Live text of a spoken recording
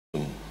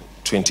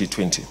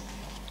2020.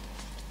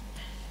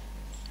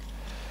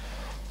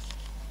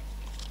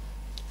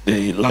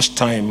 The last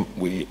time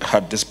we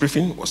had this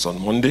briefing was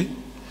on Monday,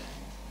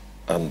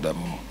 and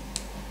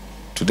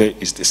today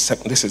is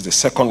this is the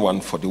second one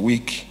for the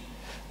week.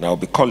 Now I'll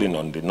be calling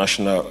on the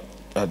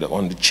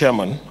on the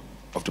chairman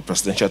of the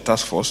Presidential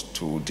Task Force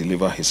to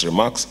deliver his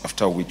remarks,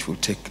 after which we'll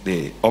take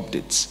the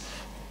updates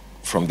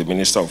from the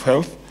Minister of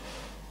Health,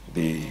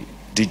 the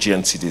DG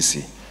and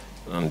CDC,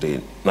 and the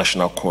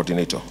National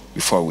Coordinator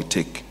before we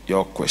take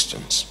your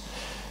questions.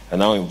 I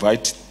now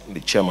invite the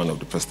chairman of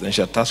the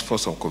Presidential Task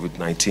Force on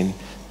COVID-19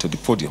 to the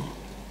podium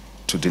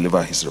to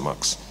deliver his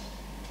remarks.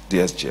 The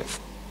SGF.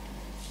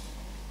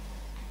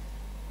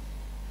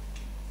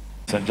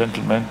 Ladies and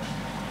gentlemen,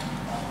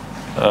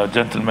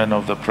 gentlemen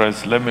of the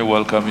press, let me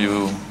welcome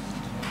you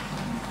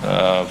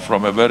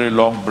from a very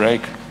long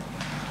break.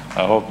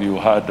 I hope you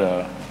had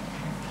a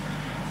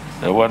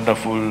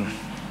wonderful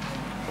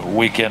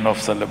weekend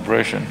of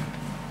celebration,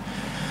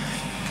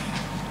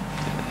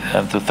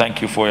 and to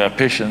thank you for your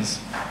patience.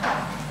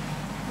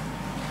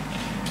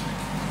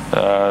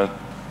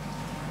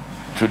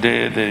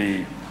 Today,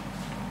 the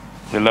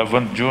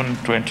 11th June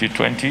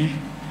 2020,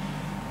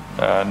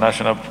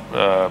 national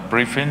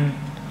briefing,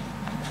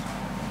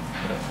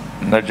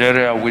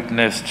 Nigeria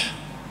witnessed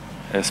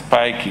a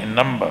spike in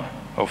number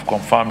of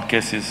confirmed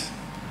cases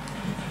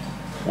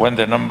when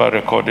the number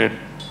recorded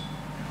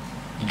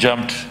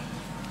jumped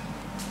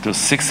to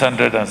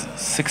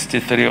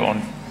 663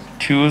 on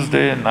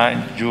Tuesday,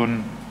 9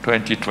 June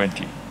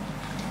 2020.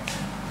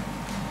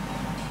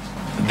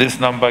 This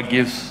number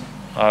gives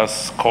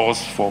us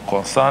cause for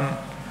concern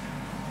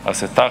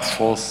as a task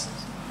force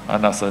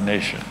and as a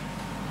nation.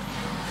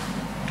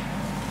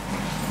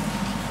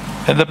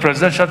 In the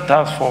Presidential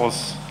Task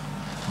Force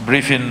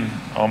briefing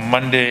on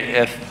Monday,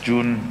 8th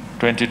June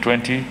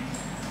 2020,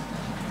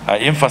 I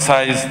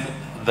emphasized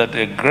that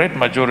a great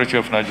majority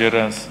of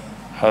Nigerians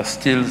are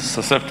still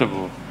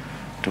susceptible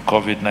to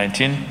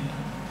COVID-19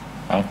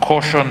 and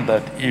cautioned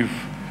that if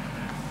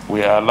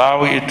we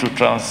allow it to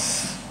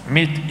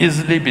transmit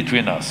easily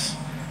between us,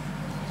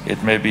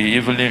 it may be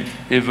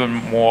even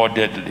more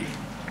deadly.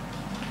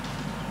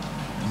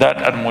 That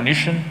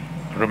admonition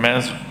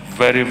remains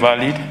very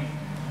valid,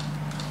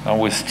 and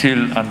we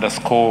still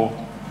underscore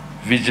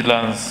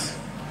vigilance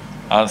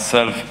and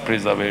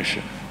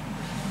self-preservation.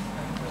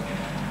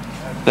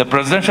 The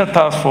Presidential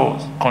Task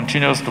Force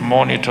continues to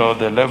monitor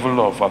the level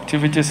of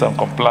activities and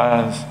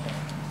compliance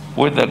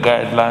with the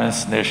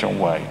guidelines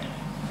nationwide.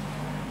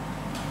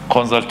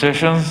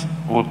 Consultations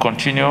will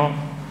continue,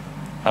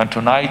 and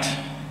tonight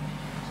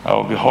I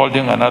will be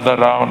holding another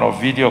round of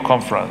video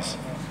conference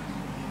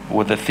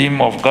with the theme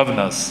of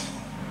governance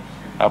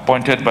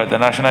appointed by the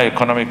National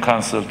Economic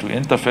Council to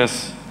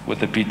interface with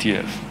the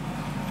PTF.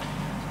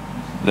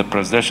 The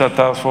Presidential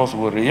Task Force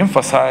will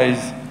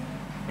re-emphasize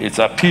its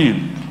appeal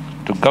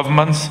to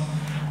governments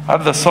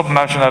at the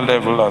sub-national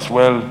level as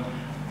well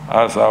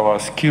as our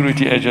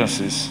security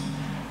agencies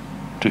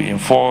to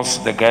enforce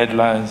the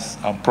guidelines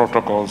and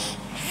protocols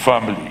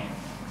firmly.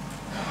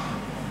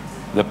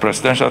 The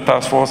Presidential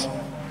Task Force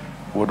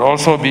would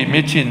also be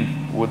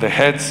meeting with the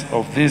heads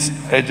of these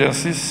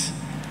agencies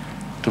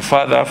to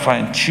further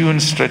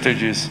fine-tune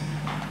strategies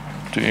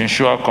to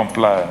ensure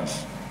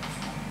compliance.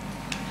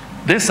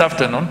 This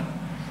afternoon,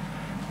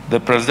 the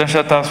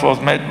Presidential Task Force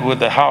met with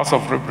the House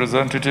of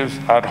Representatives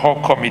Ad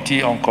Hoc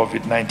Committee on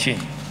COVID-19.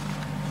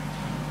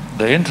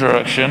 The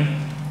interaction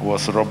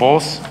was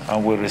robust,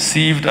 and we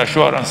received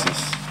assurances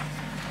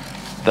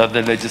that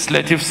the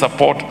legislative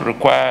support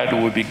required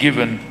will be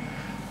given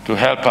to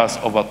help us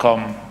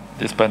overcome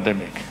this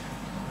pandemic.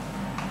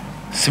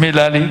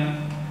 Similarly,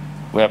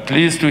 we are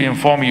pleased to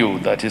inform you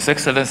that His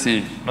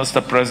Excellency,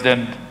 Mr.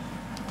 President,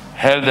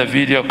 held a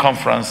video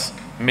conference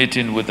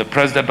meeting with the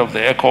President of the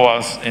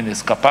ECOWAS in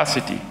his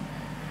capacity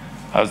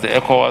as the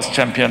ECOWAS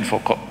champion for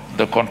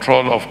the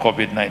control of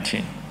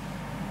COVID-19.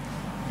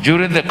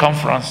 During the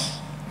conference,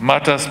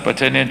 matters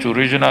pertaining to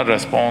regional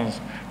response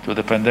to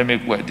the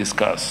pandemic were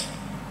discussed.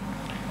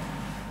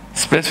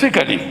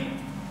 Specifically,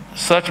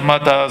 such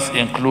matters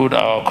include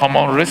our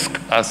common risk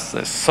as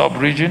a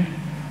sub-region,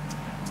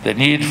 the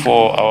need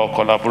for our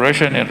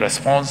collaboration in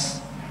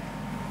response,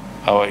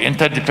 our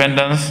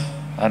interdependence,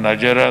 and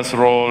Nigeria's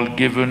role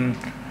given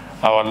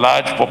our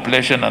large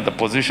population and the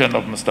position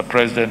of Mr.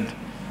 President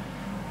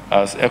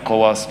as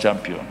ECOWAS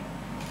champion.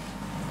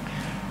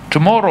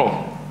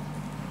 Tomorrow,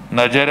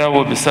 Nigeria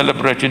will be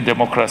celebrating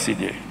Democracy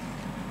Day.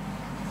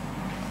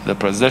 The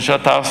Presidential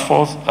Task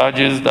Force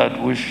urges that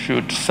we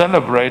should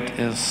celebrate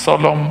in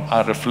solemn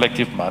and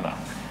reflective manner.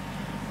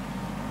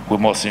 We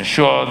must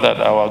ensure that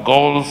our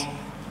goal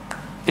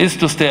is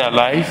to stay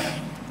alive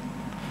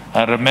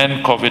and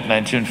remain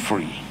COVID-19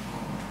 free.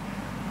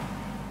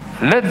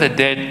 Let the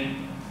date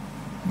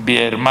be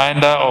a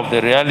reminder of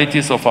the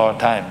realities of our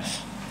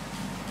times,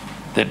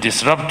 the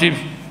disruptive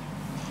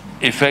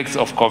effects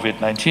of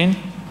COVID-19,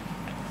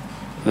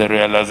 the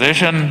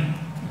realization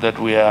that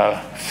we are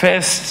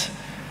faced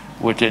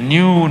with a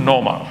new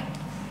normal,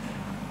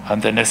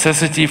 and the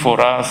necessity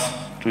for us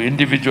to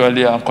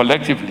individually and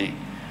collectively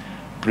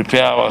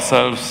prepare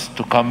ourselves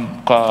to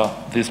conquer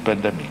this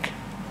pandemic.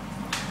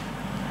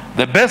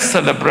 The best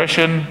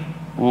celebration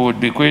we would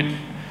bequeath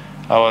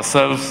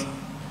ourselves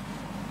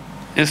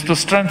is to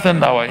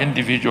strengthen our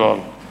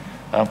individual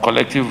and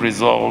collective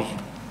resolve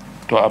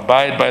to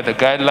abide by the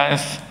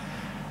guidelines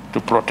to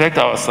protect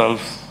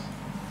ourselves,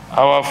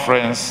 our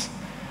friends,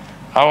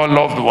 our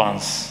loved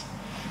ones,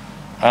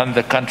 and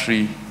the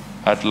country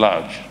at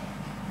large.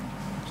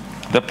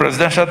 The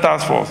Presidential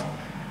Task Force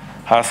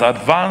has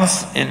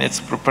advanced in its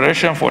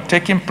preparation for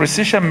taking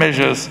precision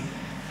measures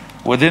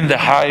within the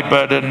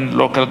high-burden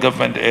local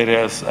government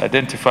areas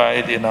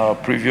identified in our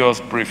previous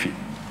briefing.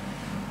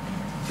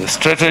 The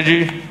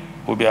strategy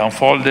will be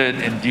unfolded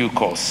in due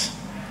course.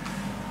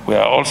 We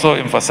are also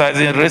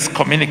emphasizing risk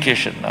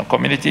communication and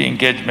community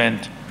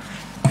engagement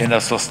in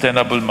a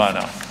sustainable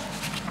manner.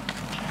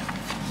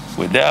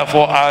 We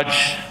therefore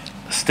urge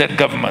state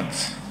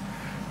governments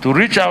to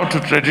reach out to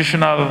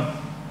traditional,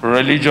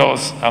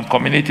 religious, and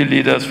community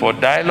leaders for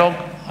dialogue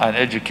and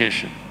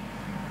education.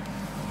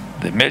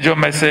 The major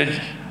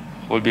message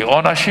will be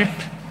ownership,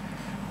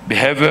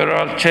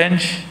 behavioral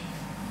change,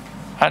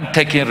 and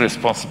taking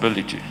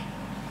responsibility.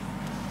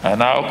 I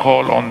now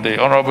call on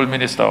the Honorable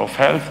Minister of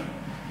Health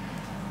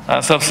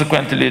and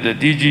subsequently the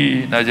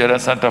DG, Nigerian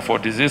Center for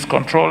Disease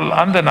Control,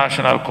 and the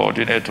National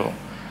Coordinator,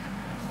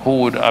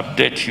 who would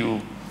update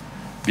you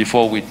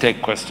before we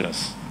take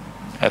questions.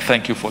 I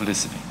thank you for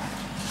listening.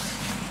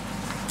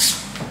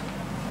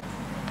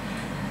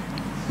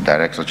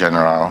 Director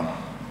General,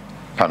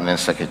 Permanent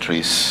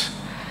Secretaries,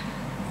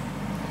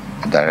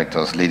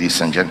 Directors, ladies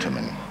and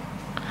gentlemen.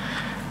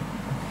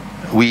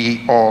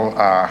 We all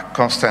are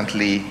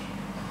constantly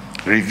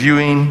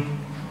reviewing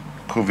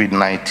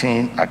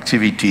COVID-19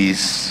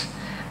 activities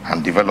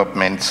and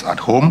developments at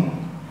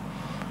home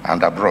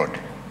and abroad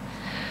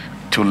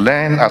to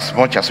learn as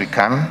much as we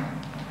can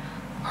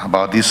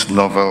about this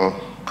novel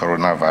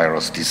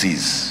coronavirus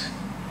disease.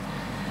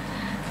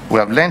 We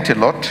have learned a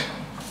lot,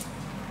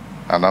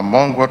 and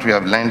among what we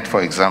have learned,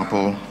 for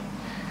example,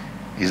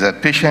 is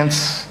that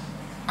patients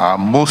are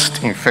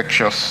most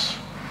infectious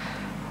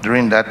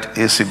during that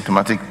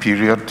asymptomatic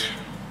period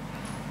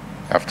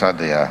after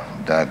they are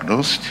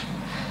diagnosed,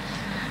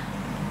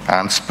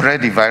 and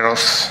spread the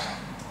virus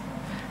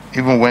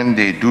even when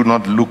they do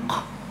not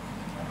look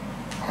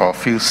or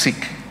feel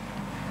sick,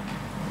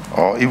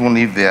 or even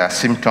if their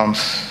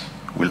symptoms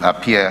will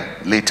appear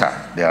later,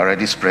 they are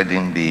already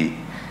spreading the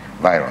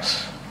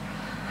virus.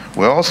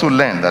 We also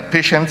learn that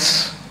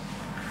patients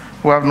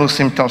who have no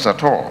symptoms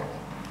at all,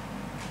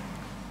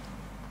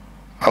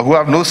 or who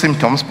have no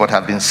symptoms but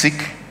have been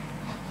sick,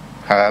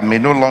 may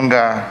no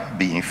longer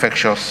be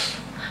infectious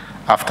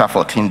after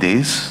 14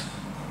 days,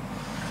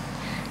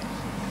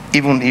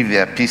 even if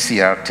their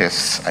PCR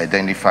tests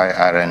identify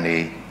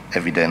RNA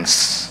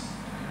evidence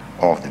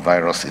of the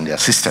virus in their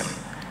system.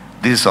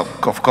 This is,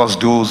 of course,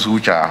 those who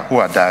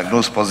are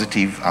diagnosed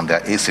positive and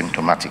they're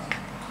asymptomatic.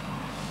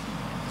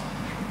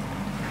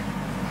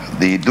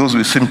 Those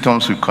with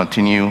symptoms will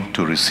continue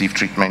to receive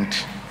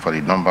treatment for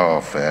the number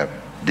of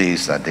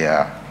days that they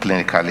are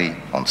clinically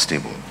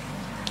unstable.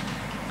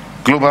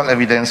 Global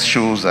evidence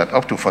shows that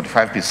up to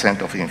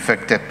 45% of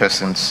infected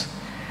persons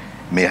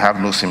may have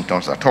no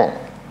symptoms at all.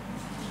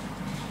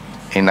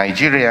 In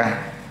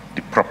Nigeria,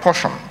 the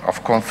proportion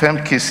of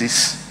confirmed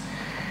cases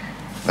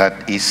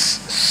that is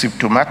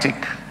symptomatic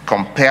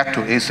compared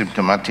to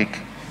asymptomatic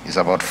is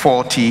about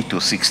 40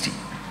 to 60,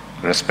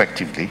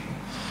 respectively,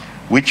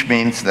 which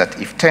means that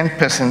if 10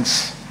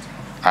 persons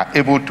are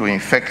able to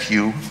infect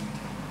you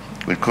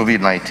with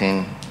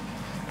COVID-19,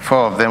 4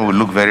 of them will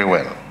look very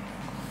well,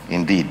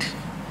 indeed.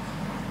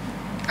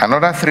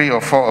 Another 3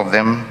 or 4 of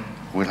them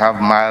will have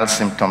mild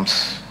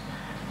symptoms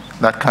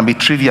that can be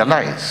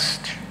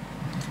trivialized,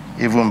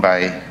 even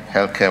by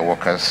healthcare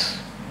workers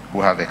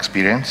who have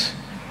experience,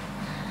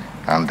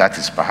 and that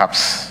is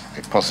perhaps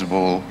a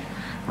possible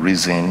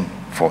reason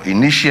for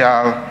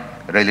initial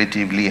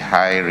relatively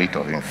high rate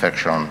of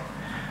infection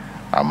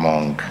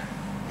among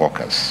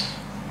workers.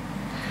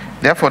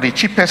 Therefore, the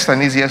cheapest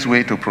and easiest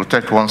way to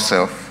protect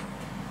oneself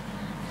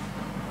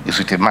is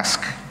with a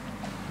mask.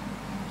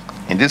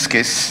 In this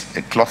case,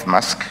 a cloth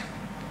mask,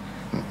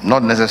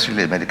 not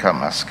necessarily a medical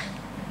mask,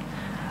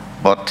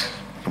 but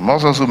we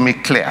must also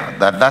make clear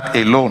that that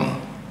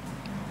alone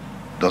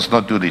does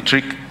not do the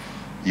trick.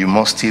 You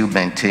must still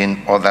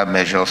maintain other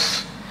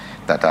measures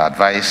that are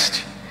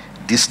advised: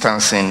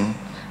 distancing,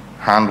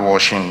 hand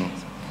washing,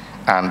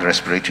 and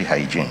respiratory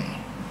hygiene.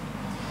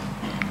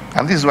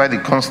 And this is why the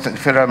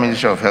Federal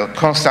Ministry of Health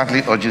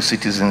constantly urges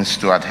citizens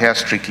to adhere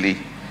strictly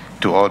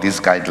to all these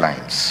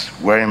guidelines,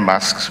 wearing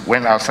masks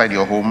when outside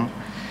your home,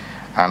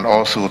 and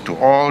also to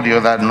all the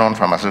other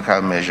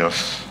non-pharmaceutical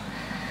measures,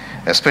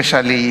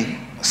 especially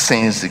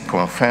since the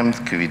confirmed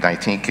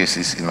COVID-19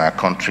 cases in our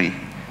country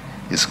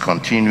is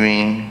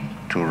continuing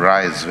to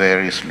rise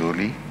very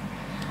slowly,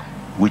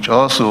 which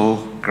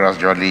also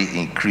gradually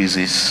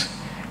increases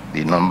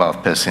the number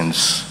of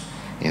persons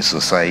in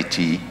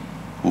society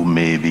who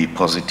may be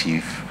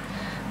positive.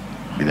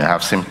 They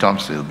have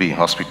symptoms, they'll be in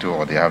hospital,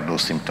 or they have no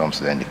symptoms,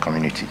 they're in the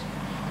community.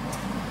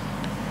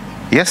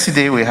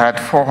 Yesterday, we had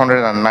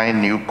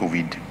 409 new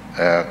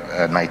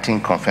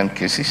COVID-19 confirmed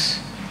cases,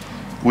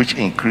 which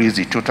increased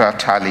the total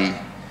tally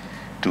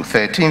to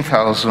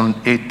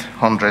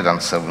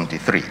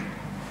 13,873.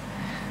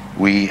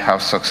 We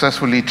have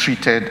successfully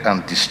treated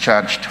and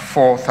discharged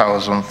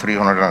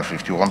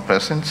 4,351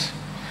 persons,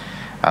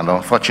 and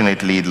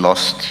unfortunately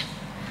lost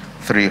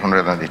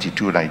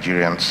 382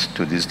 Nigerians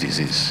to this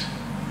disease.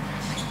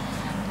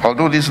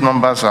 Although these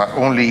numbers are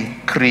only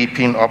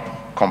creeping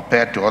up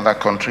compared to other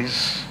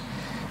countries,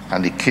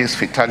 and the case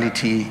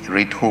fatality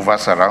rate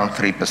hovers around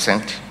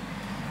 3%,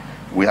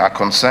 we are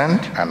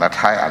concerned and at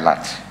high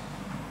alert.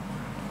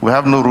 We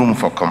have no room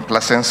for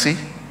complacency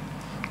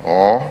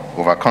or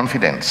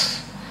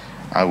overconfidence,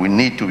 and we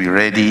need to be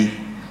ready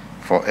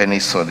for any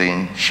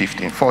sudden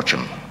shift in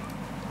fortune.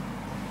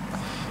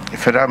 The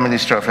Federal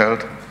Ministry of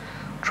Health,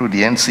 through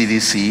the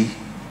NCDC,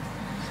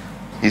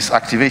 is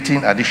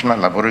activating additional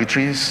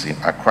laboratories in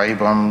Akwa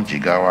Ibom,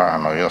 Jigawa,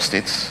 and Oyo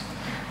states,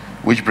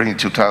 which bring the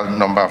total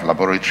number of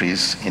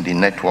laboratories in the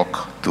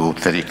network to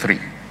 33.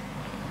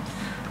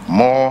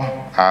 More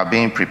are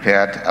being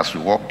prepared as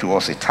we work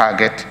towards a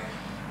target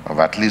of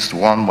at least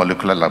one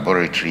molecular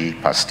laboratory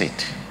per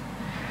state.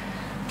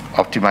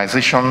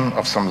 Optimization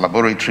of some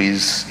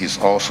laboratories is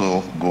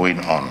also going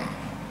on.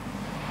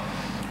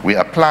 We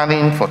are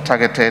planning for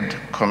targeted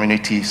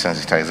community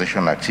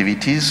sensitization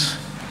activities,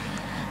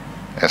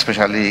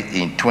 especially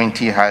in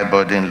 20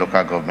 high-burden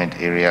local government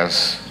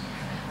areas,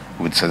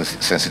 with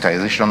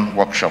sensitization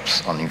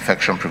workshops on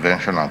infection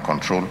prevention and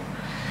control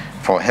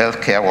for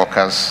healthcare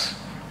workers,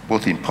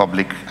 both in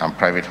public and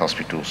private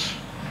hospitals,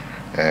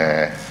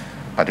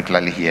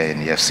 particularly here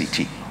in the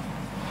FCT.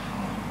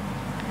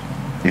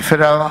 The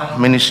Federal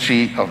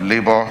Ministry of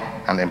Labor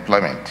and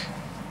Employment,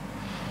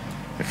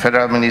 the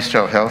Federal Ministry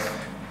of Health,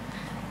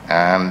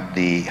 and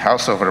the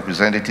House of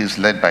Representatives,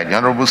 led by the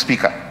Honorable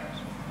Speaker,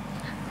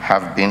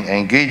 have been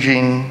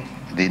engaging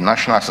the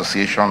National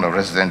Association of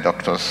Resident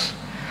Doctors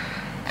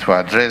to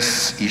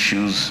address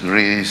issues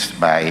raised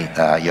by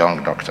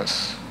young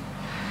doctors.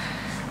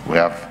 We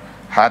have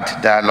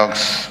had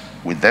dialogues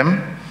with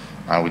them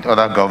and with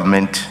other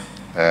government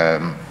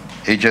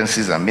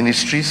agencies and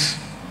ministries,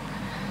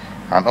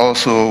 and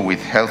also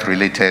with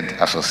health-related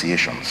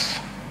associations.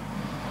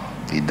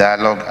 The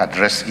dialogue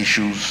addressed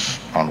issues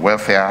on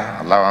welfare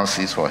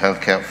allowances for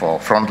healthcare, for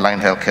frontline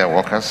healthcare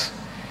workers,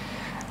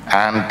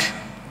 and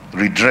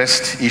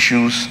redressed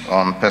issues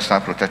on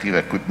personal protective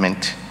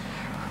equipment,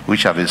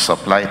 which have been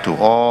supplied to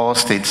all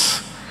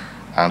states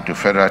and to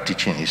federal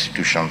teaching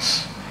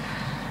institutions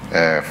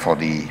for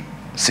the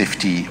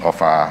safety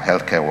of our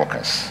healthcare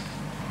workers.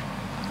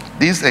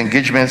 These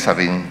engagements have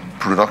been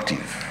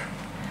productive,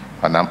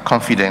 and I'm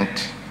confident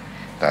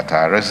that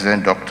our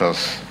resident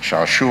doctors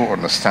shall show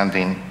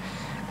understanding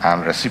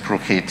and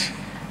reciprocate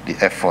the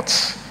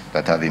efforts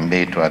that have been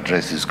made to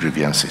address these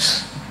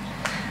grievances.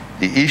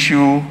 The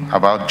issue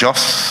about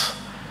just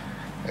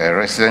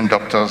resident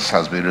doctors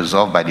has been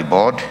resolved by the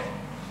board,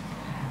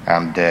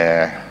 and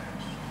the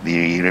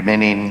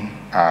remaining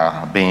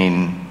are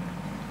being,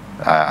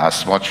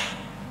 as much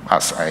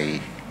as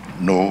I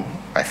know,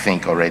 I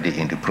think already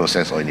in the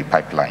process or in the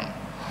pipeline.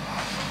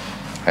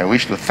 I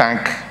wish to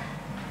thank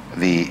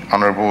the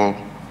Honorable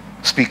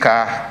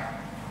Speaker,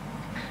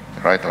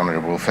 Right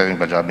Honorable Femi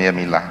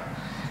Gbajabiamila,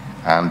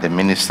 and the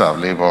Minister of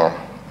Labor,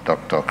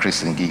 Dr.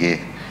 Chris Ngige,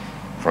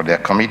 for their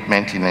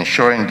commitment in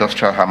ensuring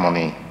industrial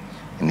harmony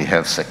in the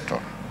health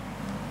sector.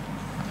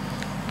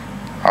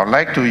 I would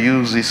like to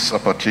use this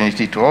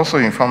opportunity to also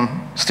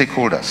inform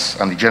stakeholders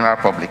and the general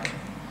public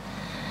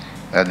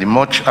that the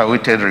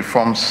much-awaited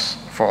reforms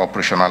for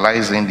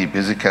operationalizing the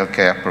Basic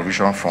Healthcare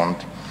Provision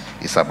Fund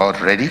is about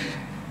ready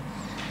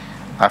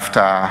after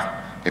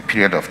a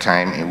period of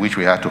time in which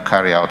we had to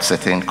carry out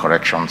certain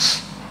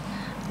corrections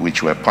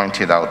which were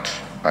pointed out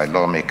by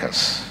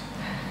lawmakers.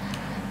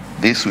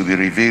 This will be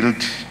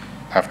revealed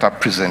after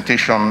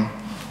presentation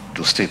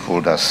to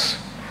stakeholders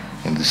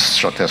in the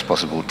shortest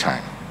possible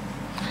time.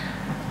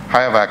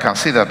 However, I can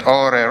see that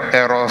all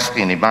errors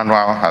in the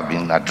manual have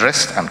been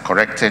addressed and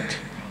corrected,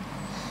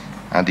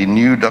 and the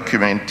new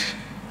document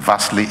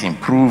vastly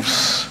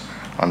improves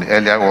on the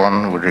earlier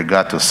one with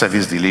regard to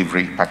service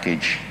delivery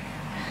package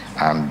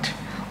and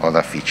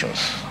other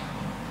features.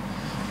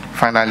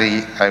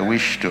 Finally, I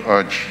wish to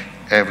urge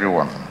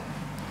everyone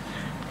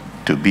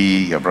to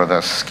be your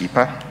brother's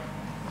keeper,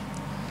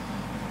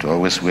 to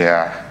always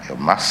wear your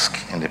mask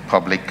in the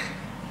public,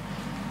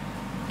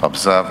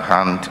 observe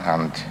hand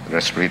and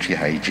respiratory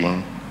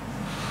hygiene,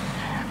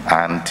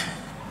 and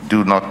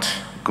do not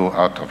go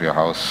out of your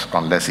house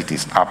unless it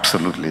is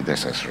absolutely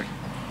necessary.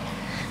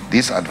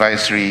 This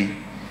advisory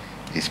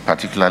is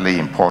particularly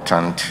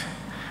important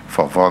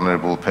for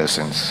vulnerable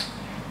persons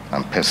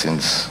and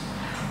persons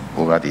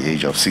over the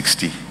age of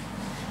 60,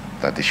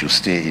 that they should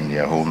stay in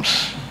their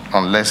homes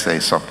unless there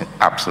is something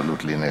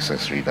absolutely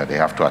necessary that they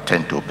have to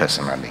attend to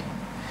personally.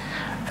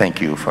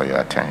 Thank you for your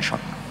attention.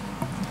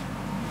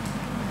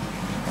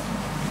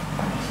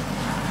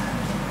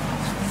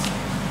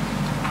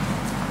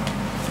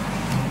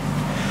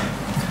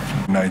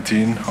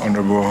 COVID-19,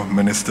 honorable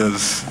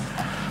ministers,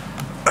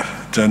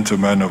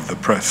 gentlemen of the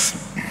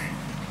press.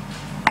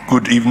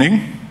 Good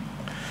evening.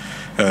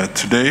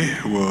 Today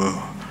we'll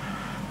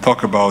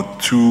talk about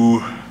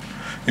two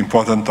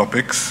important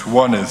topics.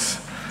 One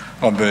is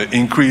on the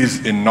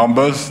increase in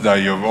numbers that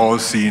you've all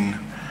seen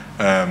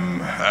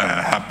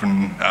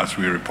happen as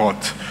we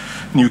report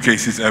new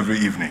cases every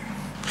evening.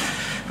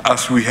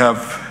 As we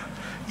have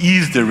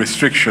eased the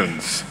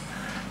restrictions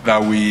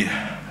that we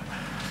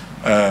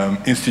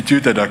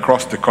instituted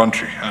across the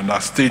country, and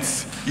as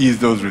states ease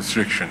those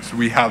restrictions,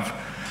 we have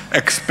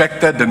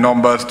expected the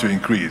numbers to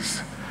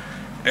increase.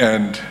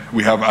 And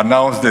we have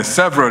announced this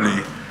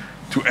severally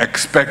to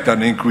expect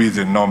an increase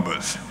in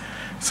numbers.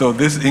 So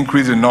this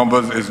increase in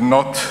numbers is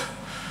not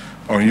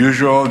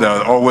unusual. There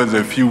are always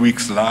a few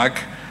weeks lag.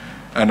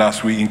 And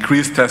as we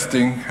increase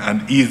testing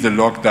and ease the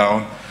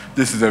lockdown,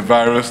 this is a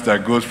virus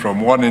that goes from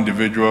one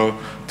individual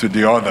to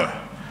the other.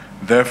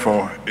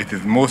 Therefore, it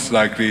is most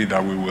likely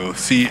that we will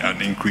see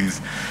an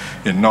increase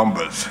in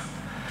numbers.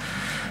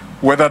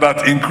 Whether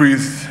that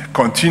increase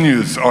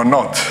continues or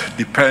not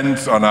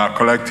depends on our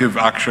collective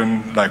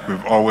action, like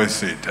we've always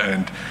said.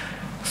 And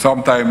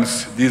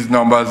sometimes these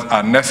numbers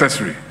are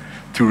necessary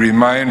to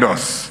remind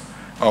us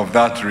of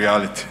that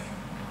reality.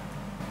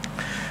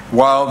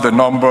 While the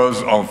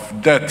numbers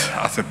of death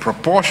as a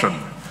proportion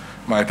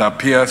might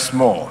appear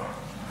small,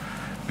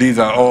 these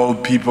are all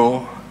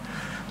people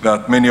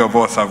that many of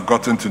us have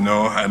gotten to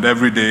know, and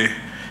every day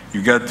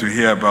you get to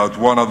hear about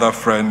one other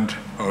friend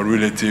or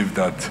relative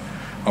that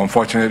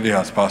unfortunately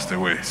has passed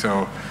away.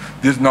 So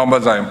these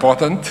numbers are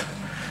important.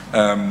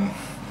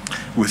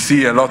 We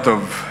see a lot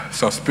of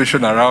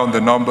suspicion around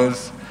the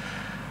numbers.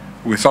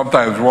 We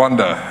sometimes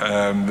wonder,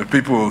 the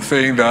people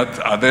saying that,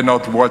 are they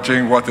not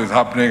watching what is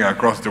happening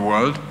across the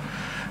world?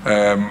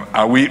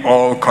 Are we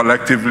all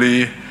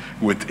collectively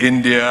with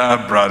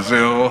India,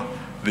 Brazil,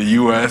 the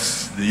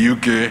US, the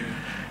UK?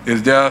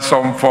 Is there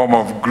some form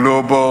of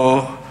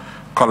global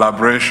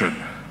collaboration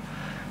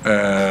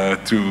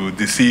to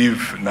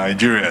deceive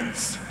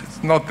Nigerians?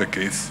 It's not the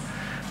case.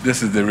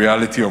 This is the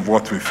reality of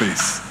what we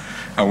face.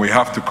 And we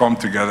have to come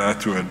together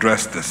to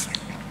address this.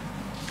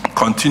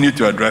 Continue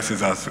to address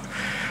it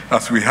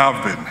as we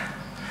have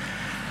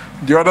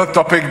been. The other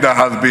topic that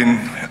has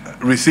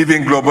been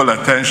receiving global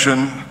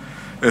attention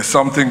is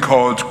something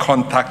called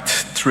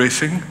contact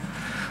tracing.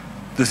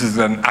 This is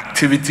an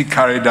activity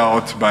carried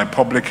out by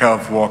public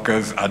health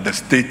workers at the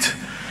state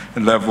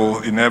level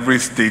in every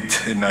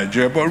state in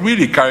Nigeria, but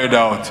really carried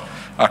out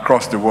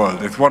across the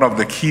world. It's one of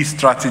the key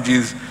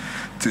strategies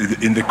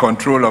in the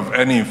control of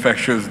any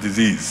infectious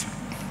disease.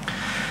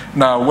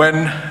 Now,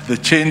 when the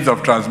chains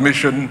of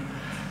transmission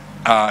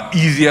are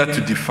easier to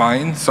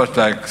define, such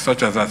as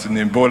an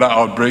Ebola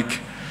outbreak,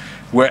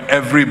 where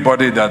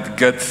everybody that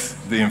gets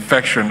the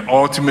infection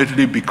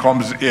ultimately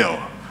becomes ill,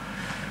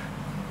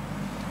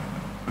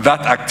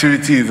 that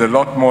activity is a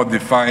lot more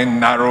defined,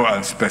 narrow,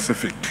 and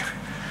specific.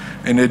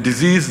 In a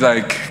disease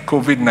like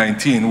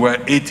COVID-19, where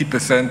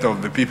 80%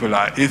 of the people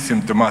are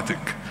asymptomatic,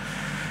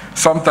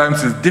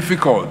 sometimes it's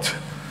difficult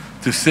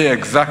to say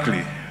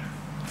exactly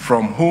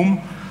from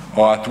whom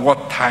or at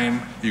what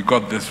time you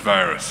got this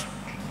virus.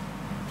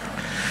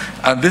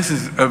 And this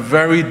is a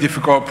very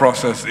difficult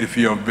process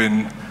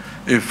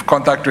if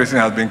contact tracing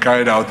has been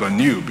carried out on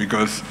you,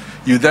 because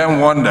you then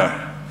wonder,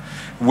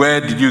 where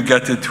did you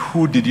get it?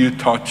 Who did you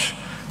touch?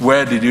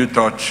 Where did you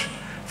touch?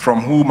 From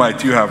who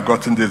might you have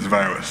gotten this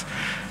virus?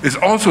 It's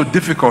also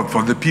difficult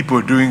for the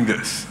people doing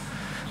this.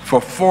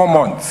 For 4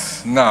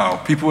 months now,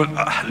 people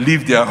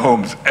leave their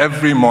homes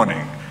every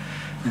morning,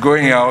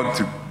 going out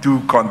to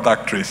do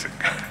contact tracing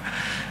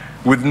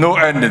with no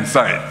end in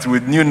sight,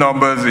 with new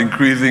numbers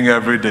increasing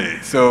every day.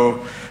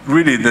 So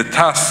really the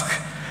task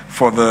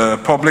for the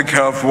public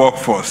health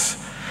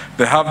workforce,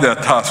 they have their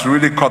task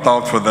really cut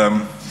out for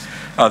them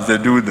as they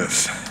do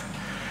this.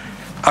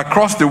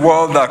 Across the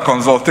world, there are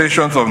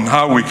consultations on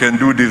how we can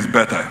do this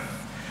better.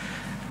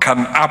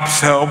 Can apps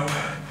help?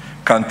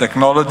 Can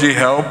technology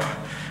help?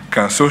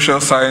 Can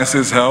social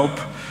sciences help?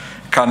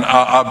 Can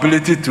our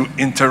ability to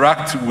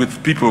interact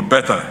with people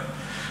better,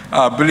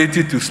 our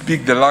ability to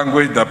speak the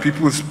language that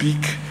people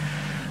speak,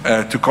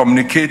 to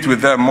communicate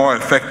with them more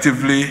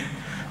effectively,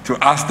 to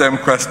ask them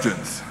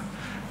questions?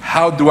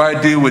 How do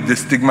I deal with the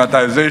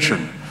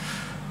stigmatization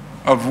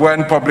of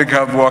when public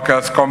health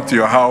workers come to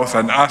your house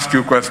and ask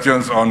you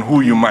questions on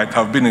who you might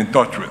have been in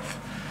touch with?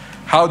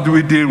 How do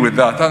we deal with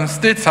that? And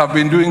states have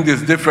been doing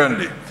this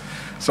differently.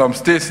 Some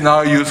states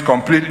now use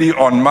completely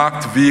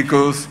unmarked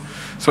vehicles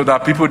so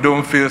that people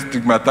don't feel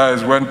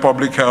stigmatized when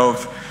public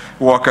health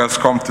workers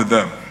come to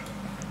them.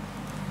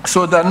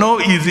 So there are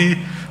no easy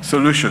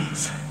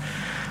solutions.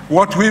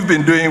 What we've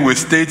been doing with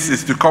states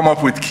is to come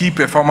up with key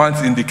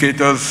performance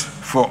indicators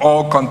for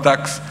all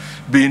contacts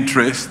being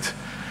traced,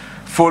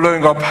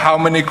 following up how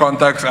many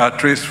contacts are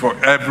traced for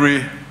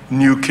every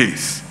new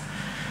case.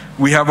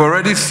 We have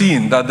already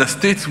seen that the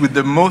states with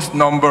the most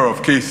number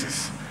of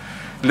cases,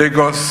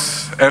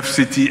 Lagos,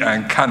 FCT,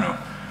 and Kano,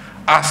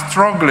 are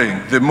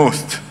struggling the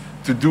most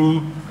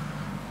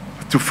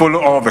to to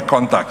follow all the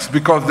contacts,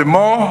 because the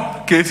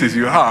more cases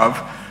you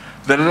have,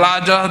 the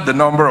larger the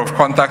number of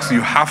contacts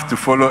you have to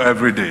follow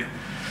every day.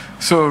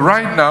 So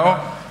right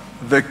now,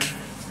 the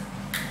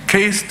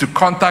case to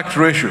contact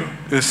ratio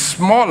is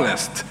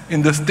smallest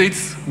in the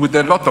states with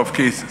a lot of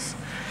cases.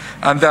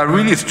 And they're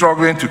really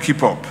struggling to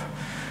keep up.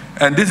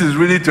 And this is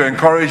really to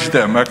encourage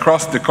them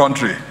across the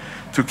country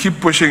to keep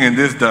pushing in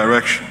this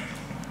direction.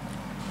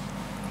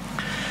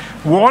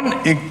 One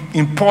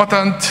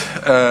important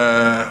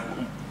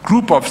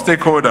group of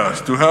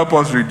stakeholders to help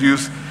us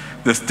reduce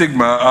the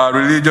stigma are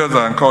religious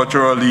and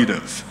cultural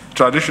leaders,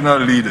 traditional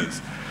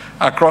leaders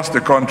across the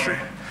country.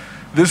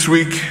 This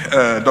week,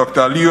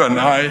 Dr. Liu and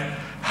I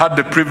had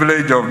the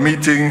privilege of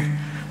meeting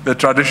the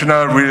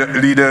traditional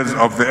leaders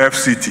of the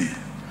FCT.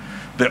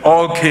 They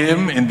all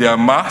came in their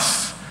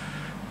mass,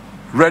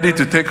 ready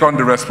to take on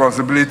the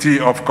responsibility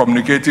of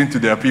communicating to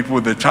their people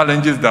the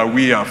challenges that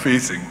we are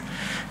facing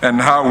and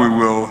how we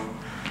will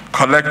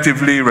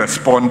collectively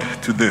respond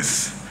to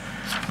this.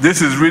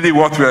 This is really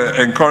what we're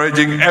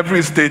encouraging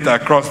every state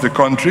across the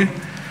country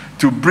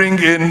to bring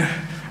in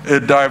a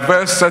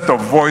diverse set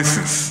of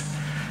voices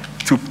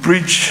to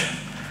preach,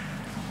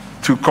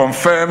 to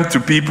confirm to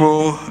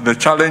people the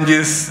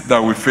challenges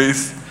that we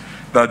face,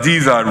 that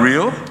these are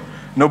real,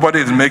 nobody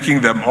is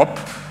making them up,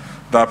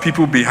 there are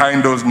people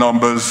behind those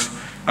numbers,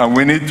 and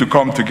we need to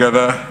come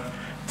together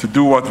to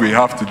do what we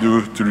have to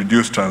do to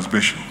reduce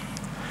transmission.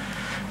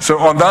 So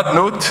on that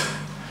note,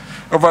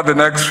 over the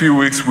next few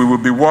weeks, we will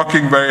be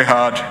working very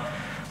hard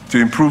to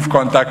improve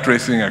contact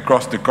tracing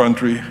across the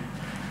country,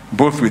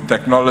 both with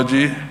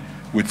technology,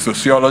 with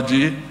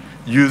sociology,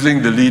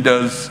 using the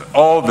leaders,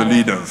 all the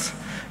leaders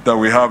that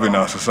we have in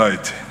our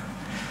society.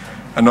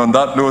 And on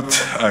that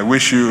note, I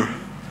wish you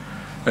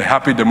a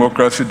happy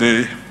Democracy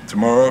Day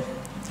tomorrow.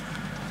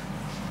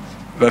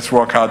 Let's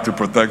work hard to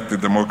protect the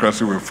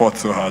democracy we fought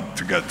so hard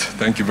to get.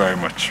 Thank you very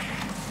much.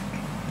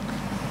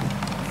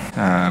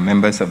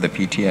 Members of the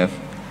PTF,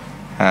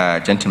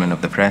 gentlemen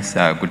of the press,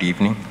 good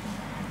evening.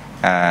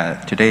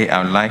 Today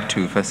I would like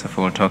to first of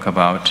all talk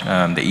about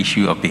the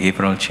issue of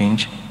behavioral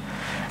change.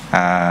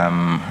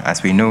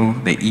 As we know,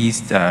 the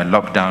eased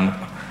lockdown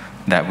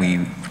that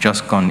we've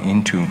just gone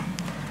into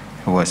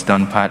was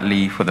done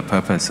partly for the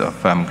purpose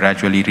of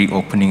gradually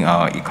reopening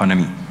our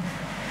economy.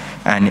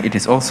 And it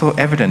is also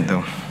evident,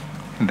 though,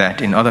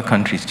 that in other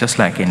countries, just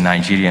like in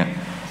Nigeria,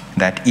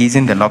 that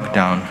easing the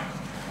lockdown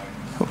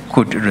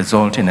could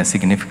result in a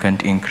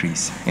significant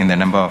increase in the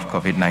number of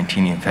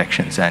COVID-19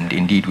 infections, and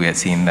indeed we are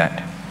seeing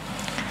that.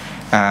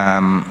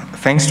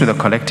 Thanks to the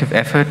collective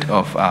effort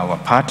of our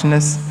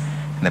partners,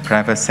 the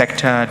private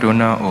sector,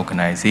 donor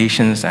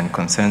organizations, and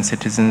concerned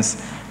citizens,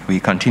 we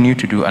continue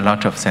to do a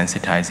lot of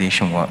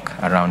sensitization work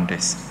around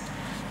this.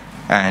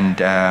 And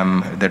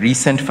the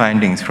recent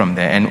findings from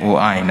the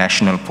NOI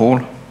national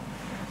poll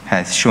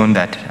has shown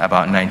that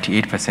about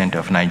 98%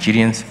 of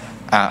Nigerians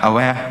are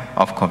aware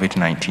of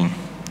COVID-19.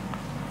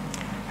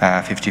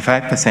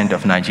 55%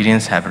 of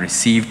Nigerians have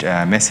received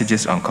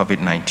messages on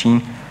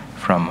COVID-19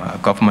 from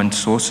government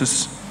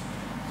sources.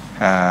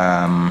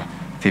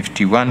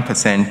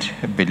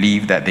 51%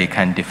 believe that they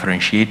can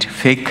differentiate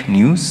fake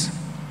news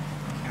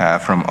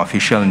from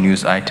official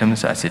news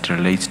items as it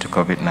relates to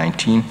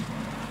COVID-19.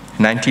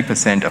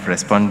 90% of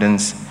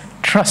respondents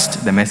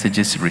trust the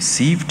messages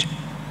received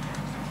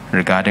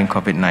regarding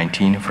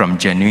COVID-19 from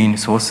genuine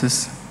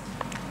sources.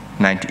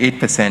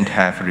 98%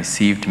 have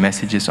received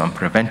messages on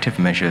preventive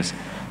measures,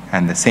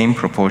 and the same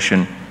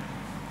proportion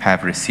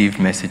have received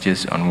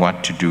messages on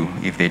what to do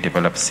if they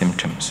develop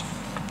symptoms.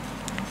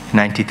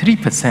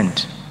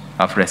 93%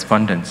 of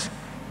respondents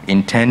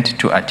intend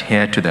to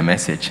adhere to the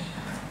message,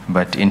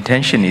 but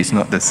intention is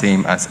not the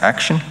same as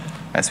action,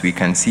 as we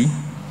can see.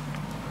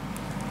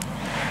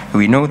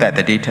 We know that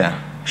the data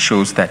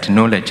shows that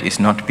knowledge is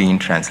not being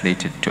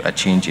translated to a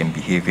change in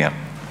behavior.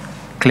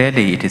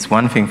 Clearly, it is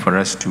one thing for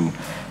us to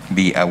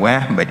be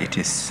aware, but it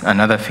is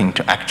another thing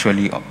to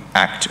actually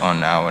act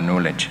on our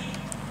knowledge.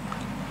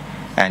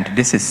 And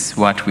this is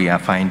what we are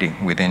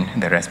finding within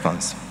the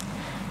response.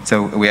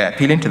 So we are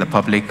appealing to the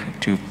public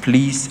to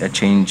please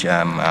change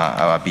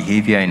our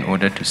behavior in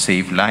order to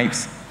save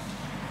lives.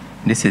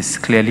 This is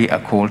clearly a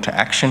call to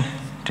action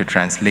to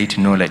translate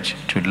knowledge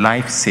to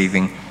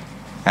life-saving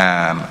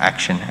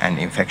action and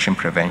infection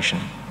prevention.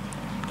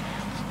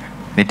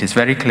 It is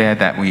very clear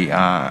that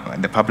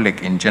the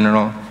public in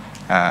general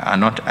are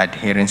not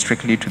adhering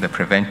strictly to the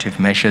preventive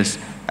measures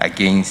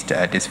against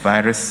this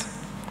virus.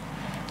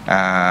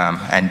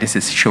 And this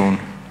is shown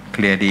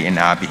clearly in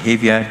our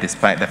behavior,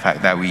 despite the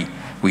fact that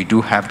we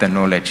do have the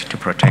knowledge to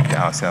protect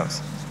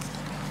ourselves.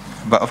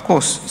 But of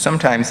course,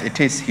 sometimes it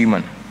is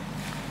human.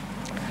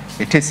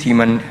 It is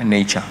human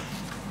nature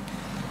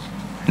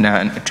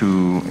now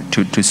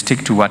to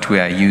stick to what we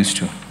are used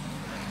to.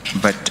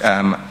 But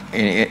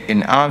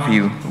in our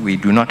view, we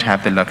do not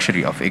have the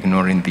luxury of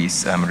ignoring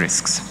these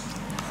risks.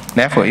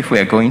 Therefore, if we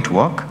are going to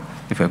work,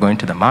 if we're going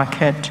to the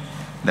market,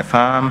 the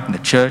farm, the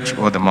church,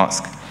 or the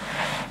mosque,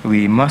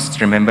 we must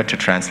remember to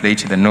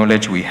translate the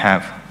knowledge we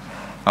have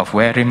of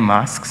wearing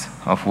masks,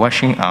 of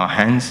washing our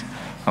hands,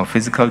 of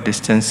physical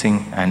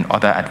distancing and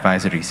other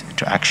advisories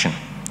to action.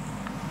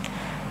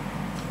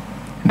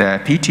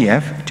 The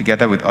PTF,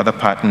 together with other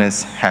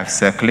partners, have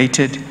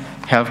circulated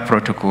health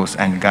protocols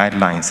and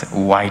guidelines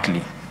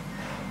widely.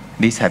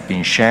 These have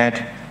been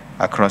shared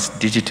across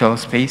digital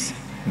space,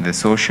 the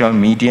social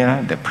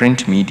media, the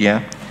print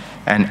media,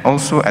 and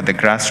also at the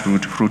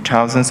grassroots through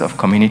thousands of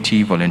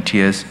community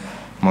volunteers,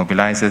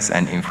 mobilizers,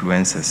 and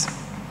influencers.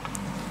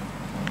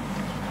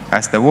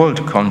 As the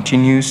world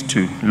continues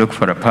to look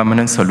for a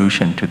permanent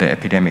solution to the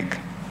epidemic,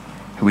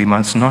 we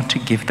must not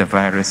give the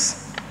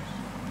virus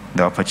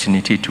the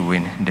opportunity to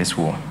win this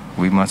war.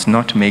 We must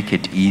not make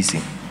it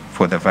easy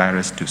for the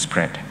virus to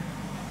spread.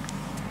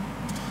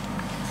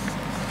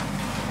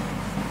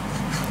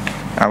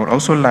 I would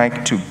also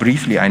like to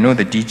briefly, I know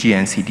the DG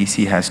and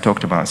CDC has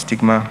talked about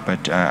stigma,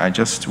 but I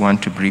just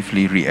want to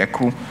briefly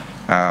re-echo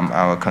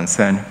our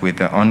concern with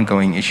the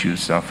ongoing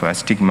issues of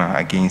stigma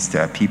against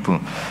people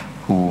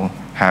who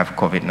have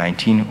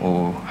COVID-19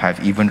 or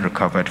have even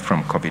recovered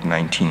from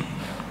COVID-19.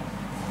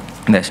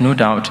 There's no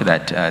doubt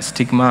that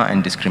stigma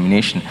and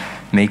discrimination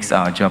makes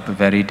our job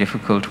very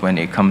difficult when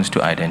it comes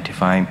to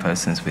identifying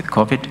persons with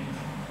COVID.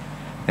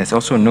 There's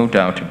also no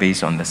doubt,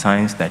 based on the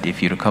science, that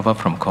if you recover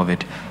from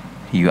COVID,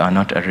 you are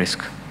not a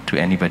risk to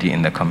anybody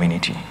in the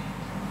community.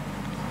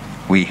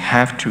 We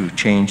have to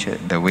change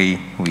the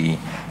way we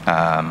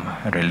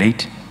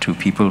relate to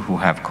people who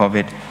have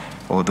COVID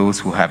or those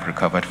who have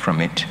recovered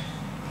from it.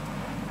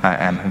 I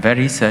am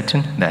very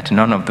certain that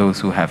none of those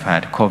who have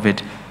had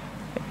COVID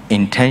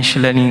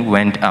intentionally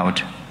went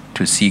out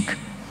to seek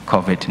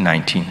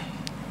COVID-19.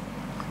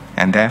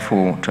 And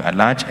therefore, to a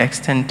large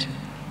extent,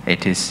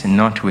 it is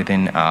not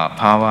within our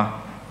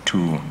power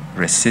to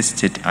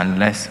resist it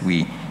unless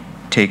we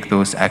take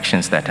those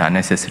actions that are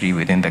necessary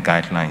within the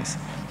guidelines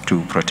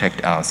to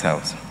protect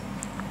ourselves.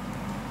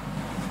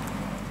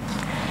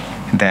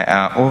 There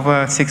are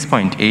over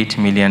 6.8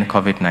 million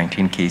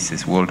COVID-19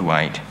 cases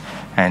worldwide,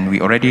 and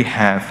we already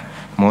have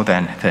more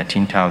than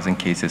 13,000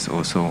 cases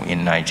also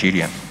in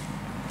Nigeria.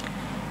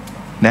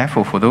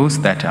 Therefore, for those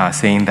that are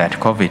saying that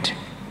COVID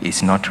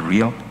is not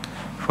real,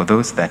 for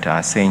those that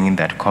are saying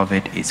that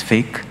COVID is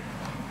fake,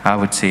 I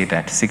would say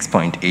that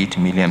 6.8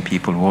 million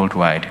people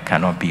worldwide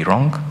cannot be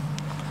wrong.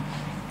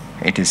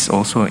 It is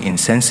also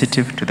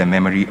insensitive to the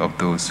memory of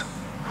those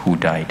who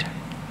died.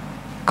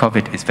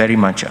 COVID is very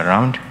much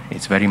around,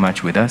 it's very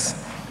much with us.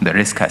 The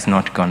risk has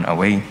not gone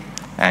away,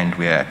 and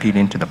we are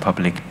appealing to the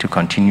public to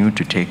continue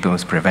to take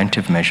those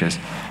preventive measures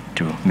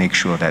to make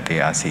sure that they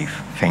are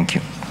safe. Thank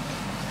you.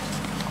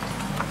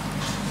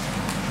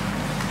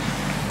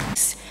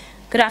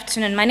 Good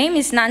afternoon. My name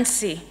is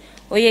Nancy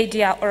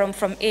Oyedia-Orom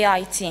from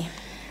AIT.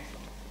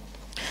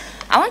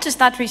 I want to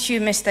start with you,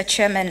 Mr.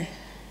 Chairman.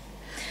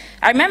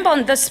 I remember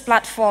on this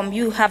platform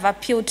you have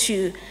appealed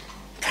to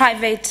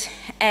private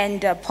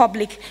and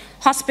public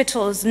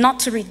hospitals not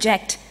to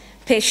reject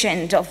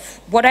patients of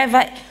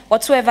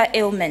whatsoever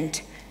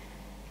ailment.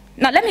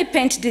 Now let me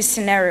paint this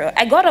scenario.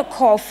 I got a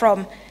call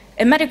from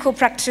a medical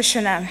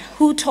practitioner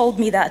who told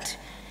me that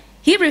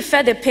he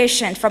referred a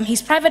patient from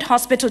his private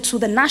hospital to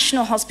the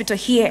national hospital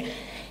here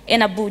in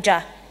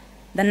Abuja.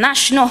 The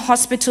national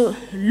hospital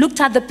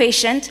looked at the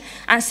patient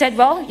and said,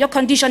 well, your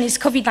condition is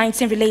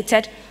COVID-19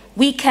 related.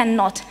 We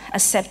cannot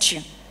accept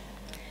you.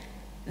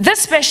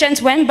 This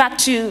patient went back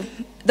to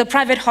the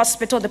private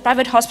hospital. The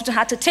private hospital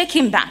had to take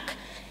him back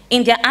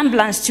in their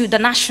ambulance to the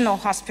national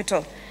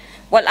hospital.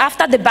 Well,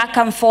 after the back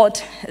and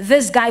forth,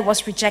 this guy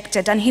was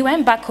rejected and he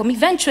went back home.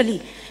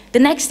 Eventually, the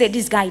next day,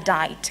 this guy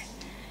died.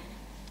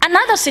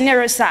 Another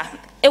scenario, sir,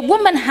 a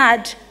woman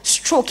had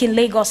stroke in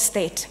Lagos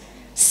State.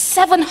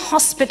 7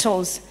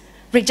 hospitals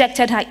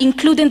rejected her,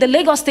 including the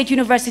Lagos State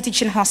University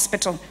Teaching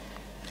Hospital.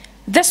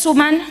 This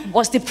woman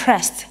was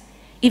depressed.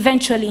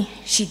 Eventually,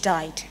 she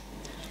died.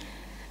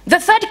 The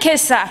third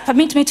case, sir,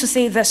 permit me to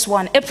say this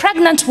one. A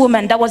pregnant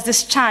woman that was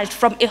discharged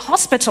from a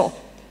hospital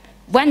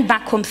went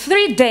back home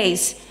 3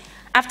 days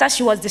after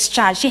she was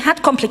discharged. She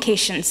had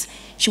complications.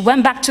 She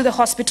went back to the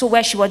hospital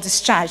where she was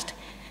discharged.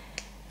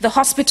 The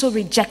hospital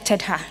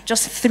rejected her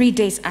just 3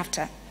 days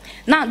after.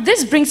 Now,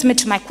 this brings me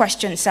to my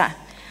question, sir.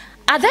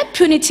 Are there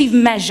punitive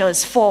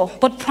measures for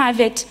both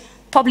private,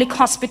 public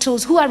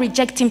hospitals who are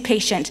rejecting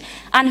patients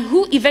and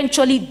who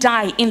eventually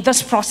die in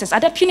this process? Are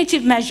there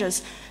punitive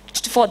measures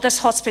for these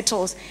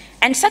hospitals?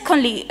 And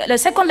secondly, the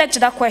second leg to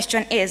that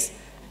question is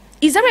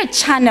there a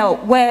channel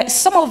where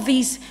some of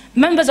these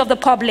members of the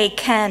public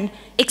can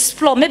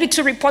explore, maybe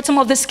to report some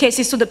of these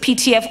cases to the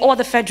PTF or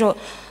the federal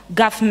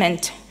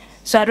government?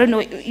 So I don't know,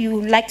 you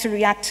would like to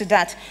react to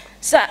that.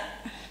 Sir,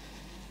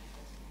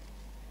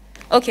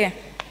 okay.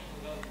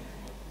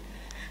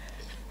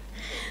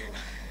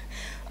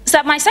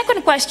 So my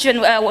second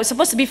question was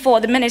supposed to be for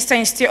the Minister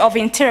of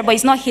Interior, but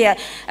he's not here.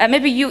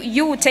 Maybe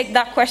you will take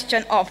that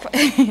question up.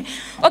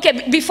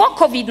 Okay, before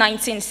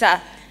COVID-19,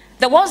 sir,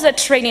 there was a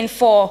training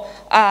for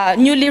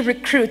newly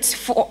recruits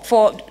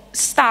for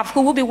staff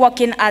who will be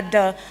working at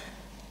the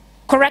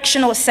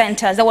correctional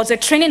centers. There was a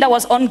training that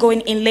was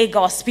ongoing in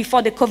Lagos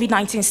before the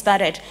COVID-19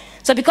 started.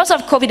 So because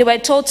of COVID, they were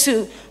told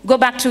to go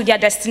back to their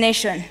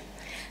destination.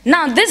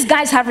 Now, these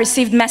guys have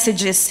received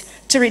messages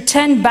to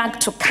return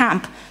back to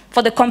camp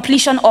for the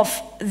completion of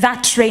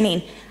that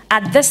training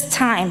at this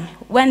time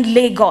when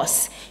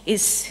Lagos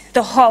is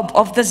the hub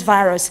of this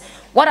virus.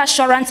 What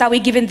assurance are we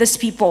giving these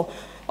people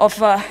of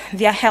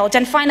their health?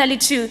 And finally,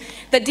 to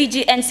the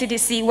DG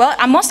NCDC, well,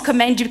 I must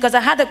commend you because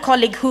I had a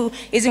colleague who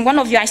is in one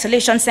of your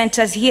isolation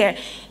centers here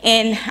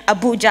in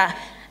Abuja,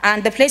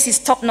 and the place is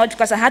top-notch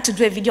because I had to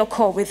do a video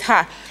call with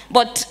her.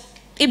 But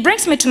it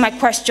brings me to my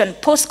question.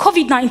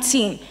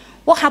 Post-COVID-19,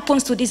 what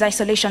happens to these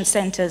isolation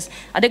centers?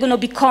 Are they going to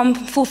become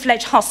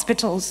full-fledged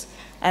hospitals?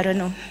 I don't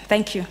know.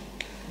 Thank you.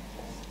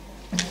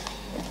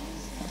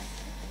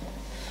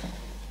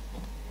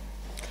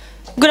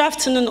 Good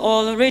afternoon,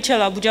 all. Rachel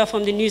Abuja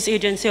from the News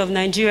Agency of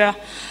Nigeria.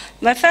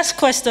 My first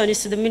question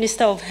is to the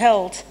Minister of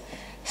Health.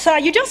 Sir,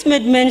 you just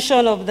made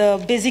mention of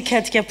the Basic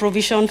Healthcare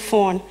Provision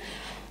Fund.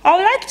 I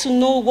would like to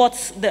know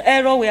what's the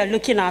error we are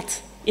looking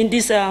at in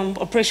this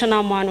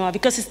operational manual,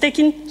 because it's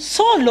taking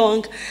so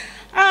long,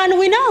 and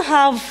we now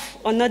have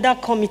another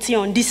committee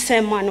on this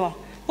same manual.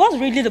 What's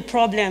really the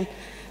problem?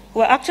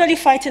 We're actually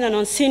fighting an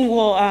unseen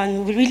war,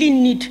 and we really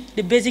need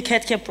the basic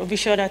healthcare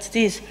provision as it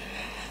is.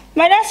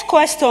 My last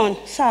question,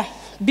 sir,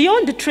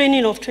 beyond the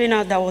training of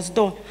trainers that was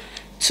done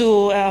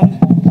to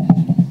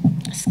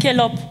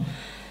scale up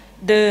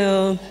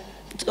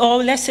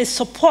or let's say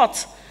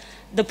support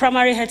the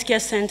primary healthcare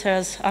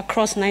centers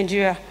across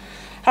Nigeria,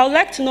 I would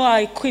like to know how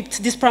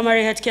equipped these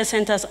primary healthcare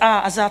centers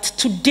are as at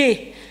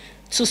today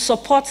to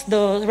support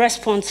the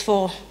response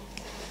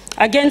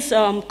against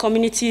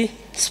community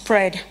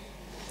spread.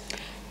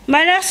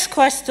 My last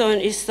question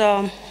is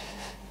to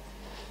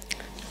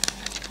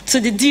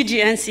the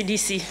DG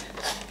NCDC.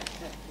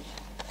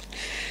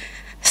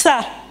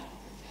 Sir,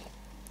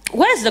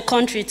 where is the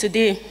country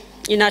today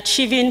in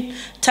achieving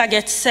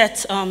targets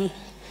set on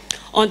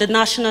the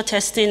national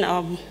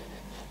testing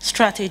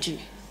strategy?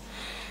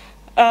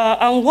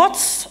 And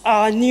what's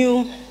our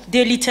new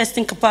daily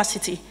testing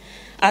capacity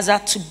as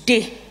at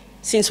today,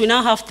 since we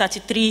now have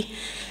 33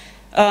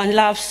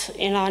 labs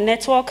in our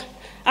network?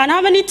 And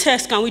how many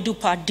tests can we do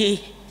per day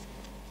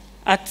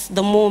at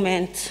the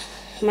moment?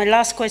 My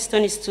last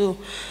question is to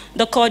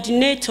the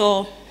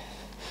coordinator,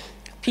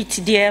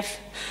 PTDF.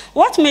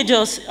 What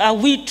measures are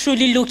we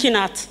truly looking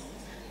at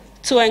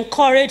to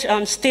encourage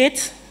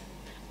states,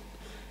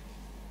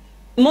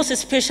 most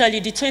especially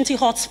the 20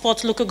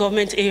 hotspot local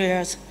government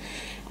areas,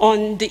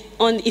 on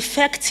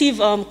effective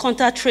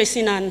contact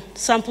tracing and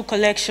sample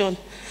collection?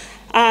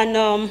 And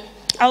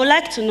I would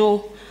like to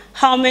know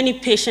how many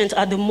patients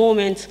at the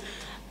moment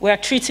we are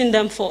treating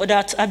them for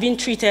that are being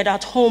treated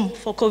at home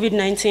for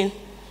COVID-19.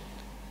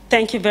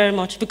 Thank you very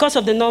much. Because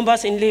of the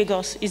numbers in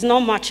Lagos, it's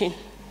not matching.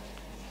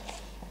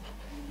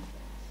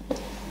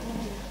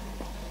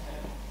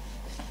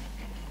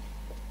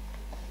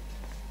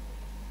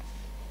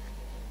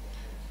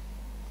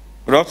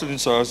 Good afternoon,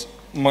 sirs.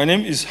 My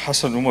name is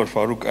Hassan Umar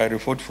Farouk. I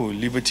report for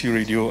Liberty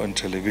Radio and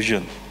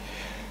Television.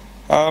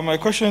 My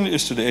question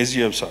is to the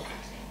SGM, sir.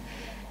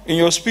 In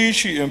your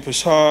speech, you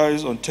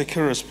emphasize on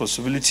taking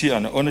responsibility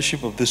and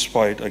ownership of this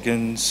fight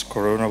against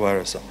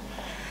coronavirus, sir.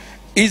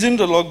 Isn't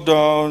the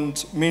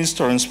lockdown means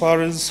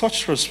transferring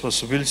such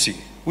responsibility,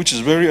 which is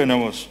very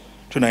enormous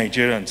to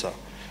Nigerians, sir?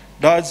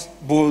 That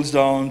boils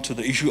down to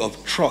the issue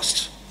of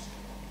trust.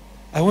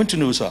 I want to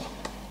know, sir,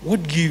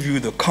 what gives you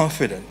the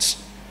confidence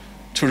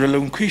to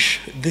relinquish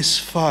this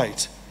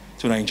fight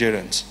to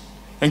Nigerians?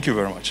 Thank you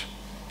very much.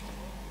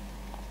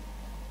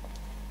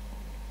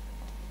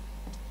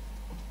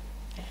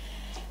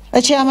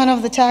 The chairman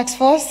of the task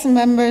force,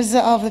 members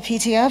of the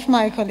PTF,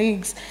 my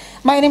colleagues.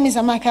 My name is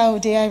Amaka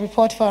Ode. I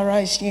report for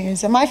Arise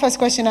News. And my first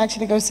question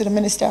actually goes to the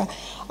Minister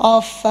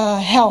of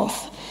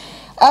Health.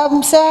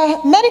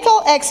 Sir,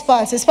 medical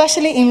experts,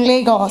 especially in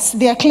Lagos,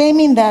 they are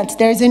claiming that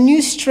there is a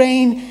new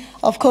strain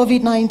of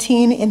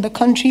COVID-19 in the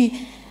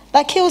country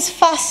that kills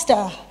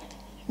faster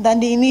than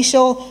the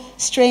initial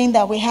strain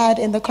that we had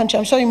in the country.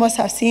 I'm sure you must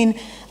have seen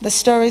the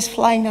stories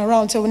flying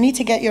around, so we need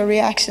to get your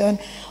reaction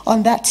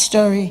on that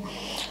story.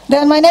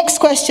 Then my next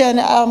question,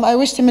 I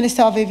wish the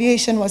Minister of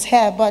Aviation was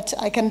here, but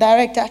I can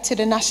direct that to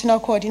the National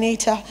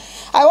Coordinator.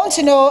 I want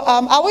to know,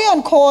 are we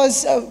on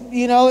course,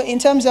 in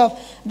terms of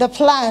the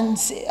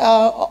plans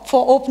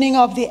for opening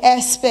up the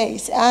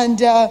airspace? And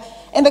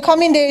in the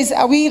coming days,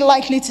 are we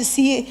likely to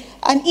see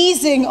an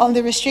easing on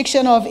the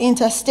restriction of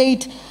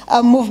interstate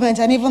movement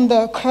and even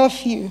the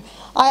curfew?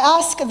 I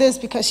ask this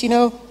because,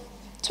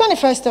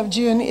 21st of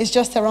June is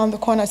just around the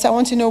corner, so I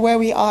want to know where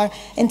we are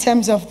in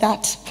terms of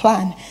that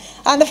plan.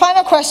 And the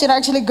final question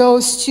actually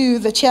goes to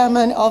the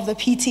chairman of the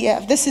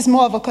PTF. This is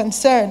more of a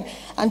concern,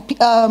 and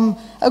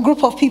a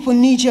group of people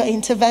need your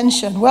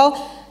intervention.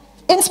 Well,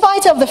 in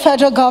spite of the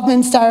federal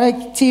government's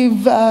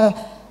directive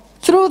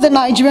through the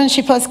Nigerian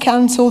Shippers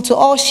Council to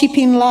all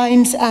shipping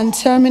lines and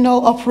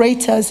terminal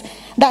operators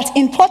that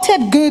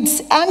imported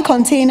goods and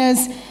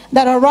containers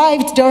that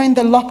arrived during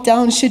the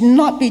lockdown should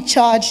not be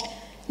charged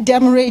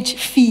demurrage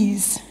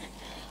fees.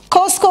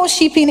 Costco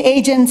Shipping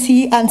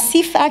Agency and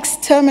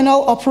CFAX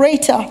terminal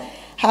operator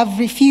have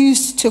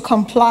refused to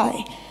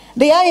comply.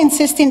 They are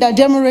insisting that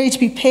demurrage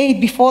be paid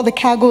before the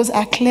cargoes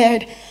are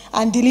cleared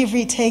and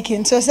delivery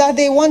taken. So, sir,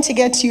 they want to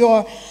get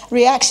your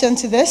reaction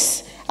to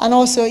this, and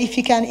also if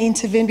you can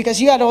intervene, because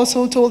you had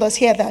also told us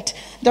here that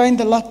during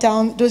the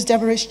lockdown, those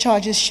demurrage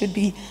charges should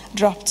be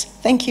dropped.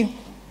 Thank you.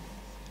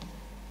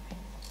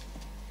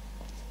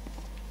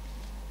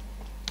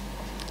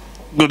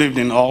 Good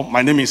evening, all.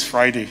 My name is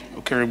Friday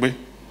Okerigbe.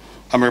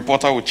 I'm a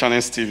reporter with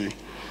Channels TV.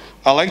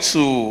 I'd like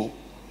to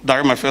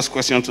direct my first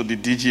question to the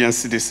DG and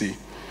CDC.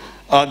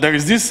 There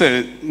is this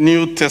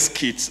new test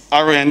kit,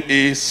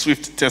 RNA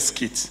Swift test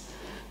kit,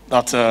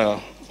 that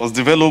was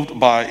developed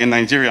by a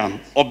Nigerian,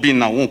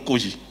 Obinna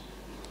Nwokoji.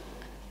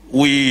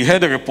 We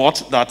heard a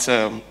report that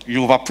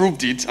you've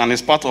approved it, and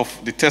as part of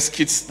the test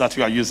kits that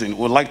you are using,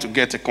 we'd like to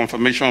get a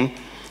confirmation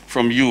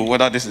from you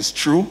whether this is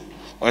true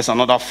or it's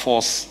another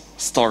false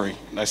story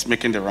that's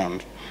making the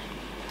round.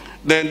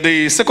 Then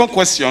the second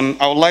question,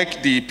 I would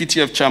like the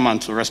PTF chairman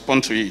to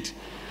respond to it.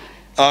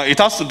 It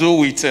has to do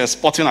with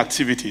sporting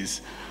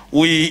activities.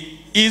 We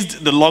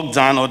eased the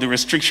lockdown or the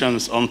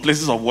restrictions on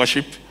places of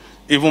worship.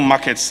 Even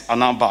markets are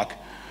now back.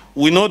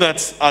 We know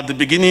that at the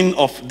beginning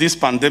of this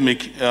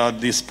pandemic,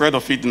 the spread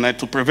of it,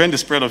 to prevent the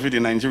spread of it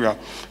in Nigeria,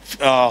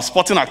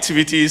 sporting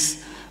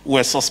activities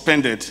were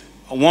suspended.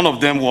 One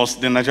of them was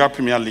the Nigeria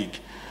Premier League.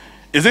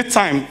 Is it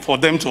time for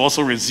them to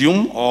also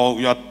resume, or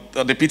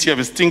the PTF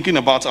is thinking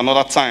about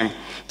another time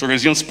to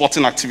resume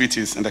sporting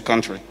activities in the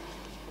country?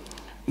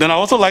 Then I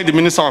also like the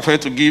Minister of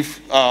Health to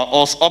give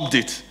us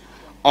update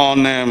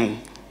on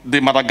the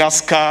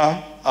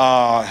Madagascar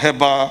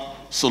herbal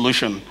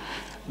solution.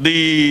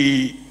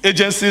 The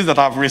agencies that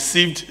have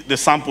received the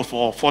sample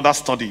for further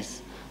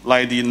studies,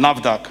 like the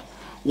NAFDAC,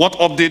 what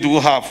update do we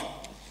have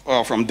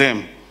from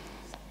them?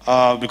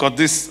 Because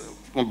this,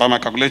 by my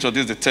calculation,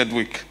 this is the third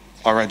week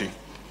already.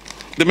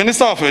 The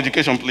Minister of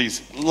Education,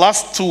 please.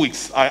 Last 2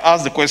 weeks, I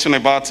asked the question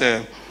about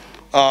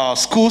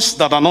schools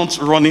that are not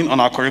running on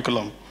our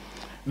curriculum.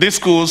 These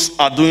schools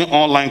are doing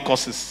online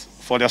courses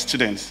for their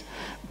students.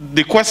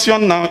 The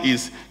question now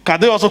is, can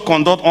they also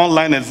conduct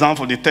online exam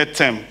for the third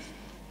term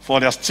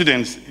for their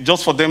students,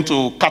 just for them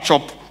to catch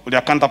up with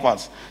their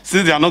counterparts,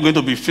 since they are not going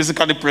to be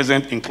physically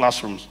present in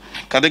classrooms?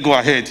 Can they go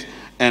ahead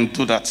and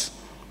do that?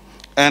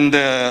 And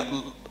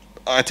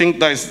I think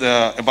that is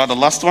about the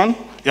last one.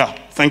 Yeah,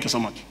 thank you so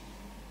much.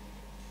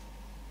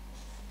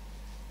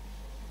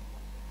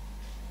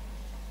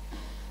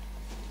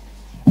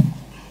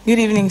 Good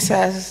evening,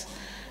 sirs.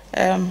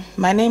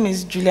 My name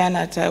is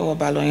Juliana Taiwo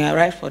Baloyin. I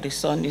write for the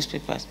Sun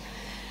newspapers.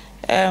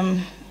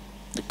 The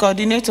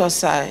coordinator,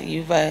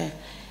 sir,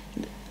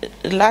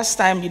 last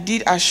time you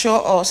did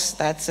assure us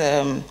that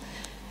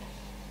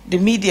the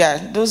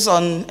media, those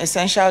on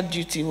essential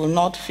duty, will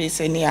not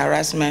face any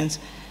harassment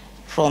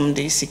from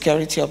the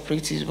security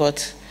operatives.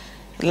 But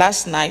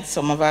last night,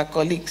 some of our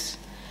colleagues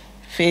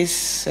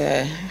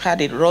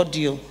had a raw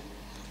deal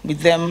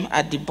with them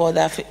at the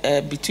border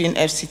between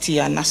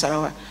FCT and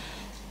Nasarawa.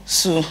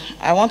 So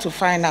I want to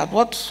find out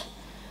what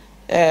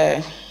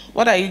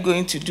are you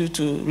going to do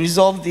to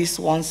resolve this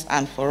once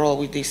and for all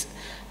with this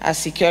as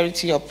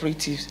security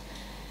operatives?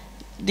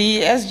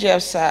 The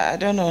SGF, sir, I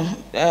don't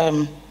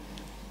know.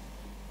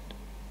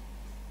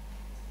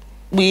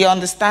 We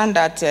understand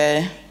that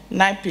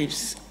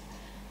NIPIPs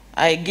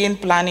are again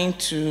planning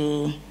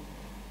to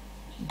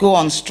go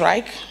on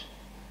strike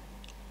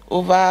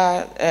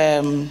over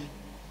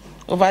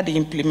the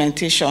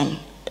implementation,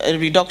 a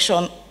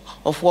reduction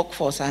of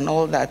workforce and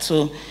all that.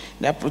 So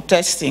they're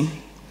protesting.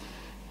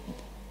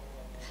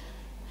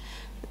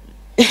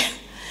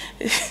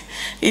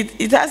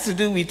 It has to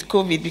do with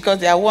COVID, because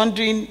they are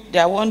wondering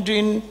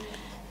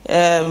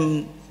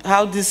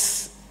how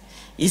this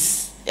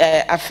is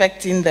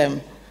affecting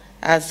them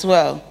as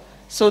well.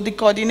 So the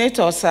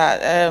coordinators are,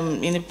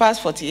 in the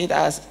past 48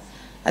 hours,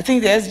 I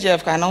think the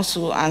SGF can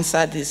also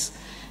answer this.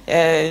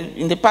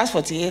 In the past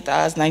 48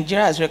 hours,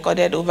 Nigeria has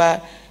recorded over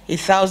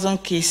 1,000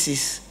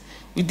 cases.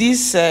 With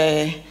this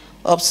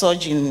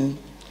upsurge in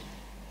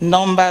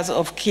numbers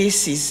of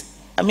cases,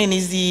 I mean,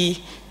 is the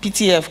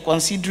PTF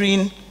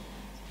considering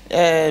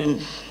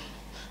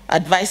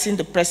advising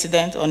the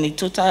president on a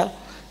total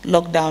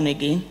lockdown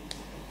again?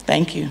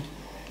 Thank you.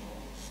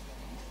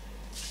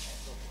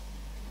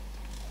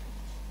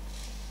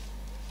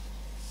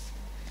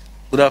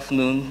 Good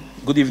afternoon,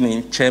 good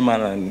evening,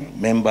 Chairman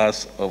and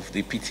members of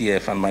the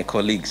PTF and my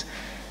colleagues.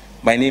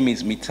 My name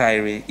is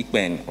Mitaire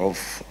Ikben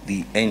of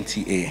the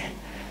NTA.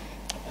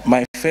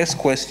 My first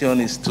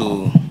question is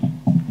to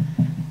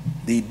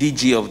the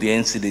DG of the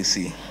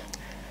NCDC.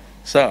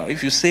 Sir,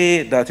 if you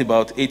say that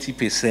about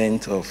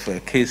 80%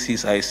 of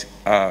cases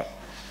are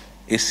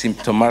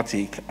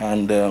asymptomatic,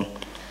 and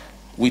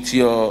with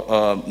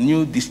your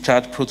new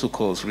discharge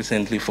protocols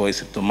recently for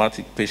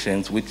asymptomatic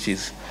patients, which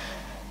is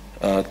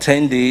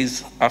 10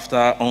 days after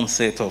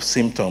onset of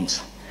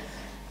symptoms,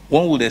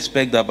 one would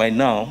expect that by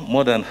now,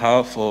 more than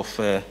half of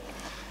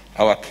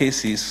our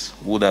cases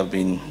would have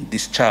been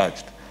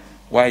discharged.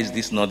 Why is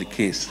this not the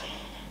case?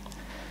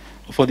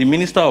 For the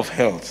Minister of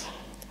Health,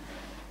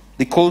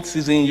 the cold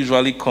season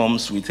usually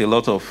comes with a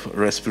lot of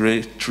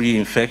respiratory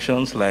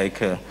infections like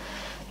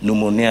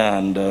pneumonia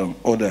and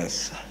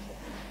others.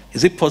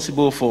 Is it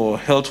possible for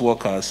health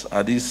workers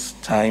at this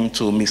time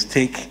to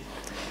mistake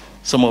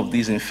some of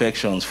these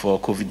infections for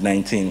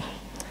COVID-19?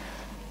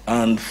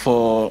 And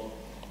for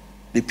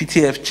the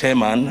PTF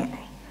chairman,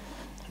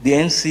 the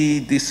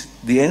NCDC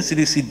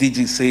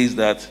DG says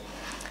that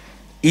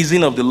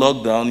easing of the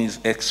lockdown is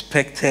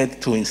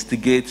expected to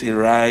instigate a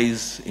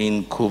rise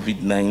in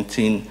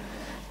COVID-19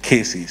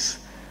 cases.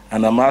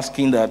 And I'm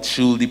asking that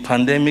should the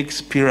pandemic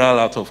spiral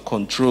out of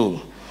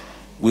control,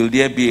 will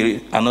there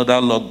be another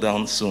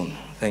lockdown soon?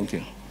 Thank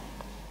you.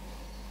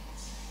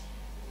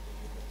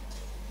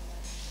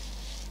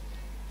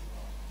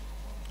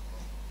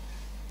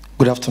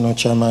 Good afternoon,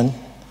 Chairman,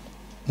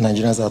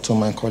 Nigerians at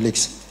home, and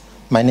colleagues.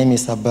 My name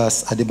is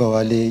Abbas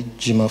Adebawale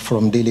Jima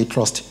from Daily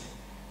Trust.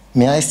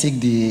 May I seek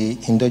the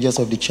indulgence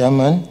of the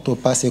Chairman to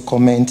pass a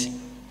comment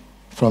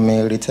from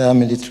a retired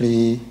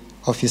military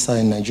officer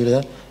in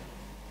Nigeria?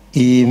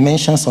 He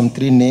mentioned some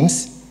 3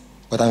 names,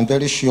 but I'm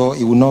very sure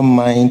he will not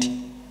mind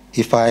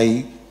if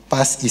I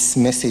pass his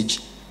message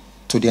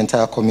to the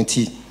entire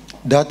committee.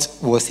 That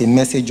was a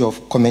message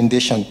of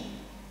commendation.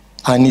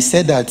 And he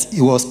said that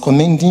he was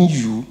commending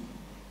you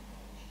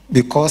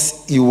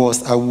because he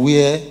was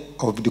aware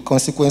of the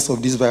consequence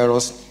of this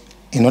virus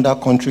in other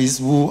countries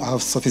who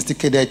have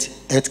sophisticated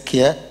health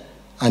care,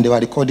 and they were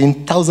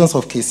recording thousands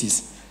of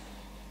cases.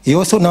 He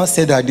also now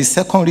said that the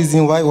second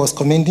reason why he was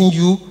commending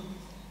you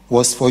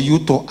was for you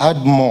to add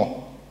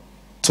more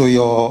to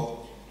your,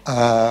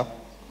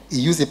 he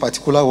used a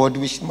particular word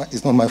which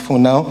is not my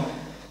phone now,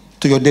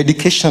 to your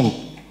dedication.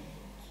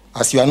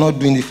 As you are not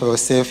doing it for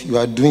yourself, you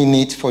are doing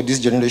it for this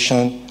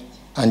generation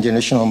and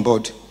generation on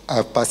board.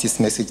 I've passed this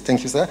message.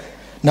 Thank you, sir.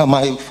 Now,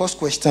 my first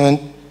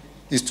question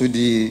is to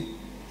the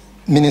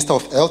Minister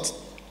of Health.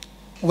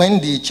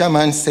 When the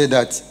chairman said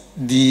that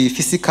the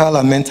physical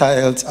and mental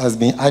health has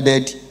been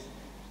added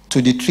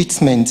to the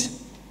treatment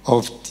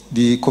of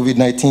the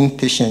COVID-19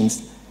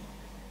 patients,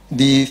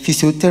 the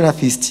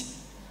physiotherapist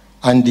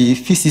and the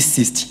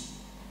physicist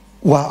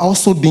were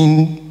also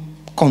being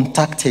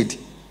contacted,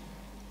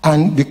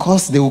 and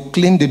because they will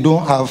claim they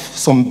don't have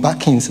some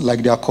backings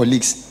like their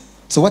colleagues.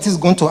 So what is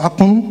going to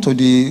happen to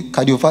the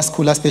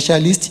cardiovascular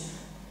specialist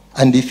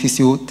and the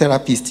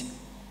physiotherapist,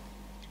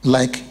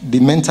 like the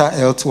mental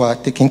health were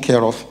taken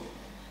care of?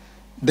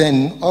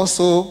 Then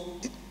also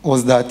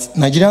was that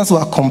Nigerians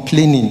were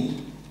complaining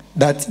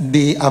that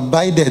they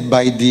abided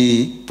by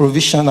the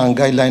provision and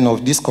guideline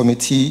of this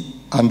committee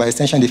and by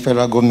extension the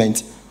federal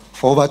government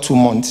for over 2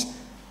 months,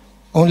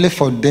 only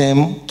for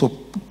them to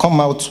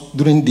come out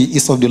during the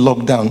ease of the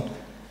lockdown,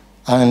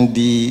 and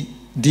the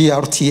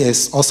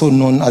DRTS, also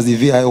known as the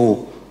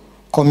VIO,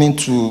 coming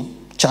to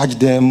charge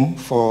them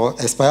for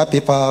expired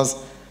papers,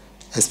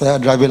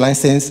 expired driver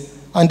license,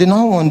 and they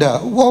now wonder,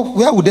 well,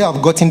 where would they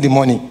have gotten the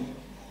money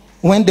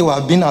when they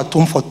were being at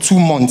home for 2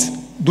 months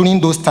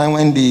during those times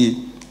when the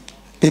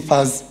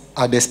papers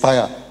had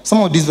expired?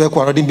 Some of these vehicles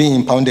were already being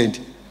impounded,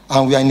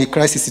 and we are in a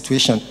crisis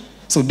situation.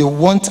 So they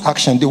want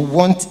action. They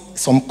want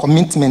some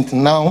commitment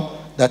now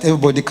that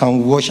everybody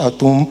can watch at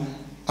home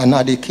and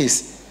add a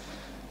case.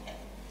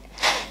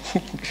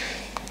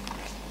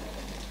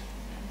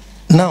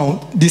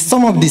 Now,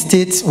 some of the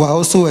states were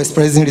also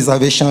expressing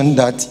reservation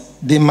that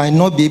they might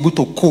not be able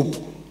to cope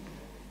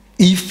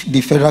if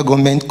the federal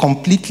government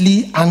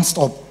completely hands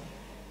up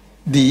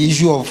the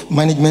issue of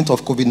management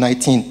of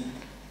COVID-19.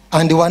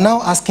 And they were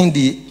now asking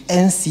the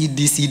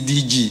NCDC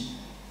DG,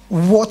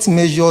 what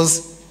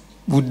measures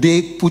would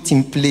they put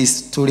in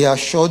place to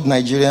reassure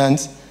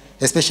Nigerians,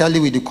 especially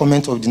with the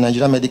comment of the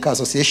Nigerian Medical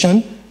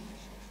Association?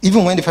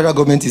 Even when the federal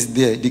government is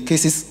there, the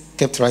cases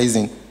kept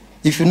rising.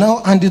 If you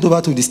now hand it over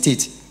to the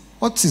state,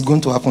 what is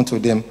going to happen to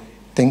them?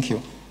 Thank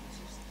you.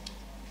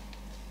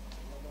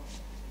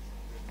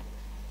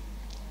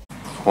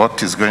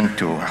 What is going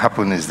to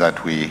happen is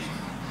that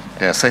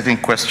there are certain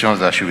questions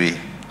that should be,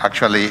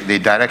 actually, they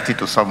direct it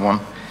to someone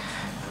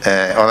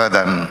other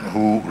than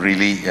who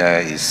really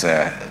is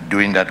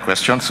doing that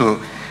question.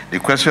 So the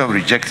question of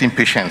rejecting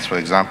patients, for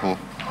example,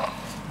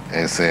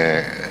 is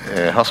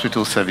a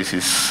hospital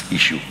services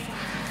issue.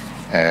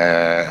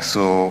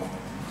 So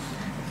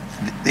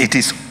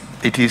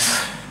it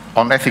is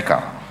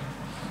unethical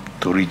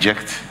to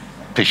reject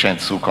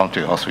patients who come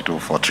to a hospital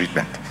for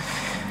treatment.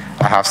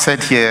 I have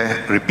said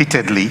here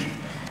repeatedly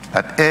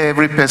that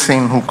every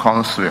person who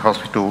comes to a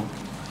hospital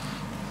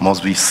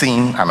must be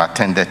seen and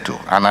attended to,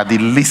 and at the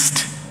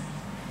least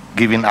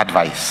given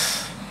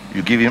advice.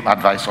 You give him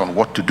advice on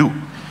what to do.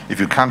 If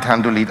you can't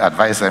handle it,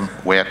 advise them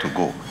where to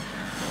go,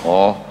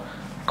 or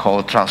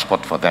call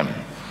transport for them.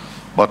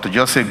 But to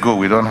just say, go,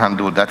 we don't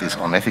handle, that is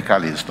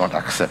unethical, it's not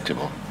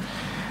acceptable.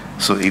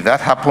 So if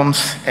that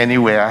happens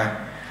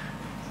anywhere,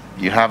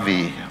 you have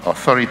the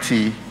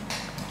authority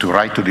to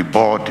write to the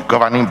board, the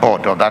governing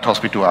board of that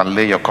hospital, and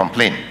lay your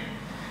complaint.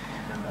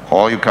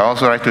 Or you can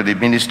also write to the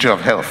Ministry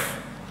of Health.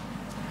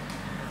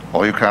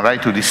 or you can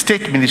write to the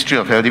State Ministry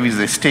of Health if it's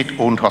a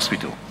state-owned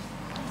hospital.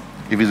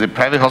 If it's a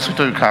private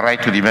hospital, you can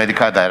write to the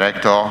medical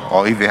director,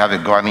 or if they have a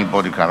governing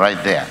board, you can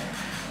write there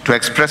to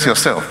express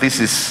yourself. This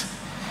is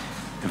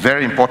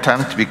very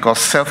important because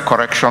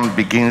self-correction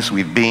begins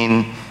with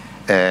being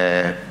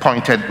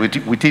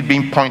with it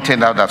being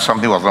pointed out that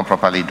something was not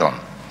properly done.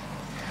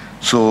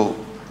 So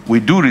we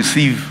do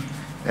receive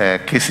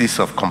cases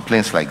of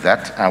complaints like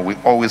that, and we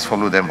always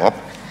follow them up.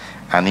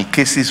 And in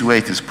cases where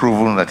it is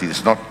proven that it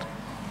is not,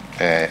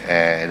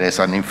 there's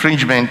an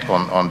infringement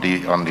on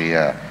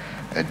the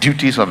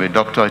duties of a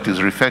doctor, it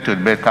is referred to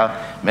the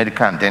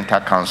Medical and Dental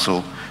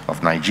Council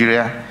of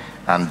Nigeria,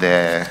 and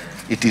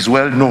it is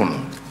well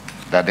known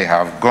that they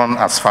have gone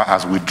as far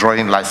as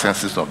withdrawing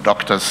licenses of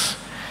doctors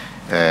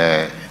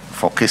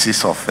for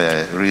cases of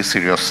really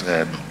serious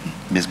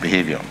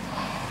misbehavior,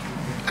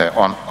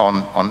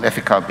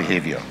 unethical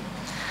behavior.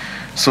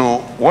 So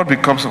what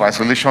becomes of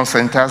isolation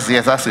centers?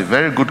 Yes, that's a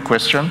very good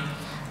question,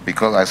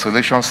 because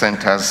isolation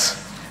centers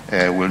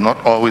will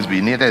not always be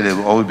needed. They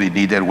will always be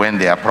needed when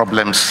there are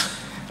problems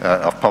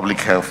of public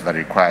health that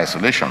require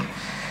isolation.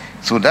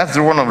 So that's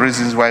one of the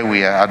reasons why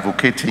we are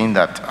advocating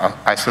that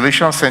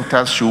isolation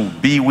centers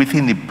should be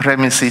within the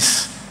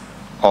premises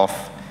of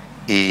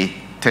a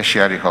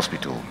tertiary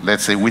hospital.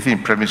 Let's say within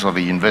the premise of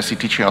a university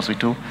teaching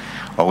hospital,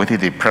 or within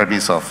the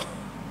premise of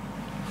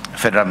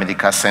Federal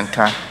Medical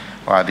Center,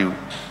 or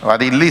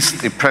at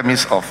least the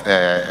premise of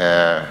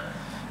a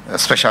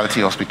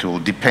specialty hospital,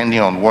 depending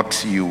on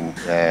what you,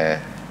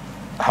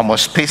 how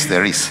much space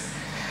there is.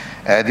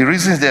 The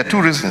reasons, there are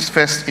two reasons.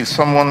 First, if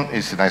someone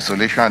is in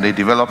isolation and they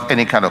develop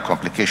any kind of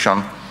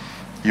complication,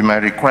 you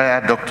might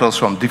require doctors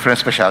from different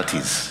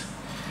specialties,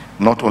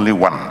 not only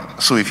one.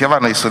 So if you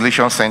have an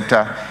isolation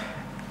center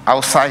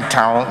outside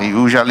town, it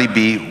usually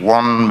be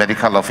one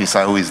medical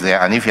officer who is there,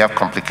 and if you have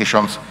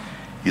complications,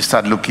 you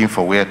start looking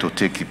for where to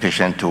take the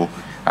patient to,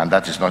 and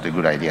that is not a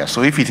good idea.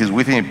 So if it is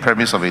within the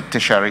premise of a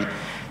tertiary,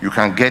 you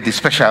can get the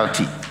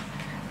specialty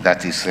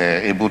that is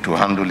able to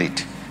handle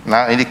it.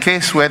 Now, in the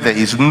case where there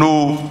is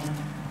no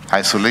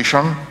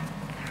isolation,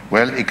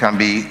 well, it can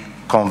be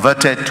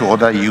converted to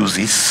other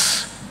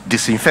uses,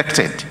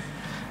 disinfected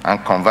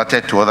and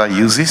converted to other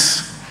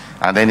uses,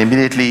 and then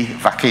immediately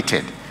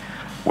vacated.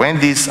 When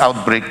this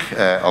outbreak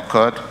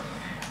occurred,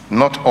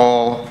 not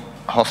all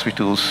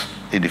hospitals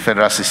in the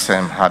federal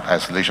system had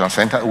isolation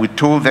centers. We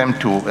told them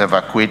to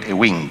evacuate a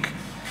wing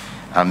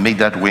and make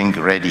that wing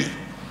ready.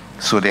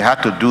 So they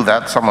had to do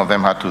that. Some of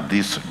them had to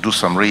do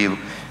some real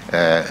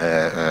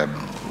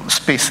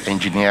space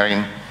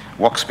engineering,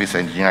 workspace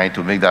engineering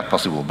to make that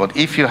possible. But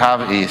if you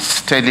have a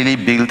steadily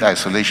built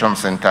isolation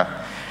center,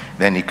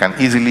 then it can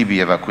easily be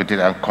evacuated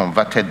and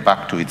converted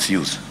back to its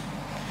use.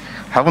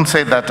 Having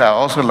said that, I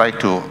also like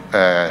to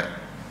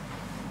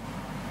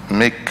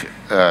make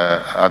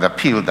an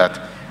appeal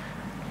that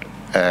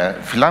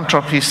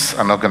philanthropists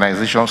and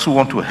organizations who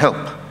want to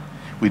help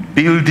with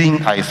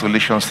building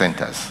isolation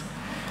centers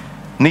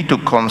need to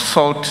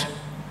consult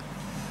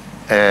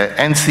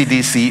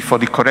NCDC for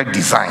the correct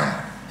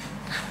design.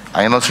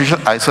 An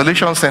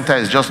isolation center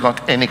is just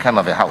not any kind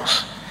of a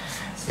house.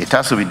 It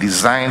has to be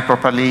designed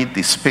properly,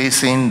 the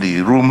spacing,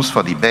 the rooms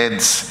for the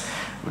beds,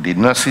 the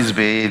nurses'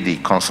 bay, the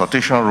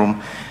consultation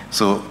room.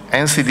 So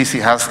NCDC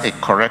has a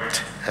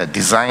correct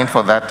design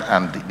for that,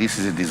 and this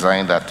is a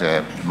design that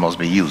must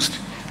be used.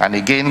 And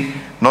again,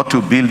 not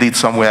to build it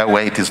somewhere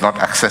where it is not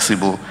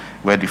accessible,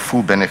 where the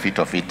full benefit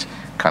of it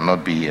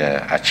cannot be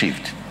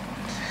achieved.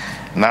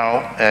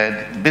 Now,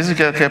 Basic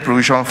Healthcare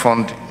Provision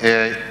Fund,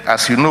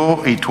 as you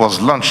know, it was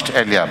launched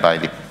earlier by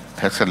the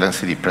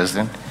Excellency the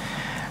President,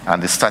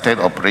 and it started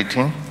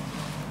operating.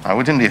 And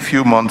within a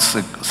few months,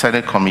 the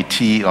Senate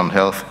Committee on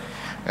Health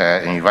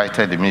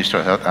invited the Minister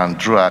of Health and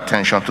drew our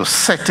attention to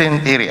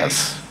certain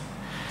areas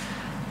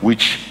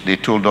which they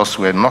told us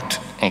were not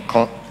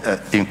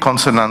in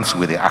consonance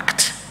with the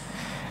Act,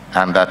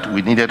 and that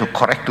we needed to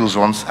correct those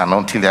ones, and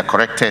until they're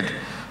corrected,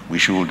 we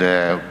should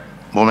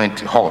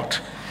halt.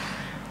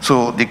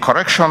 So the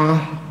correction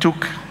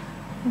took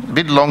a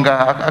bit longer,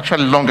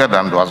 actually longer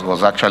than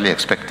was actually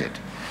expected.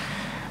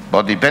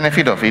 But the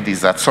benefit of it is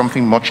that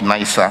something much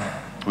nicer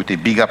with a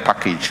bigger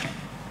package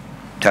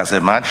has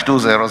emerged.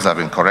 Those errors have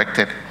been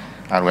corrected,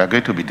 and we are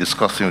going to be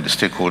discussing with the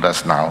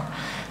stakeholders now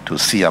to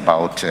see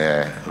about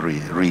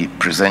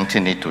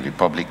representing it to the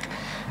public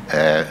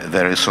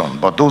very soon.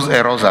 But those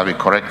errors have been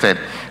corrected,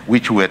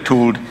 which we were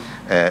told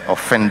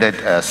offended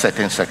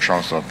certain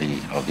sections of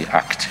the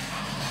Act.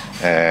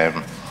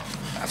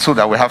 So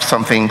that we have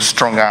something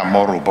stronger and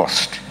more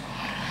robust.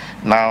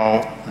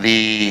 Now,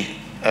 the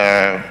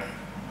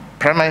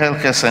primary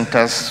healthcare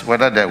centers,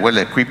 whether they're well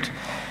equipped,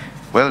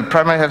 well, the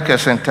primary healthcare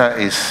center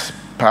is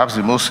perhaps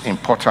the most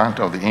important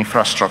of the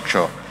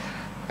infrastructures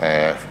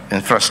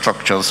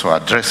for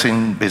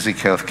addressing basic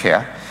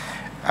healthcare.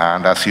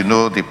 And as you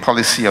know, the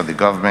policy of the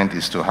government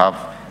is to have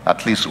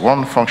at least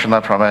one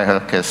functional primary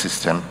healthcare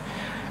system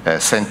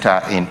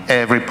center in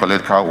every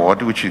political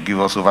ward, which will give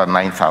us over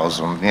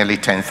 9,000, nearly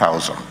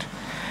 10,000.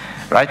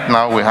 Right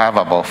now, we have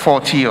about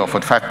 40 or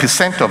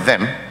 45% of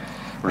them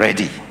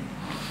ready.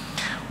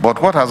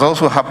 But what has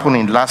also happened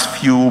in the last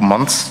few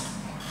months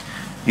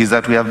is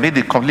that we have made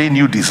a completely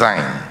new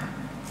design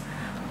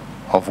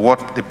of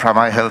what the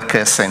primary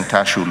healthcare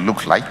center should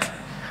look like.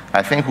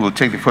 I think we'll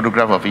take the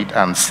photograph of it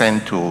and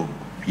send to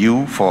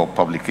you for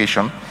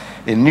publication,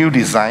 a new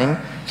design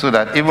so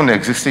that even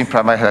existing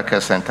primary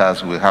healthcare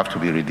centers will have to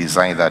be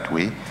redesigned that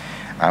way.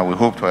 And we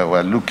hope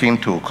we're looking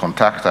to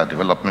contact our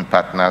development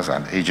partners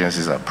and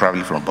agencies,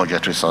 probably from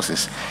budgetary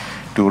sources,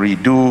 to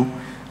redo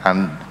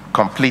and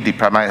complete the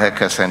primary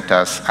healthcare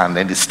centers and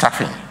then the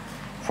staffing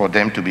for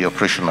them to be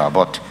operational.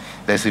 But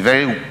there's a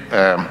very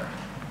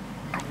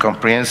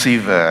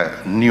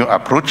comprehensive new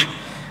approach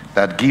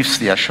that gives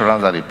the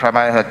assurance that the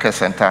primary healthcare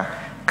center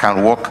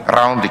can work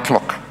around the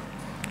clock,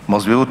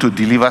 must be able to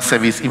deliver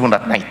service even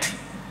at night,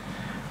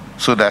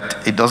 so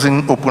that it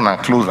doesn't open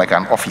and close like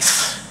an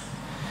office.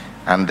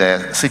 And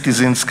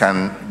citizens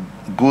can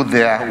go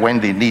there when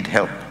they need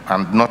help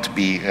and not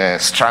be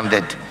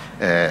stranded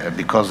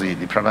because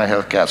the primary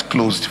healthcare has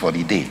closed for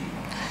the day.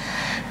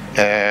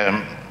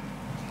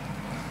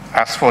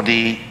 As for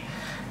the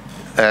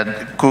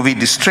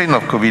the strain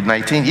of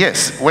COVID-19,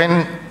 yes,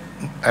 when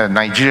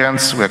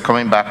Nigerians were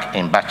coming back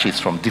in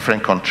batches from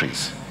different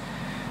countries,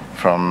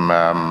 from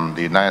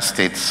the United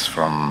States,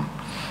 from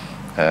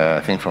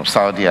I think from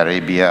Saudi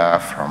Arabia,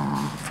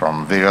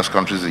 from various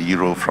countries in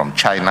Europe, from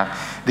China,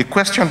 the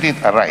question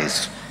did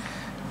arise,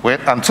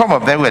 and some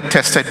of them were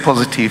tested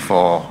positive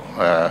for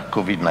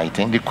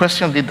COVID-19. The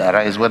question did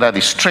arise whether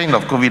the strain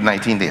of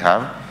COVID-19 they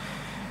have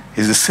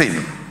is the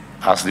same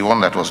as the one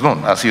that was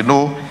known. As you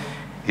know,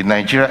 the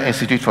Nigeria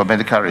Institute for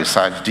Medical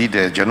Research did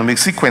genomic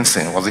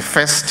sequencing, was the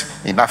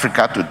first in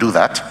Africa to do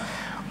that,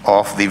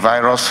 of the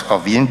virus,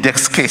 of the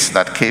index case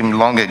that came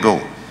long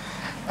ago.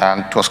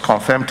 And it was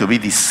confirmed to be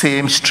the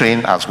same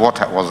strain as what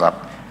was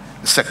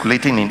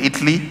circulating in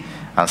Italy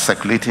and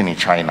circulating in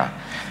China.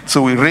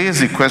 So we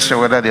raised the question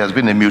whether there has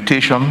been a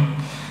mutation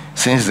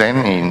since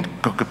then in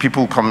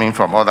people coming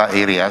from other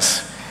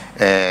areas.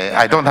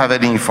 I don't have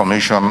any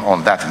information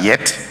on that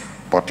yet,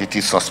 but it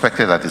is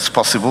suspected that it's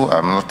possible.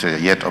 I'm not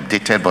yet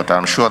updated, but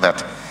I'm sure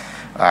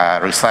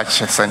that research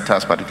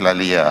centers,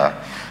 particularly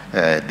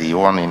the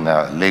one in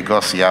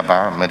Lagos,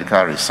 Yaba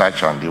Medical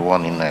Research, and the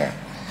one in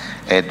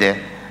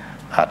Ede,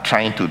 are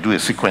trying to do a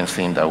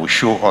sequencing that will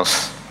show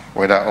us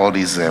whether all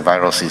these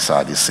viruses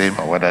are the same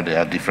or whether they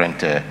are different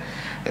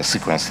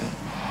sequencing.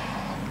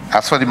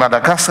 As for the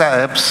Madagascar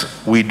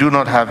herps, we do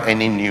not have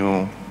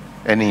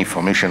any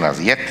information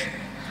as yet.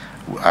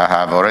 I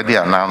have already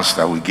announced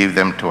that we give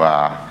them to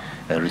our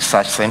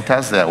research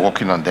centers. They are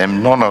working on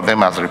them. None of them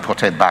has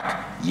reported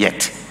back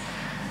yet.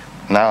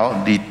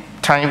 Now, the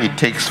time it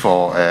takes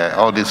for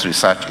all this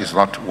research is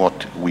not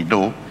what we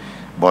know,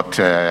 but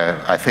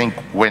I think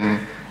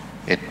when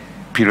a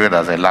period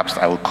has elapsed,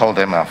 I will call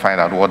them and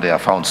find out what they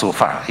have found so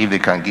far, if they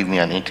can give me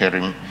an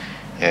interim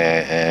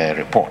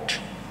report.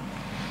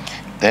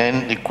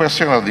 Then the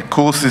question of the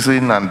cold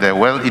season, and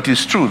well, it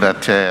is true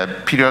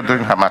that period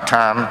during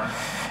Harmattan,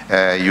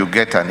 you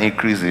get an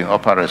increase in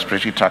upper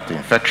respiratory tract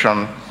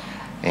infection,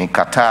 in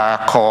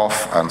catarrh,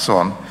 cough, and so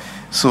on.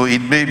 So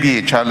it may be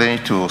a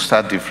challenge to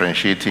start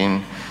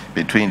differentiating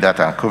between that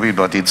and COVID,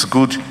 but it's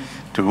good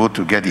to go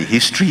to get the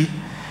history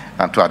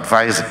and to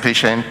advise the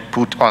patient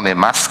put on a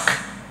mask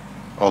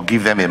or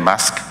give them a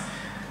mask,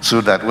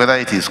 so that whether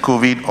it is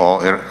COVID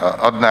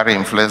or ordinary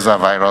influenza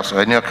virus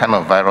or any kind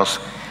of virus,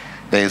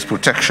 there is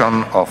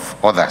protection of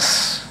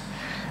others.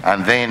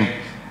 And then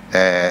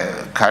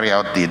carry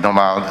out the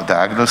normal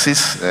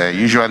diagnosis.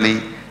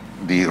 Usually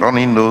the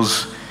runny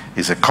nose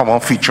is a common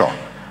feature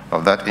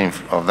of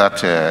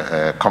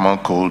that common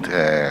cold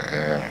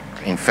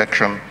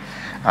infection,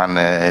 and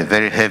a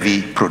very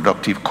heavy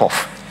productive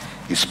cough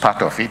is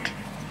part of it.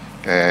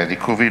 The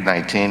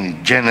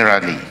COVID-19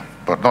 generally,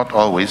 but not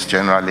always,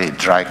 generally a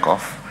dry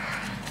cough.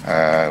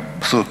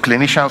 So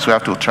clinicians will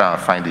have to try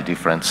and find the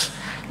difference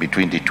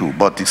between the two,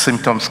 but the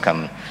symptoms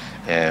can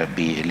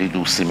be a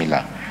little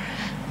similar.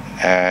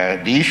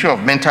 The issue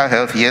of mental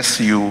health, yes,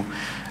 you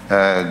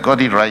got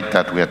it right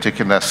that we are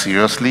taking that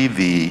seriously.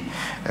 The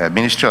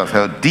Ministry of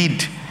Health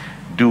did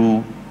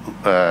do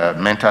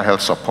mental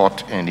health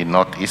support in the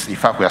Northeast. In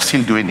fact, we are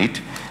still doing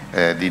it.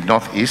 The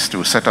Northeast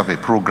to set up a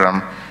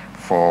program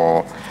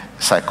for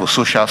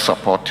psychosocial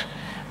support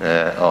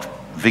of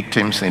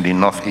victims in the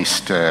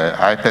Northeast.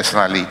 I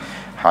personally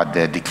had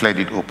declared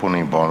it open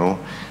in Borno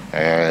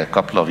a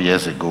couple of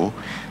years ago.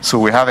 So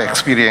we have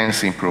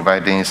experience in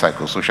providing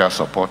psychosocial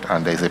support,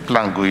 and there's a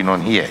plan going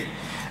on here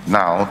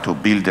now to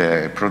build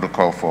a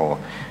protocol for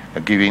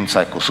giving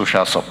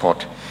psychosocial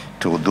support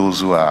to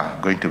those who are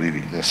going to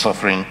be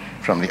suffering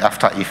from the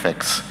after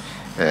effects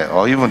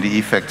or even the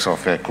effects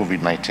of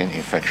COVID-19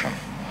 infection.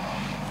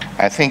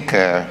 I think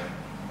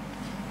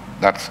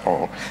that's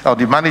all. Now,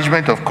 the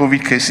management of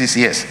COVID cases,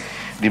 yes.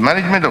 The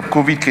management of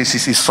COVID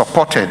cases is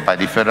supported by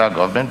the federal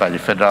government, by the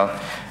federal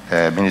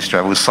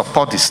ministry. We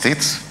support the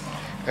states.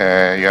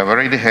 You have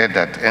already heard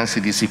that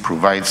NCDC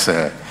provides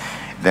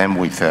them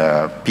with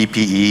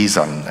PPEs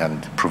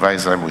and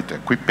provides them with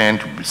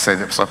equipment,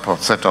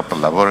 set up a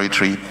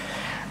laboratory.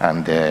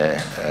 and the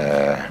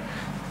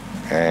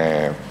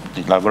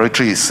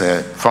laboratory is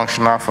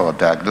functional for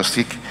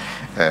diagnostic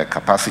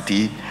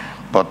capacity,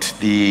 but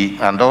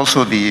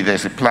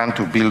there's a plan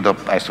to build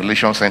up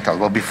isolation centers.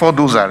 But before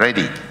those are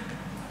ready,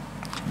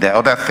 there are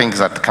other things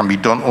that can be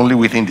done only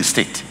within the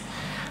state,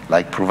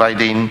 like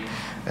providing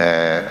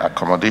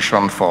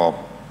accommodation for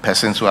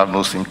persons who have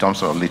no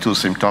symptoms or little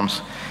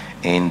symptoms.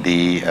 In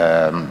the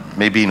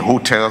maybe in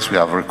hotels, we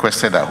have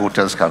requested that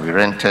hotels can be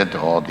rented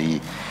or the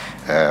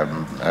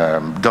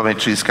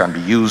dormitories can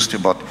be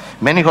used. But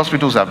many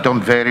hospitals have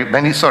done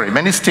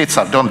many states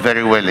have done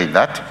very well in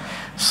that.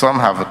 Some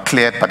have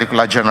cleared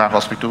particular general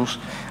hospitals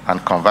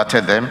and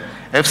converted them.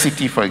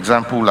 FCT, for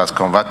example, has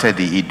converted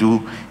the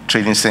Idu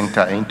Training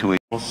Center into a...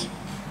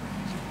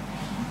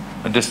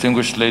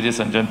 Distinguished ladies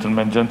and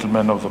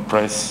gentlemen of the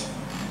press,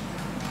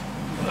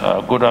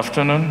 good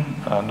afternoon,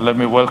 and let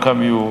me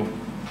welcome you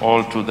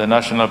all to the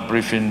national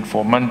briefing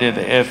for Monday,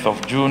 the 8th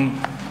of June,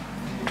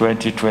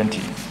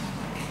 2020.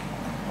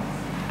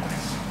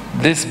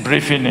 This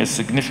briefing is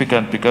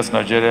significant because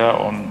Nigeria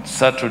on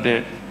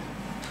Saturday,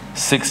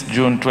 6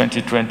 June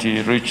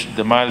 2020, reached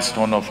the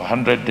milestone of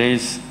 100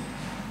 days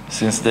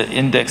since the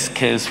index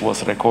case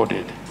was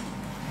recorded.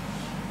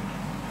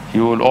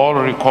 You will all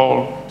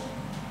recall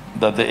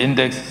that the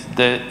index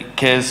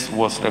case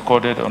was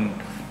recorded on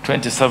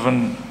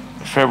 27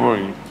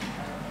 February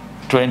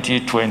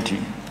 2020.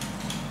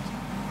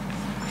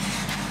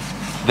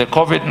 The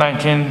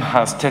COVID-19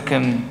 has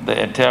taken the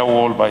entire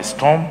world by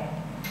storm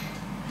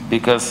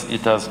because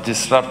it has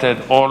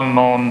disrupted all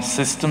known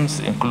systems,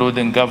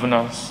 including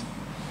governance,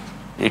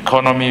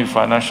 economy,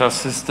 financial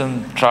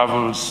system,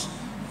 travels,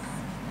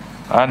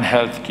 and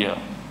healthcare.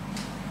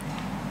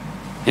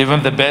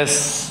 Even the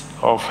best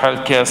of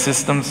healthcare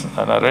systems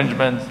and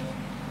arrangements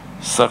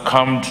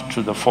succumbed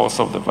to the force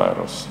of the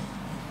virus.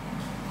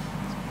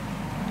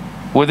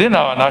 Within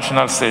our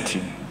national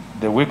setting,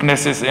 the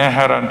weaknesses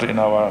inherent in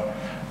our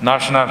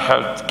national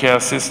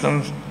healthcare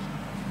systems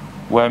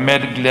were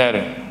made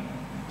glaring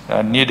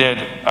and needed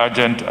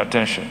urgent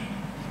attention.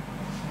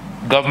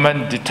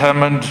 Government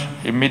determined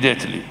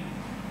immediately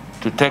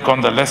to take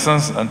on the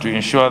lessons and to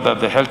ensure that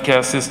the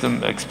healthcare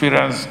system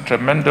experienced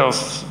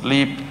tremendous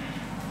leap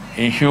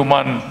in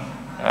human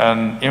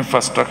and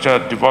infrastructure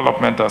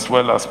development, as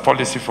well as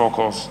policy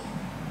focus,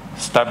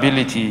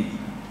 stability,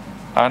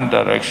 and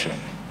direction.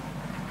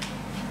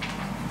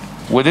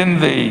 Within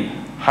the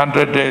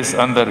 100 days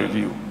under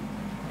review,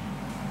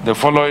 the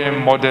following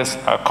modest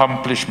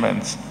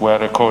accomplishments were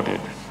recorded.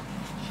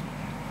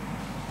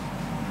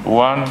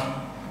 1,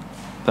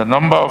 the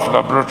number of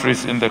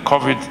laboratories in the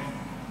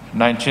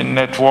COVID-19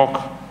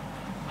 network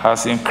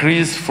has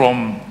increased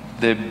from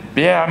the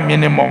bare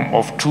minimum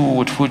of 2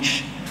 with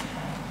which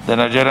the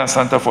Nigerian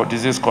Center for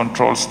Disease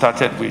Control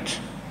started with,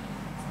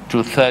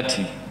 to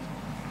 30,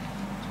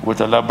 with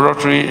a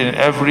laboratory in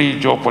every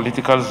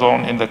geopolitical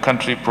zone in the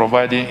country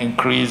providing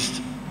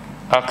increased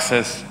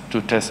access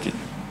to testing.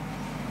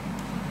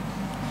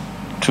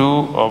 2,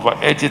 over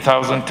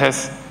 80,000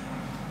 tests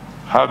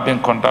have been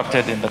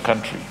conducted in the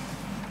country.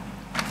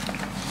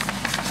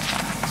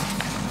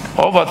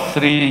 Over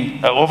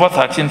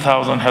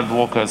 13,000 health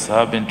workers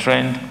have been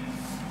trained,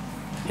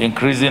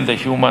 increasing the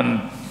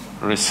human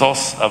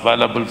resource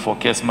available for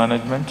case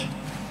management,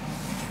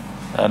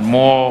 and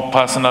more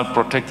personal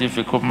protective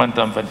equipment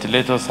and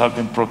ventilators have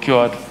been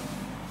procured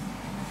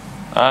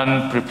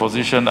and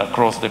prepositioned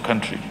across the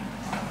country.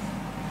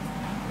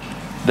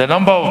 The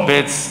number of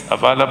beds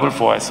available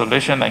for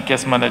isolation and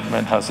case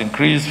management has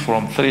increased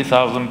from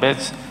 3,000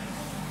 beds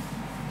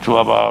to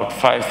about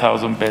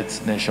 5,000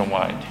 beds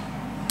nationwide.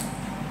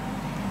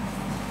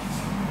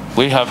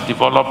 We have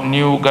developed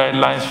new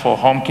guidelines for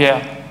home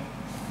care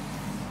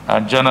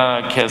and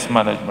general case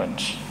management.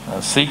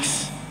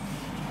 6,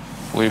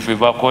 we've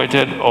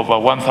evacuated over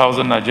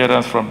 1,000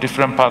 Nigerians from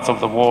different parts of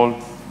the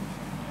world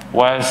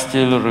while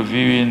still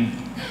reviewing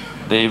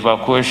the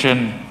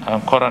evacuation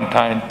and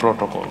quarantine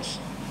protocols.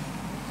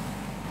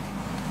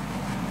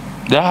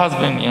 There has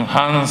been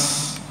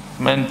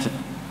enhancement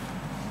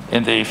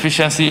in the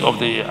efficiency of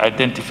the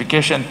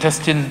identification,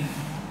 testing,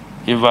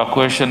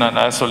 evacuation, and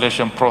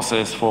isolation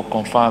process for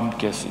confirmed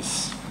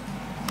cases.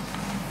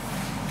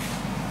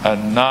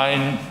 And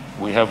 9,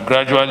 we have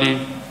gradually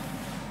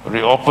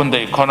reopened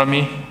the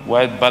economy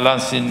while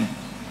balancing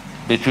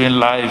between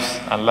lives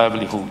and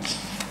livelihoods.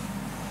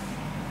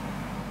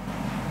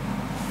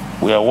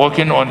 We are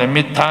working on a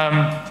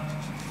midterm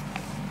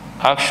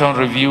action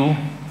review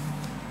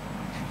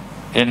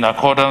in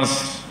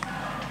accordance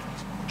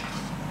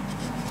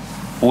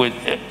with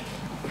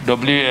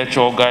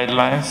WHO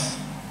guidelines,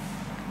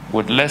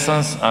 with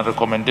lessons and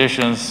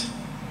recommendations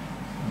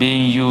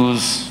being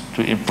used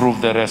to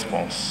improve the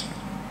response.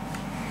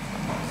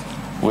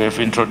 We have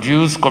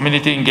introduced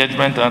community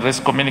engagement and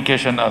risk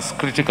communication as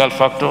critical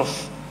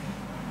factors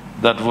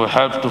that will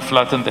help to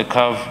flatten the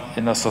curve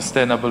in a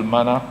sustainable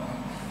manner.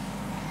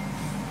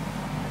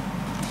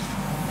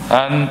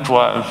 And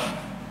 12,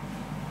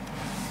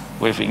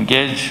 we've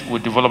engaged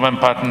with development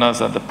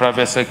partners and the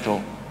private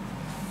sector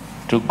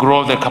to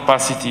grow the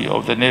capacity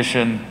of the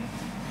nation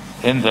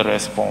in the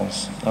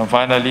response. And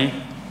finally,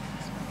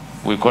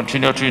 we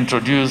continue to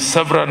introduce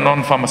several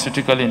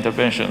non-pharmaceutical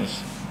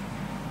interventions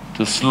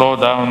to slow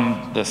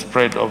down the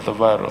spread of the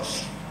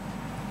virus.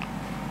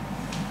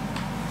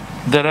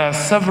 There are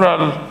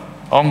several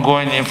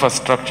ongoing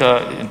infrastructure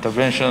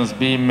interventions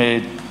being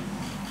made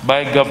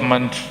by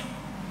government,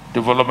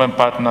 development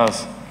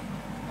partners,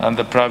 and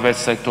the private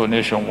sector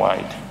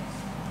nationwide.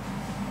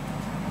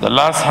 The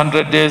last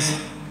 100 days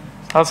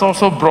has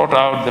also brought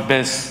out the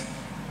best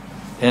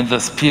in the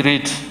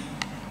spirit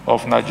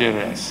of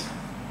Nigerians.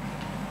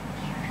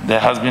 There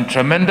has been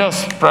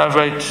tremendous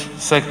private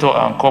sector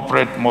and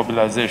corporate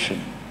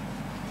mobilization.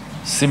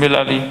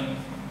 Similarly,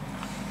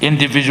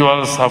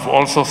 individuals have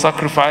also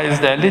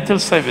sacrificed their little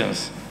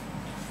savings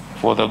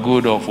for the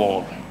good of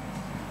all.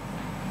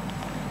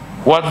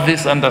 What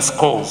this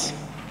underscores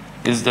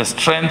is the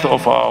strength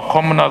of our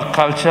communal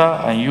culture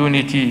and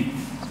unity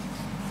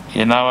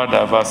in our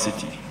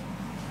diversity.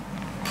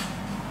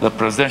 The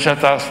Presidential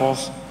Task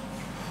Force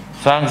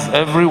thanks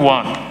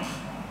everyone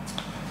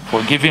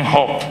for giving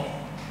hope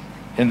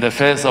in the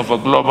face of a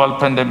global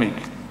pandemic,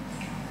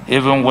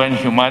 even when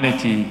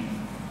humanity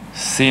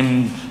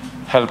seemed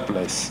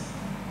helpless.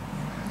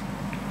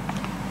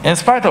 In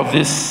spite of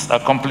these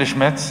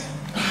accomplishments,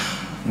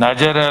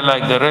 Nigeria,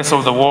 like the rest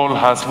of the world,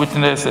 has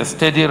witnessed a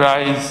steady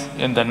rise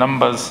in the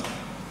numbers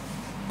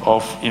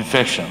of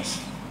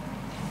infections.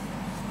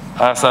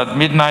 As at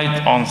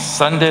midnight on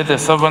Sunday, the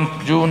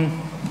 7th June,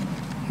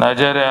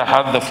 Nigeria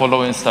had the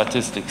following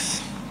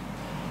statistics.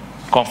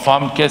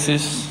 Confirmed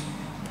cases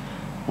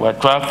were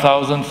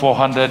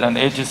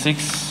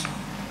 12,486.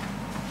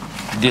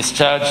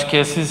 Discharged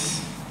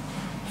cases,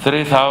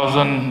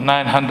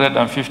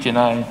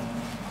 3,959.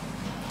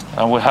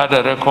 And we had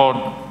a record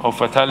of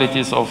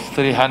fatalities of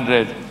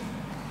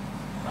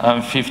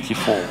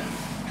 354.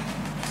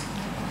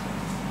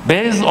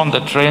 Based on the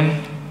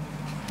trend,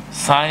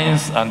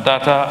 science and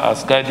data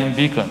as guiding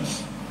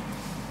beacons,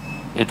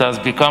 it has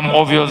become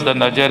obvious that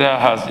Nigeria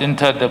has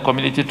entered the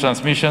community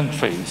transmission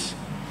phase.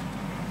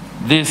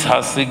 This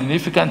has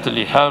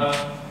significantly helped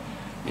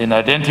in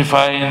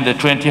identifying the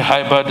 20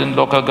 high-burden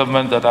local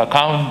governments that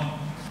account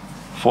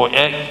for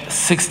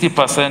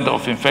 60%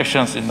 of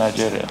infections in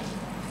Nigeria.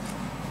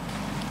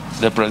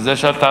 The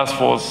Presidential Task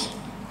Force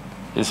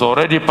is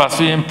already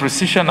pursuing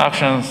precision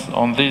actions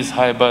on these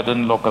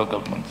high-burden local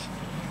governments.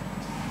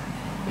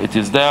 It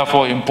is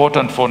therefore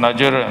important for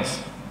Nigerians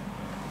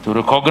to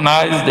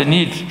recognize the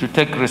need to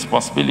take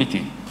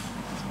responsibility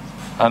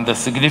and the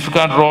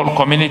significant role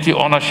community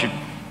ownership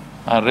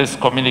and risk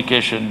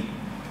communication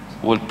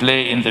will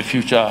play in the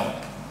future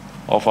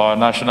of our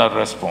national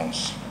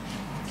response.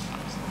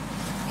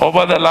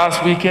 Over the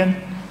last weekend,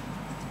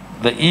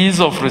 the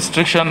ease of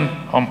restriction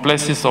on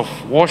places of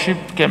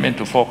worship came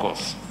into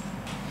focus.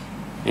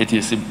 It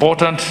is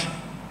important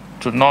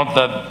to note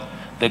that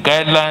the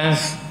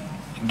guidelines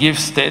give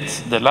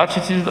states the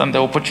latitude and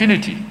the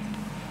opportunity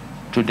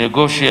to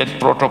negotiate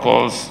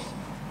protocols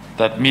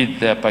that meet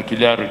their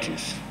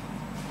peculiarities.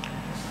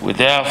 We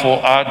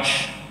therefore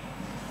urge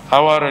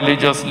our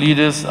religious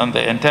leaders and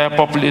the entire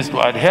populace to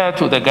adhere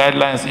to the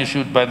guidelines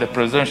issued by the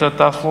Presidential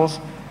Task Force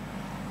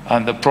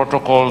and the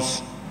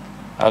protocols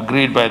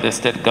agreed by the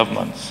state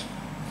governments.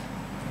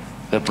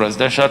 The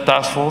Presidential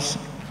Task Force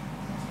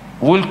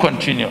will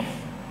continue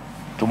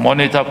to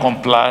monitor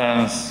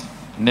compliance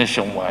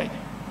nationwide.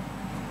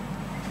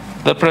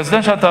 The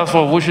Presidential Task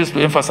Force wishes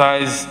to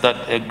emphasize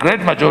that a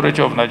great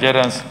majority of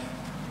Nigerians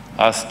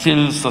are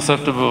still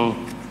susceptible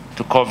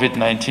to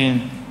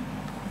COVID-19,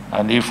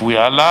 and if we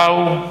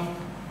allow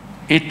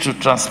it to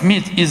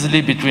transmit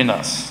easily between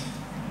us,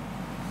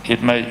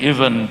 it may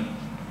even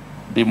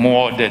be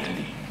more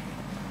deadly.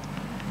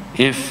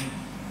 If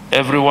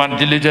everyone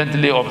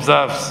diligently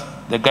observes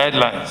the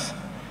guidelines,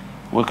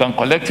 we can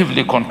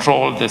collectively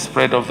control the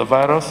spread of the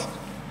virus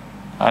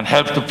and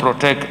help to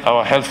protect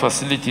our health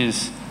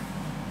facilities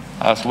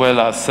as well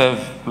as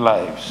save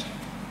lives.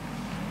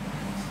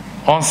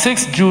 On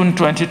 6 June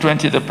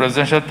 2020, the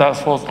Presidential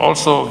Task Force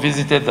also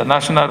visited the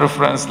National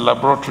Reference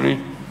Laboratory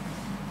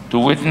to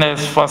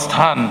witness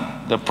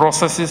firsthand the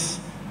processes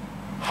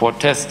for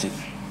testing.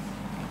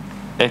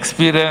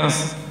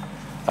 Experience,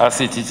 as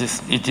it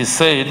is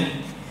said,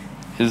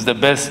 is the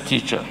best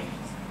teacher.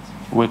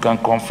 We can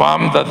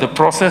confirm that the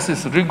process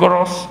is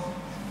rigorous,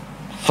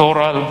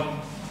 thorough,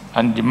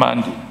 and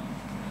demanding.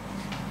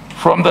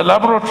 From the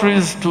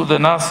laboratories to the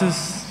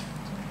nurses,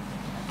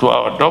 to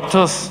our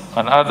doctors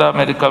and other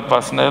medical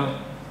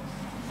personnel,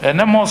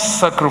 enormous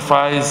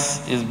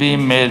sacrifice is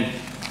being made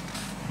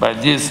by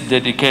these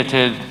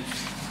dedicated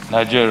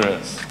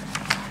Nigerians.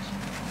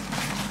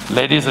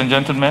 Ladies and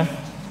gentlemen,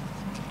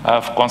 I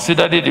have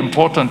considered it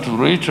important to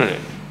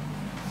reiterate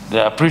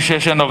the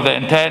appreciation of the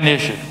entire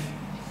nation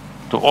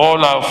to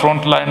all our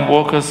frontline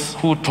workers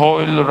who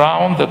toil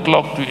around the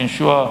clock to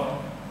ensure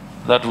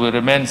that we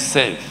remain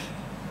safe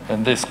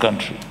in this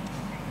country.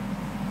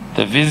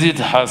 The visit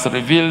has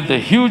revealed the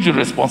huge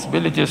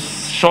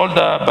responsibilities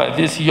shouldered by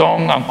these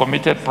young and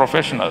committed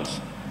professionals.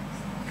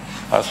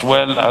 as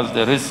well as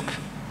the risk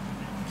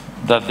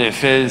that they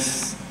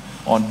face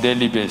on a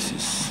daily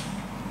basis.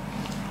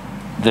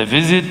 The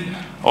visit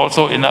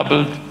also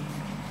enabled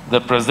the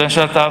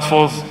Presidential Task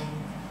Force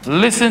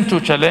listen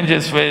to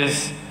challenges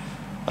faced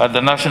at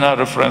the National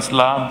Reference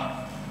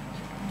Lab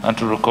and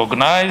to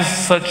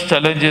recognize such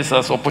challenges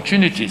as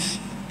opportunities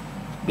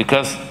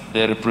because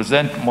they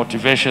represent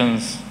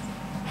motivations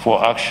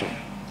for action.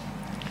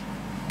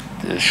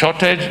 The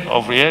shortage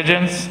of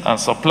reagents and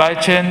supply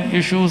chain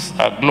issues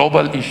are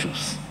global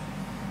issues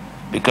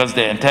because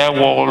the entire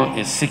world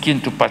is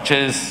seeking to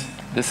purchase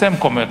the same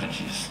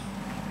commodities.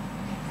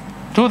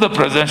 To the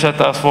Presidential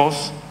Task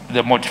Force,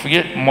 the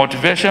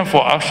motivation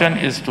for action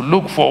is to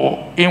look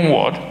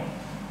inward,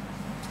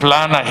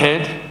 plan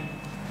ahead,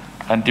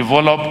 and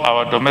develop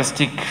our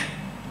domestic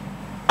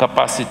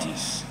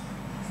capacities.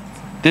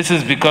 This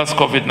is because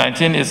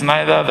COVID-19 is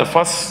neither the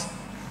first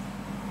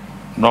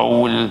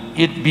nor will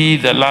it be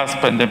the last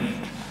pandemic.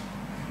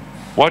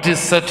 What is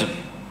certain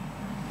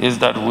is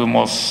that we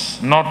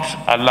must not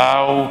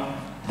allow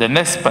the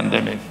next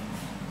pandemic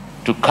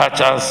to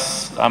catch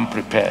us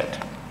unprepared.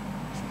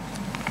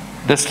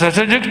 The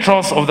strategic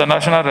thrust of the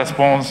national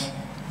response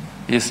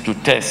is to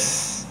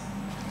test,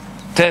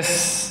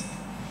 test,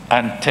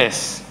 and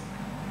test.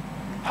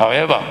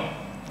 However,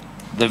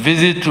 the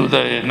visit to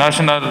the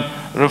National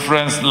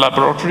Reference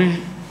Laboratory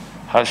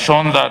has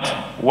shown that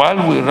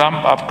while we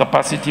ramp up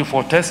capacity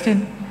for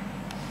testing,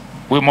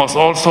 we must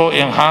also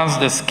enhance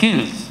the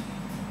skills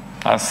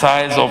and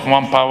size of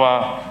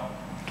manpower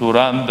to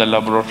run the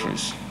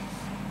laboratories.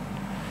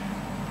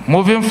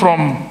 Moving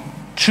from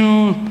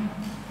 2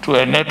 to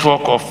a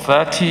network of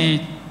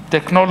 30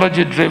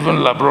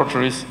 technology-driven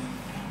laboratories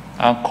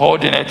and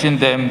coordinating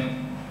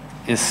them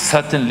is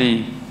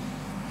certainly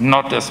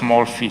not a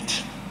small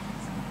feat.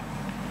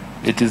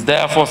 It is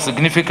therefore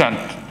significant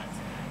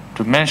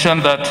to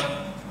mention that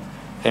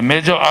a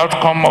major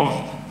outcome of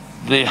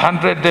the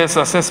 100 days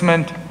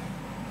assessment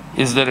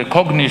is the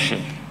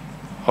recognition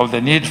of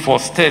the need for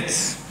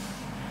states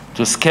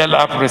to scale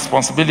up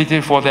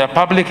responsibility for their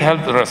public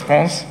health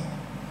response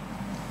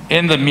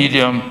in the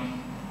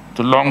medium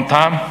to long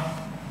term.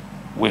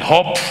 We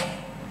hope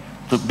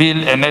to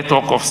build a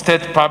network of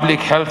state public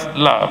health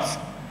labs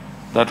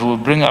that will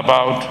bring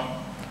about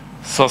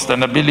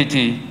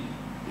sustainability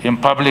in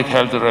public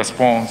health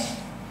response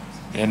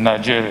in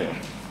Nigeria.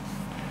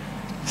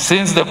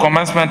 Since the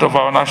commencement of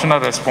our national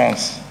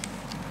response,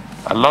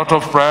 a lot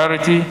of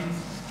priority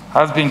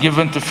has been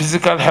given to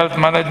physical health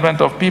management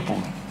of people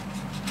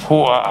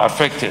who are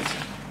affected.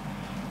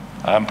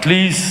 I am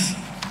pleased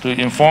to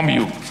inform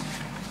you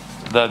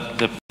that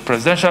the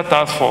Presidential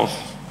Task Force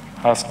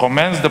has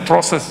commenced the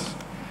process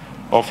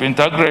of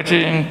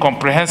integrating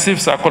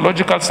comprehensive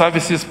psychological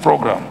services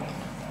program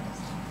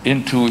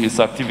into its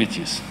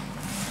activities.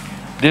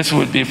 This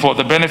will be for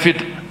the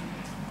benefit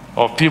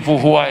of people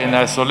who are in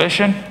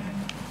isolation,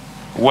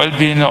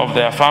 well-being of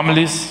their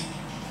families,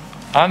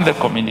 and the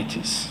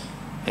communities.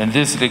 In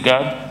this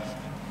regard,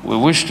 we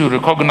wish to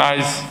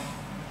recognize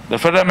the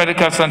Federal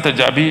Medical Center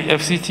Jabi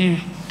FCT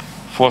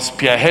for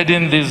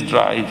spearheading this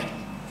drive,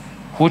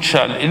 which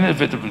shall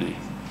inevitably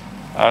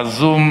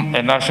assume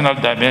a national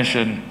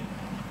dimension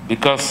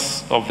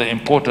because of the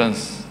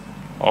importance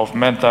of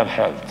mental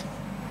health.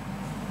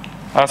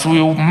 As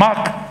we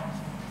mark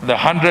the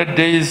 100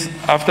 days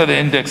after the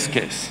index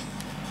case,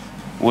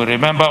 we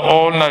remember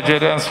all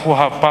Nigerians who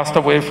have passed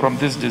away from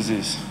this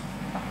disease.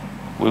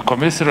 We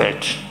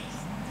commiserate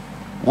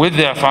with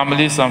their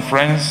families and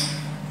friends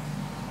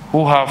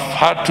who have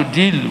had to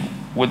deal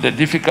with the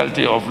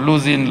difficulty of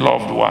losing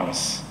loved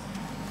ones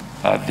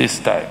at this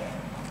time.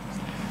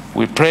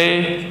 We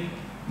pray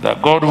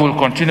that God will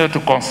continue to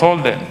console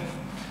them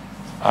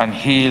and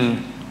heal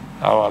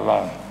our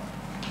land.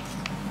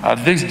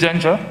 At this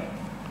juncture,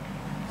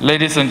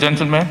 ladies and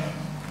gentlemen,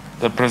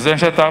 the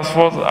Presidential Task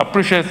Force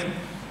appreciates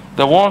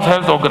the World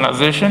Health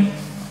Organization,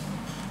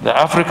 the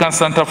African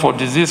Center for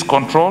Disease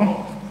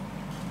Control,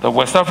 the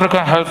West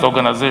African Health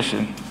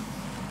Organization,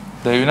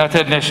 the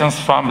United Nations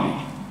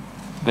family,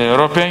 the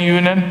European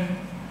Union,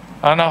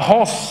 and a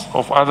host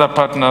of other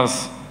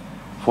partners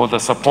for the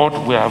support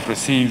we have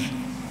received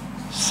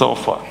so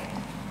far.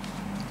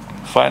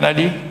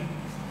 Finally,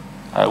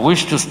 I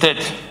wish to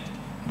state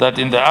that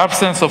in the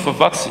absence of a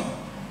vaccine,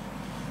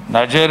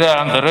 Nigeria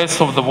and the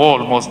rest of the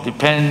world must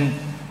depend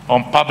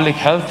on public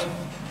health,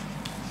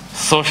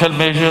 social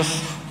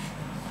measures,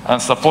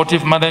 and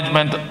supportive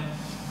management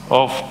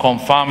of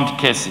confirmed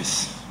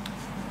cases.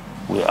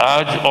 We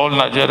urge all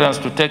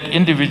Nigerians to take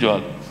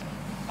individual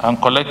and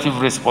collective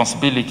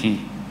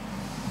responsibility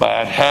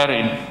by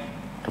adhering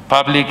to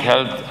public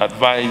health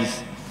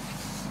advice,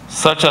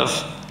 such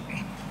as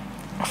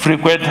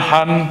frequent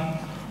hand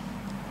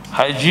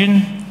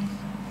hygiene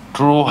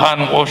through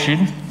hand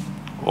washing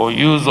or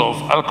use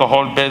of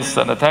alcohol-based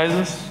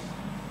sanitizers,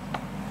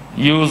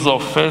 use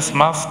of face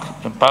masks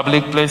in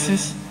public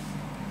places,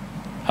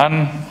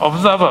 and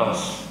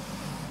observance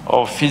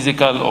of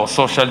physical or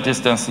social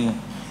distancing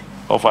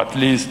of at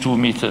least 2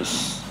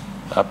 meters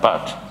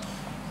apart.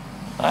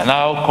 I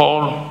now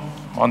call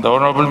on the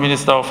Honorable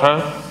Minister of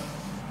Health,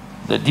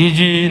 the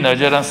DG,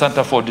 Nigerian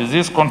Center for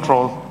Disease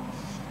Control,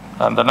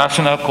 and the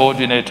National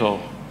Coordinator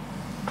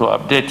to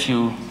update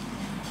you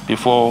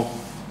before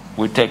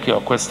we take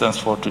your questions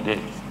for today.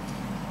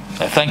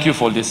 I thank you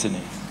for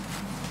listening.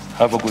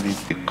 Have a good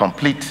evening.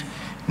 Complete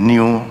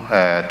new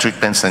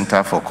treatment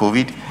center for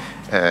COVID,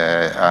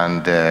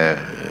 and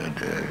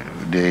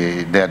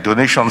there are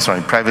donations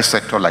from the private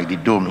sector, like the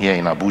Dome here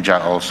in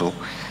Abuja also.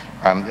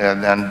 And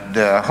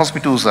the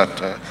hospitals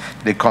that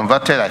they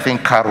converted, I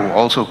think Karo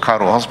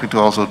Hospital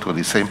also to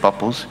the same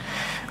purpose.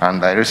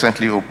 And I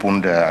recently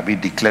opened,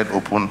 declared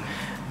open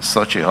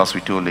such a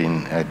hospital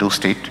in Edo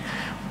State,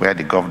 where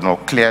the governor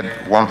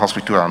cleared one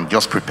hospital and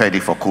just prepared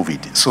it for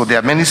COVID. So there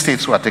are many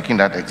states who are taking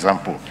that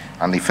example,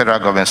 and the federal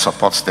government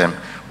supports them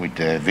with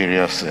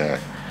various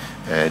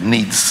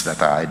needs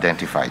that are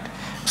identified.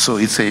 So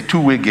it's a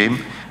two-way game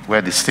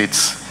where the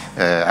states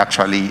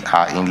actually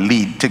are in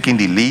lead, taking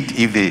the lead.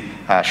 If they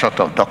are short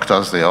of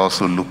doctors, they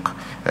also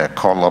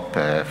call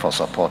up for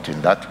support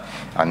in that.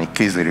 And in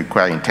case they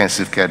require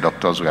intensive care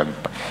doctors, we are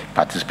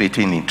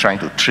participating in trying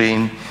to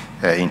train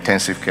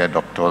intensive care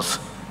doctors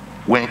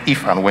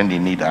if and when the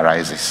need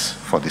arises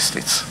for the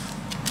states.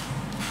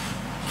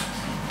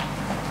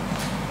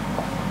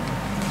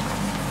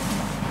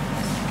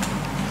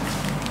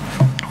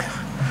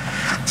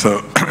 So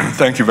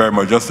thank you very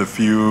much. Just a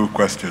few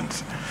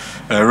questions.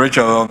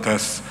 Rachel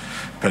tests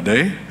per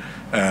day,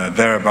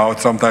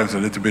 thereabouts, sometimes a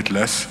little bit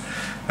less.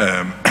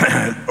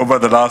 Over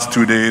the last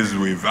 2 days,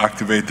 we've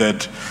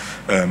activated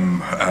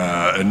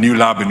a new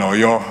lab in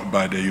Oyo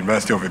by the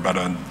University of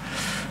Ibadan,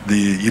 the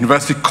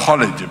University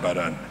College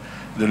Ibadan,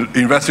 the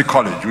University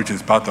College, which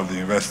is part of the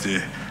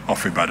University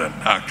of Ibadan,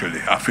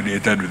 actually,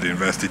 affiliated with the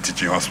University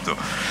Teaching Hospital.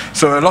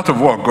 So a lot of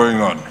work going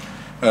on.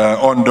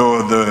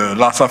 Although the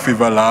Lassa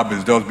Fever Lab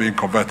is just being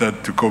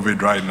converted to COVID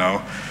right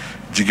now,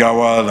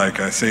 Jigawa, like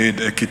I said,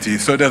 Ekiti,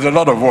 so there's a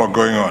lot of work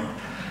going on.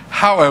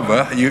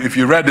 However, if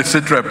you read the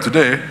CITREP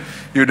today,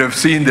 you'd have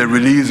seen the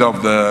release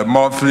of the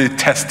monthly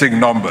testing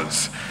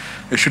numbers.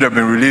 It should have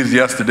been released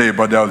yesterday,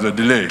 but there was a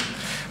delay.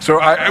 So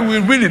we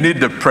really need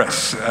the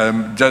press,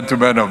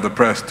 gentlemen of the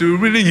press, to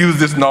really use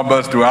these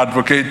numbers to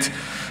advocate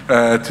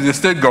to the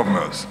state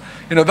governments.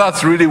 You know,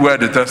 that's really where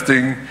the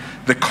testing,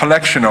 the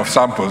collection of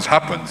samples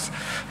happens.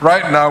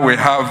 Right now we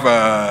have,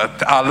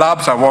 our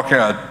labs are working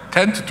at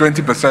 10 to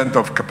 20%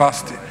 of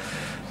capacity,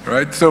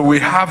 right? So we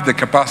have the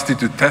capacity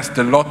to test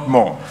a lot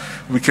more.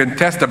 We can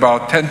test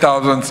about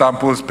 10,000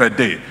 samples per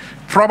day,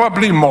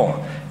 probably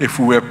more if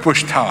we were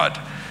pushed hard.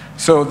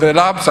 So the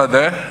labs are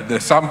there, the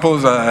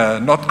samples are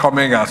not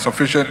coming as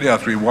sufficiently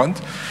as we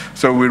want.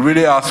 So we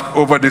really ask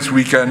over this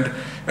weekend,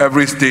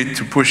 every state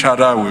to push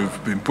harder.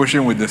 We've been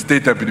pushing with the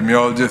state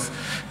epidemiologists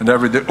and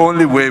the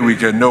only way we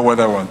can know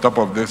whether we're on top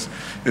of this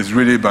is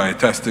really by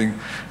testing.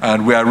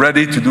 And we are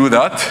ready to do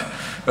that.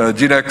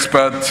 Gene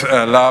Expert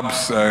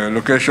Labs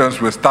locations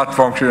will start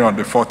functioning on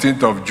the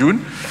 14th of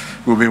June.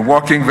 We've been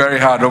working very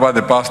hard over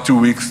the past 2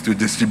 weeks to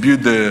distribute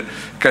the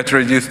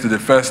cartridges to the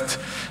first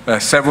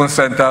 7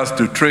 centers,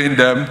 to train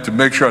them, to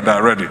make sure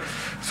they're ready.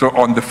 So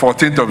on the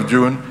 14th of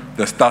June,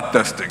 they start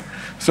testing.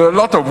 So a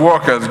lot of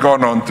work has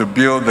gone on to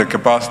build the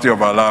capacity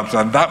of our labs,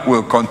 and that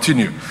will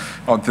continue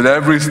until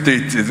every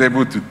state is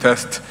able to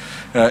test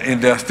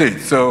in their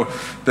state. So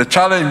the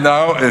challenge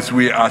now is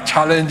we are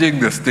challenging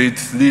the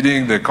states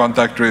leading the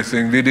contact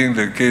tracing, leading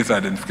the case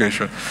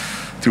identification,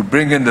 to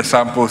bring in the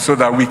samples so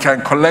that we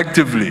can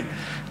collectively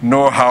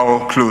know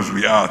how close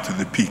we are to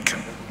the peak.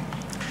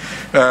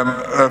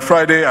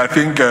 Friday, I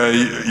think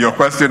your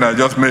question, I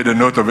just made a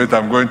note of it.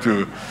 I'm going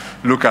to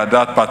look at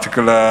that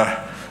particular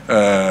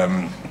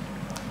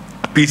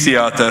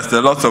PCR test. There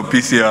are lots of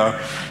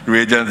PCR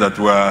reagents that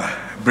we're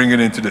bringing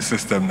into the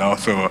system now,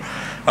 so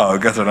I'll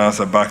get an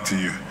answer back to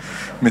you.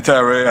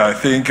 Mitare, I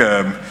think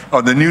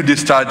on the new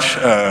discharge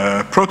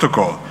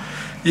protocol,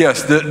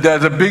 yes,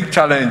 there's a big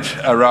challenge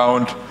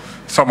around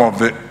some of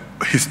the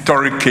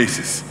historic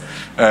cases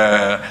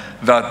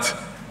that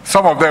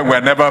some of them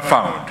were never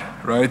found,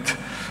 right?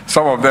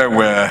 Some of them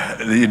were,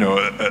 you know,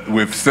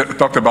 we've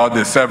talked about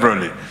this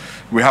severally.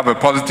 We have a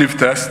positive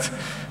test,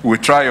 we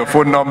try your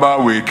phone number,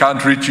 we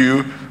can't reach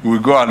you, we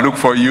go and look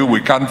for you, we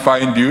can't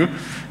find you.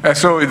 And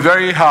so it's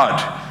very hard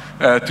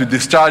to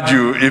discharge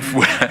you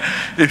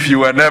if you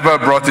were never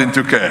brought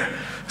into care.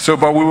 So,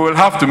 but we will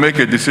have to make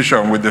a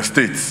decision with the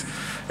states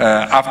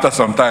after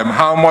some time,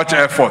 how much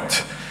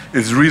effort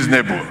is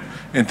reasonable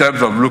in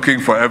terms of looking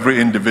for every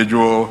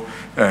individual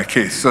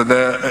case. So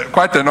there are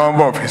quite a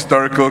number of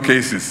historical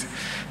cases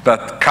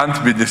that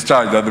can't be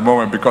discharged at the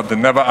moment because they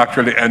never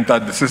actually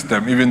entered the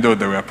system, even though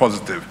they were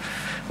positive.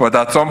 But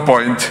at some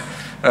point,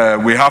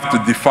 we have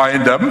to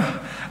define them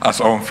as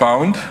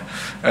unfound,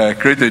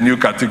 create a new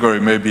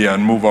category maybe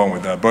and move on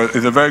with that. But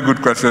it's a very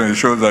good question. It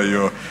shows that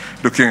you're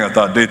looking at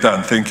our data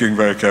and thinking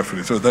very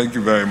carefully. So thank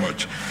you very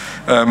much.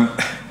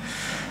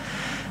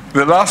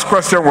 The last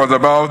question was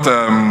about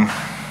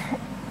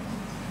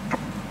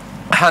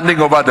handing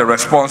over the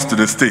response to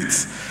the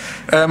states.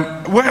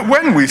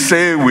 When we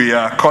say we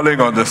are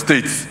calling on the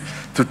states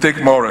to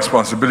take more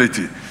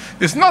responsibility,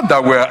 It's not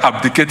that we're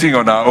abdicating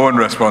on our own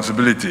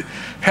responsibility.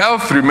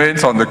 Health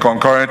remains on the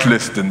concurrent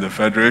list in the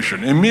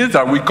Federation. It means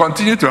that we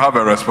continue to have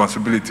a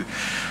responsibility.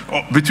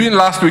 Between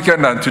last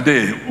weekend and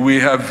today, we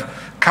have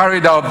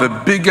carried out the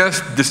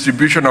biggest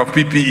distribution of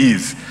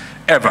PPEs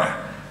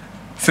ever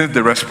since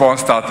the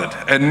response started.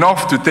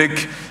 Enough to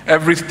take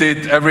every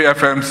state, every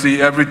FMC,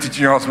 every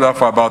teaching hospital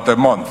for about a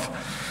month.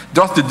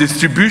 Just the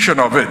distribution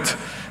of it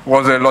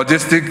was a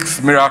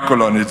logistics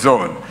miracle on its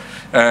own.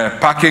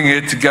 Packing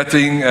it,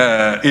 getting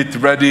it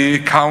ready,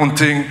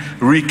 counting,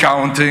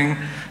 recounting,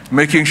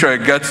 making sure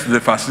it gets to the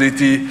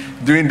facility,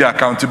 doing the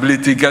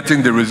accountability,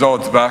 getting the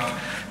results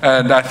back.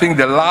 And I think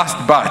the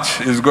last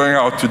batch is going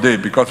out today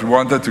because we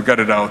wanted to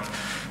get it out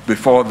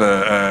before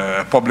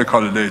the public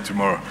holiday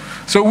tomorrow.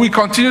 So we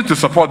continue to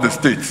support the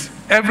states.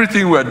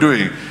 Everything we're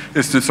doing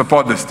is to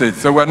support the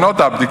states. So we're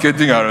not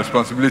abdicating our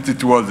responsibility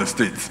towards the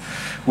states.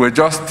 We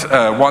just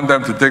want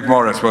them to take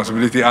more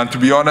responsibility. And to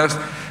be honest,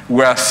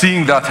 we are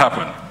seeing that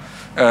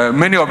happen.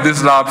 Many of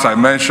these labs I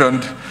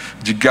mentioned,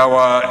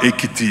 Jigawa,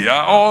 Ekiti,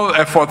 are all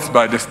efforts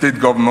by the state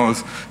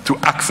governments to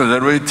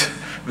accelerate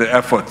the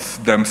efforts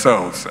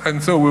themselves.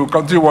 And so we'll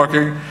continue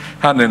working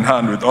hand in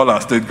hand with all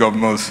our state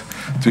governments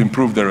to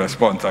improve the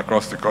response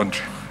across the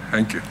country.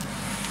 Thank you.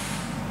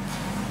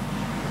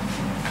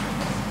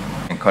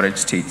 Encourage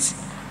states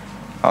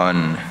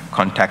on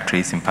contact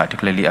tracing,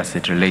 particularly as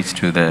it relates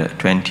to the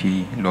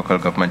 20 local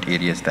government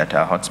areas that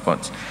are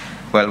hotspots.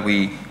 Well,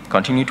 we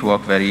continue to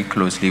work very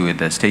closely with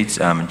the states.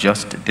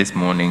 Just this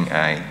morning,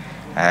 I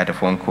had a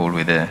phone call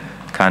with the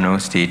Kano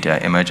State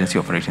Emergency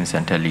Operations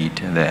Center lead,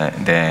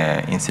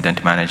 the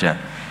incident manager,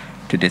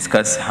 to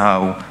discuss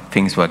how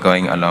things were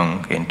going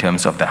along in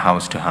terms of the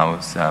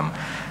house-to-house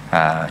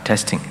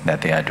testing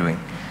that they are doing.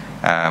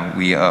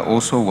 We are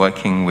also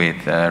working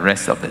with the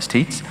rest of the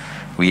states.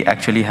 We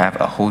actually have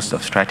a host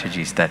of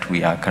strategies that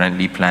we are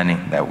currently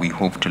planning that we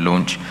hope to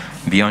launch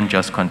beyond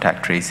just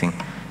contact tracing,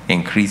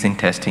 increasing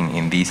testing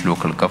in these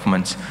local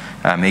governments,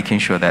 making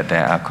sure that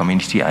there are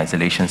community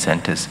isolation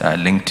centers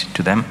linked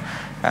to them,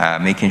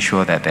 making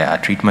sure that there are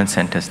treatment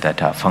centers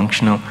that are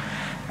functional.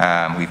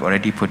 We've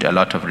already put a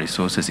lot of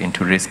resources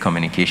into risk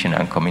communication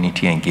and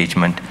community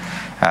engagement.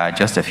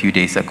 Just a few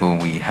days ago,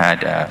 we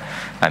had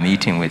a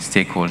meeting with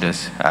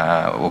stakeholders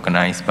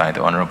organized by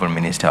the Honorable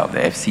Minister of the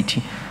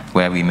FCT,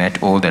 where we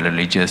met all the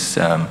religious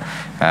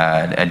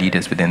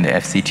leaders within the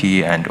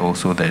FCT and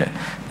also the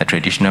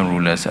traditional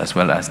rulers, as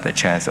well as the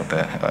chairs of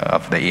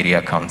the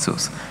area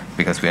councils,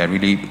 because we are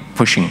really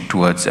pushing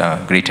towards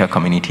greater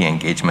community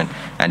engagement,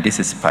 and this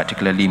is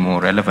particularly more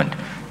relevant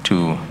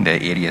to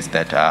the areas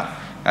that are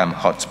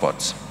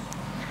hotspots.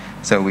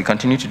 So we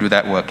continue to do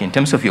that work. In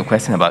terms of your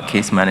question about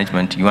case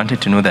management, you wanted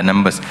to know the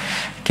numbers.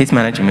 Case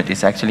management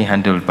is actually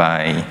handled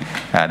by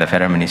the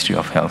Federal Ministry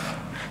of Health.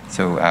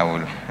 So I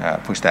will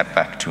push that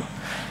back to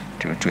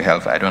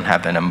Health. I don't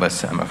have the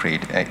numbers, I'm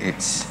afraid.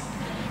 It's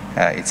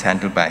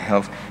handled by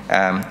Health.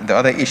 The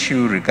other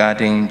issue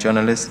regarding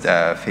journalists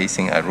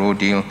facing a raw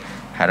deal,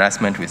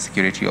 harassment with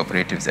security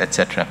operatives,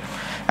 etc.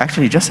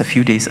 Actually, just a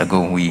few days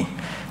ago,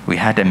 we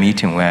had a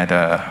meeting where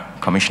the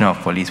Commissioner of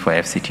Police for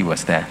FCT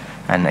was there.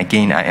 And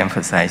again, I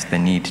emphasized the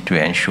need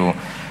to ensure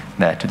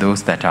that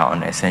those that are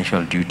on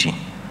essential duty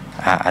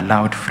are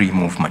allowed free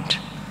movement.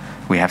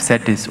 We have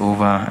said this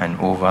over and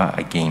over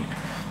again.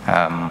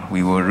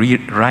 We will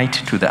write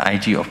to the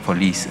IG of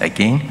Police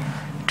again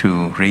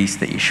to raise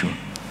the issue.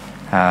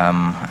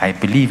 I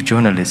believe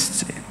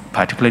journalists,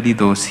 particularly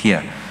those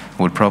here,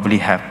 will probably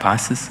have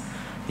passes.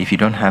 If you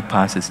don't have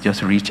passes,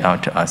 just reach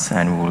out to us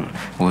and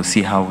we'll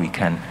see how we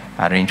can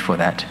arrange for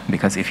that.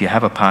 Because if you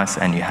have a pass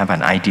and you have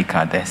an ID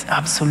card, there's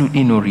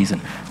absolutely no reason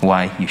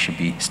why you should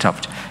be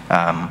stopped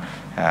by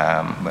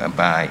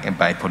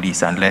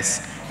police,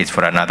 unless it's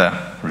for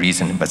another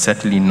reason, but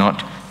certainly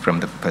not from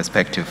the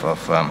perspective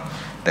of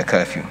the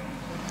curfew.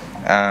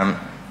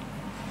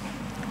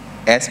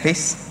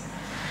 Airspace.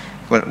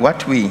 Well,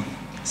 what we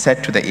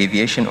said to the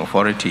aviation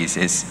authorities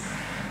is,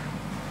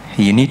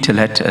 you need to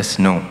let us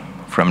know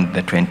from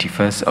the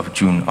 21st of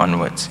June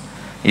onwards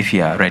if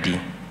you are ready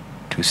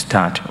to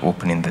start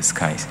opening the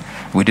skies.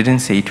 We didn't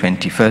say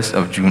 21st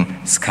of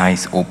June,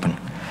 skies open.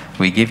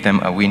 We gave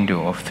them a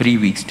window of 3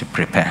 weeks to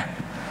prepare.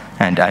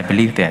 And I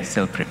believe they are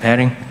still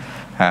preparing.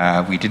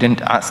 We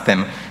didn't ask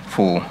them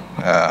for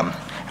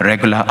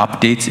regular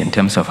updates in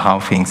terms of how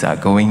things are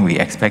going. We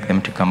expect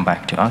them to come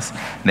back to us.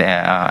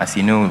 As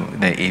you know,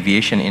 the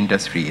aviation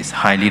industry is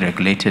highly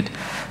regulated.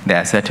 There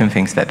are certain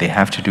things that they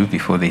have to do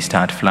before they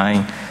start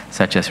flying,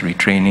 such as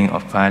retraining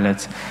of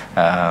pilots,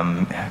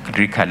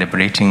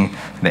 recalibrating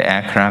the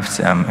aircrafts,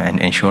 and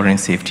ensuring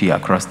safety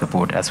across the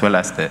board, as well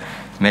as the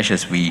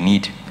measures we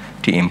need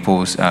to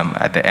impose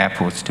at the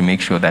airports to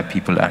make sure that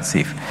people are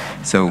safe.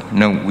 So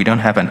no, we don't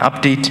have an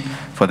update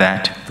for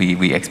that.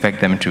 We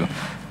expect them to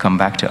come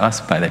back to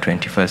us by the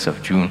 21st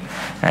of June.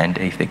 And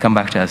if they come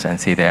back to us and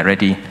say they're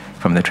ready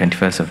from the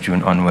 21st of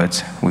June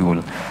onwards, we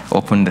will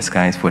open the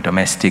skies for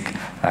domestic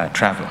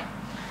travel.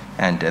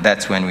 And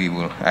that's when we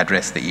will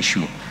address the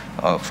issue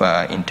of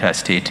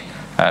interstate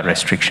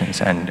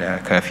restrictions and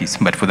curfews.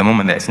 But for the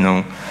moment, there's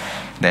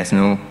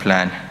no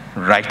plan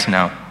right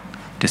now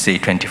to say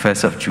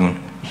 21st of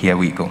June, here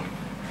we go.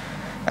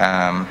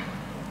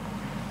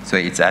 So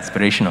it's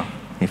aspirational,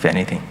 if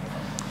anything.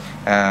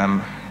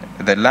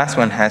 The last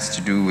one has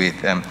to do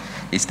with,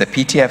 is the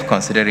PTF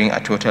considering a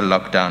total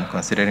lockdown,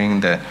 considering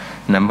the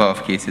number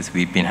of cases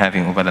we've been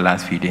having over the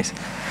last few days?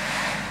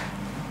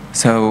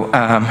 So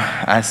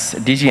as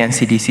DG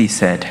NCDC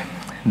said,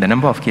 the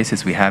number of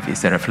cases we have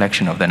is a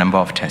reflection of the number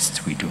of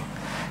tests we do.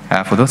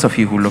 For those of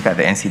you who look at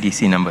the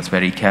NCDC numbers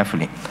very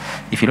carefully,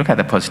 if you look at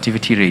the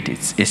positivity rate,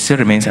 it still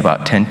remains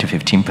about 10 to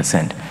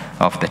 15%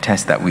 of the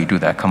tests that we do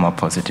that come up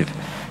positive.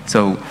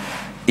 So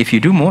if you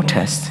do more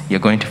tests, you're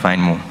going to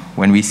find more.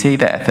 When we say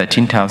there are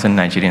 13,000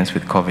 Nigerians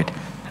with COVID,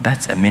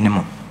 that's a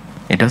minimum.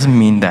 It doesn't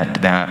mean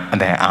that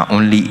there are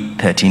only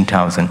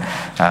 13,000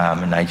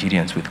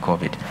 Nigerians with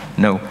COVID.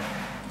 No,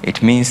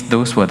 it means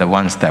those were the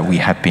ones that we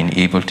have been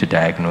able to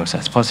diagnose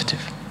as positive.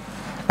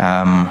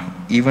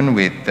 Even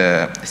with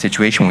the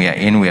situation we are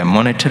in, we are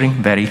monitoring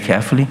very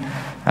carefully.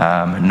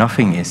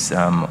 Nothing is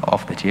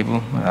off the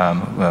table.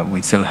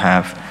 We still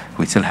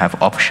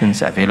have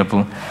options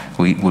available.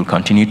 We will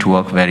continue to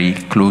work very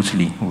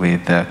closely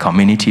with the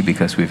community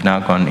because we've now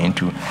gone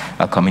into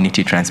a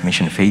community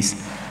transmission phase.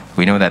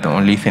 We know that the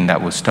only thing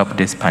that will stop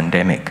this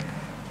pandemic,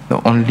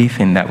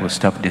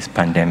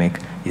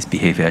 is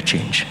behavior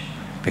change,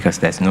 because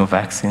there's no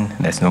vaccine,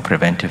 there's no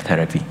preventive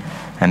therapy.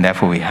 And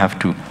therefore, we have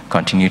to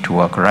continue to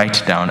work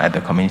right down at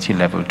the community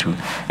level to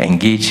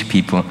engage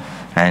people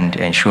and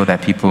ensure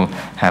that people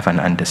have an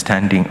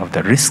understanding of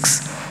the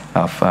risks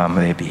of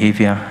their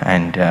behavior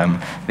and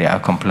they are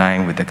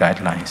complying with the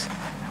guidelines.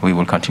 We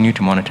will continue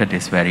to monitor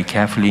this very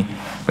carefully,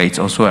 but it's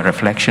also a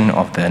reflection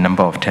of the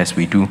number of tests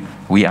we do.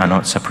 We are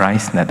not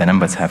surprised that the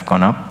numbers have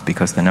gone up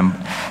because the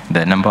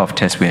number of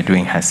tests we are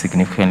doing has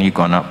significantly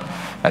gone up.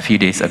 A few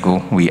days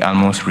ago, we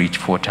almost reached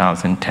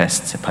 4,000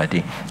 tests per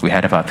day. We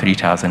had about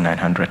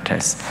 3,900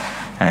 tests.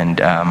 And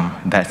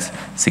that's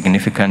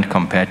significant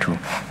compared to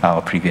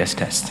our previous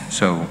tests.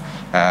 So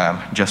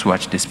just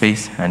watch this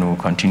space and we'll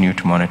continue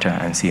to monitor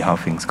and see how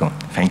things go.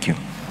 Thank you.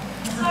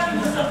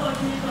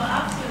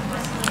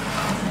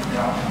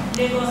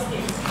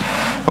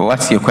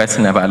 What's your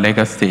question about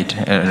Lagos State,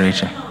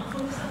 Rachel?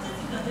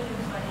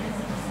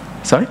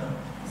 Sorry?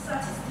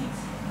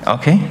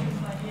 Okay.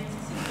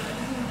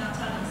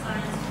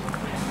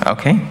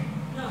 Okay.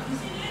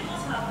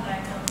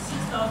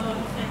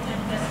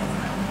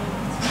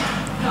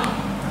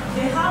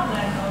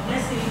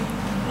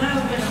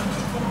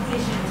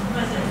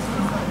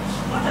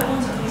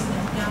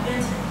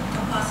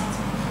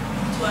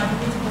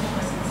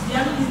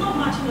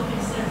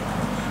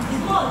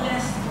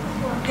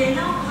 They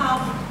now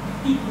have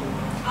people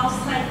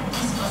outside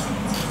these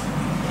facilities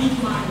being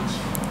managed.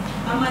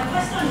 And my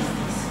question is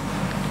this: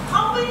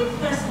 how many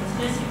persons,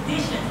 let's say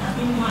patients, are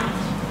being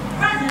managed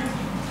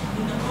presently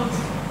in the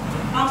country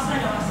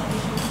outside our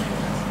isolation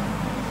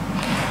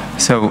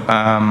centers? So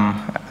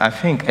I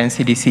think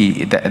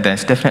NCDC,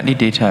 there's definitely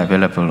data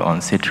available on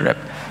CITREP,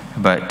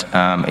 but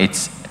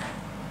it's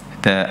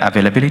the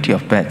availability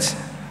of beds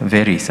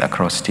varies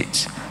across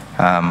states.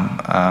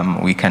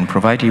 We can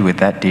provide you with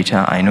that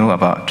data. I know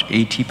about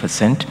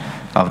 80%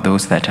 of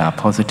those that are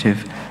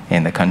positive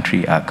in the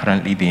country are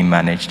currently being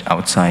managed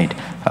outside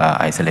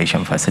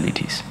isolation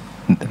facilities.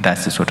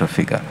 That's the sort of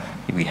figure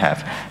we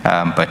have.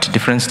 But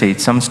different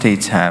states, some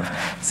states have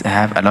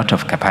a lot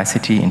of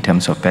capacity in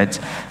terms of beds.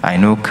 I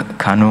know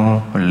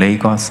Kano,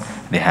 Lagos,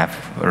 they have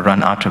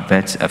run out of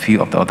beds. A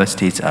few of the other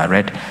states are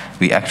red.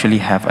 We actually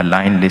have a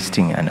line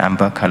listing, an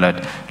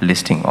amber-colored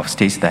listing of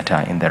states that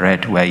are in the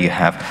red, where you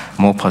have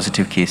more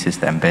positive cases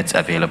than beds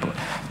available.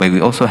 But we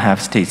also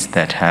have states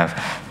that have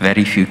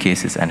very few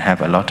cases and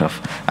have a lot of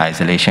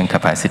isolation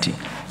capacity.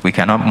 We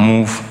cannot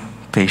move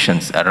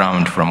patients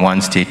around from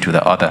one state to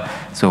the other.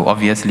 So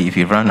obviously, if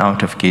you run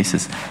out of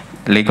cases,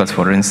 Lagos,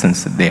 for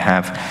instance, they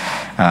have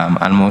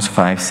almost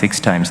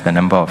 5-6 times the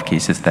number of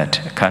cases that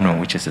Kano,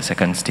 which is the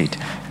second state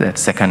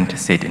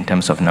in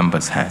terms of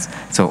numbers, has.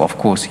 So of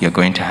course, you're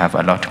going to have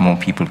a lot more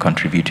people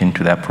contributing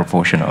to that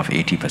proportion of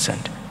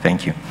 80%.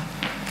 Thank you.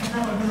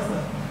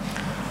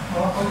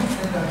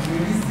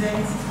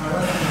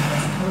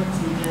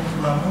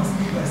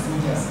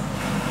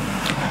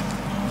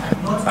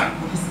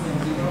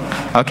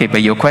 Okay,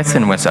 but your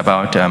question was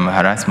about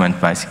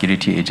harassment by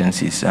security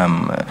agencies.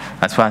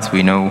 As far as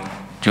we know,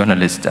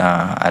 journalists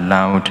are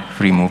allowed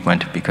free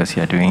movement because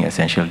you are doing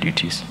essential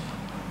duties.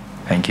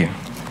 Thank you.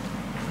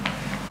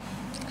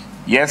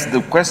 Yes,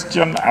 the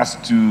question as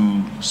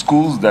to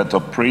schools that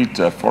operate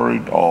a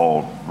foreign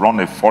or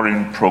run a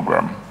foreign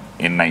program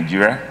in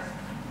Nigeria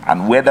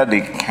and whether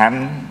they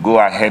can go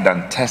ahead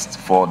and test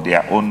for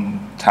their own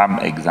term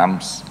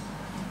exams,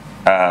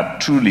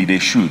 truly they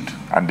should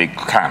and they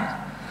can.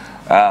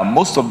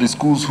 Most of the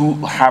schools who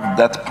have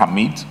that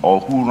permit or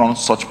who run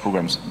such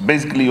programs,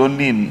 basically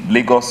only in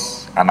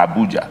Lagos and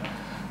Abuja,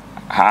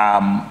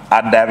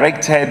 are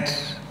directed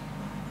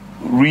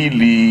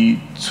really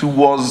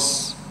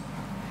towards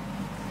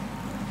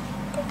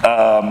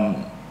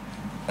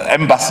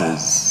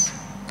embassies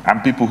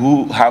and people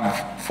who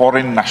have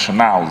foreign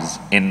nationals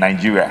in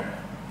Nigeria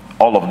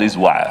all of this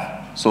while.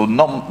 So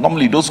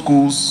normally those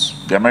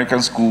schools, the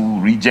American school,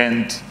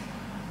 Regent,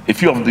 a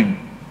few of the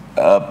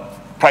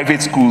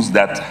private schools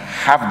that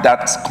have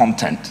that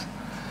content,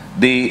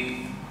 they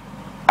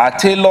are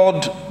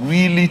tailored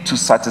really to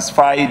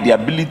satisfy the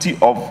ability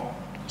of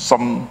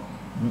some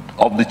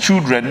of the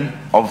children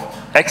of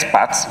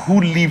expats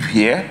who live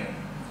here,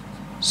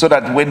 so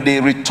that when they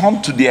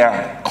return to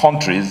their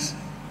countries,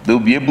 they'll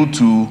be able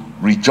to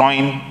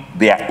rejoin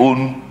their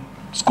own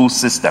school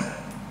system.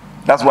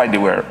 That's why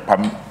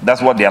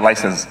that's what their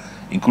license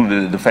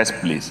included in the first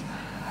place.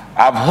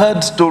 I've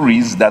heard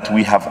stories that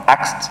we have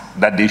asked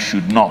that they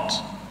should not.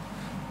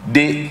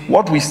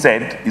 What we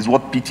said is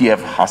what PTF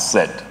has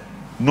said.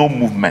 No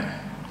movement,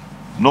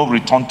 no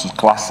return to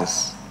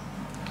classes.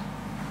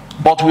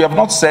 But we have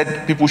not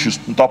said people should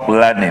stop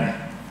learning.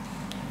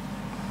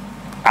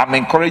 I'm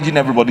encouraging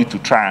everybody to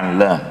try and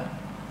learn.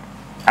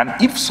 And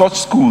if such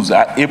schools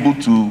are able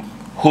to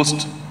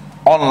host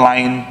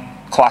online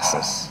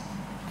classes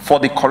for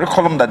the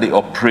curriculum that they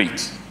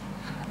operate,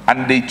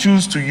 and they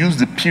choose to use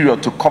the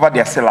period to cover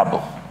their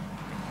syllabus,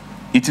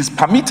 it is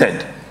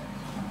permitted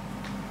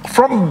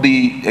from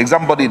the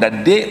exam body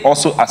that they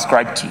also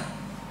ascribe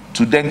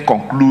to then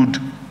conclude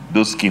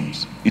those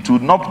schemes. It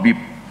would not be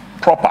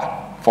proper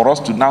for us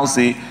to now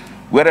say,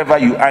 wherever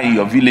you are in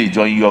your village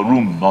or in your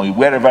room or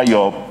wherever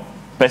your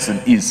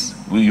person is,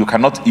 you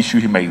cannot issue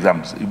him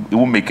exams. It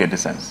won't make any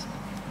sense.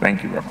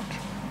 Thank you very much.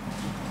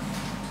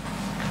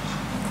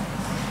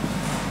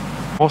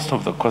 Most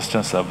of the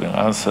questions have been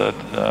answered.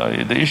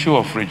 The issue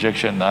of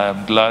rejection, I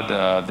am glad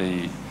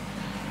the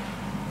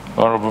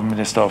Honorable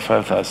Minister of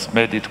Health has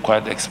made it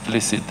quite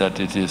explicit that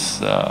it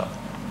is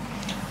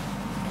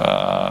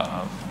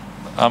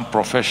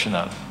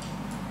unprofessional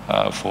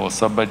for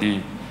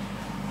somebody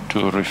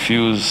to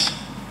refuse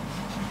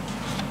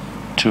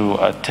to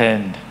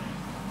attend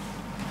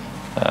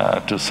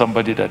to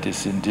somebody that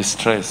is in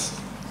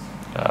distress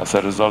as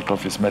a result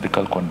of his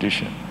medical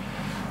condition.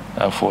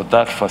 For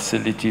that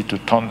facility to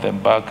turn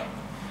them back,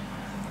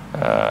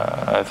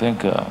 I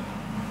think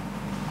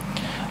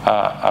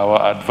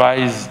our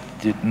advice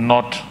did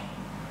not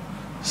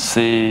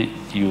say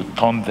you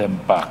turn them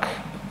back.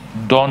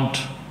 Don't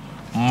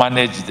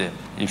manage them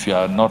if you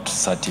are not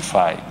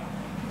certified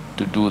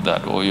to do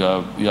that, or you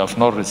have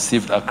not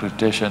received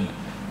accreditation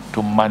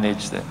to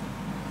manage them.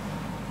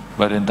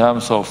 But in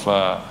terms of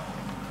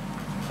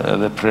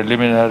the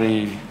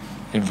preliminary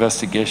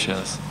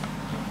investigations,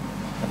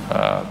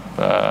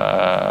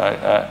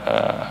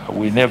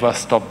 we never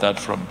stopped that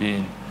from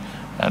being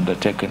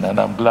undertaken. And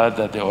I'm glad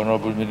that the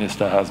Honorable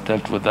Minister has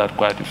dealt with that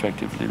quite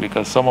effectively,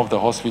 because some of the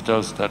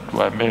hospitals that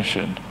were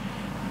mentioned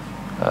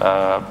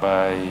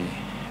by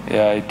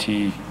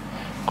AIT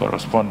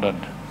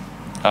correspondent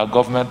are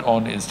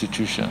government-owned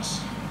institutions,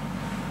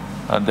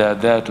 and they are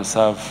there to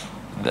serve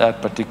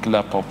that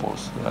particular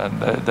purpose.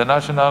 And the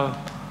National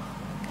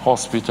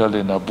Hospital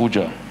in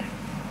Abuja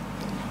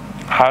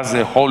has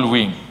a whole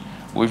wing.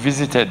 We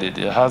visited it.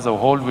 It has a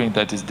whole wing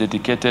that is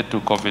dedicated to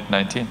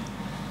COVID-19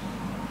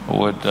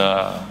 with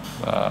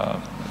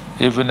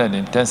even an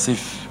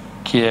intensive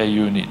care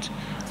unit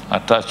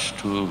attached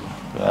to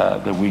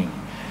the wing.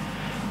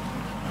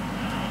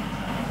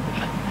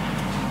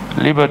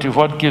 Liberty,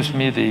 what gives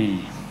me the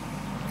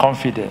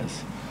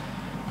confidence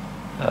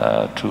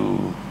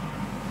to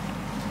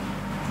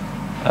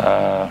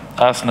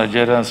ask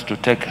Nigerians to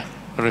take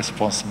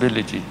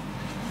responsibility.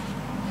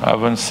 I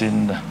haven't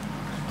seen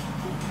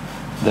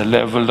the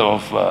level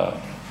of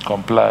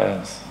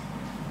compliance.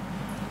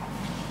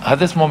 At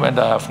this moment,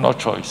 I have no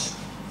choice.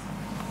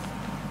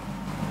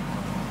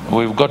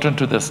 We've gotten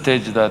to the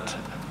stage that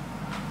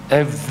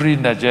every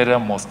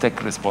Nigerian must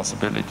take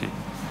responsibility.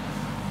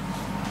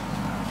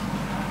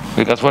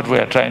 Because what we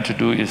are trying to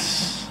do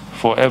is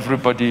for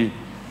everybody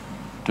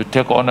to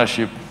take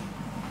ownership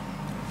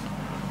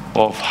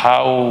of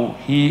how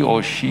he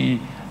or she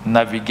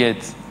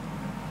navigates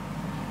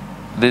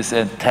this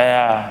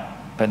entire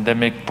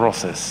pandemic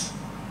process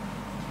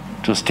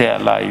to stay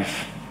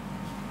alive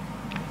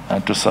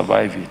and to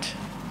survive it.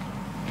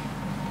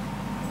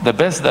 The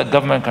best that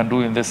government can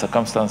do in this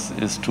circumstance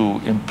is to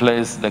in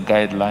place the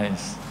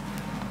guidelines,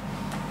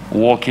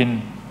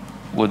 working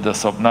with the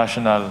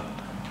subnational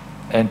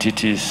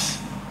entities,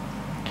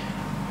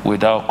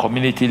 with our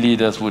community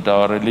leaders, with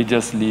our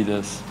religious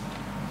leaders,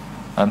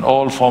 and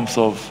all forms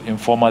of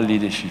informal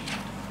leadership,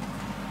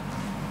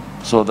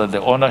 so that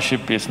the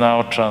ownership is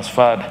now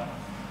transferred,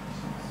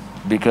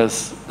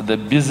 because the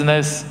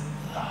business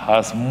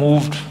has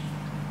moved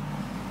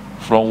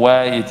from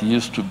where it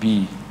used to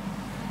be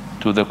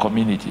to the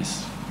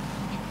communities.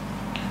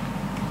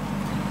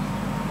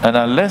 And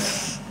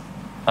unless,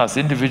 as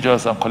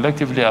individuals and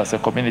collectively as a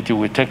community,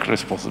 we take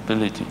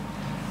responsibility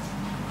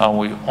and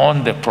we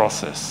own the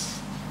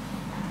process,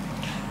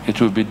 it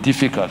will be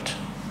difficult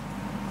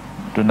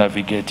to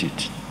navigate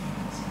it.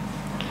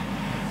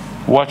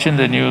 Watching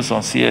the news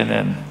on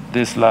CNN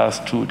these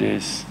last 2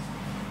 days,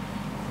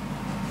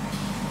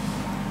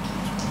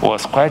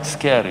 was quite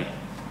scary.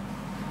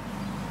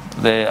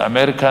 The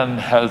American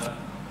health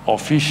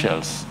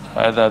officials,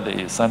 either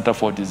the Center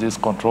for Disease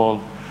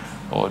Control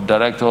or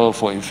Director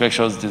for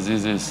Infectious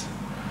Diseases,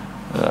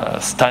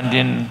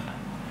 standing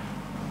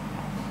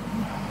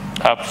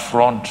up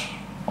front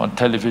on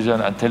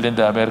television and telling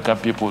the American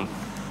people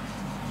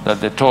that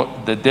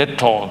the death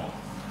toll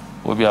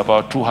will be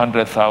about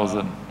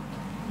 200,000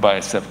 by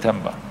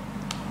September.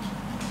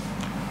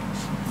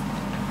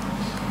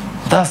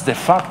 That's the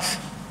fact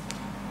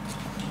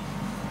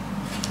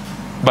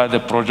by the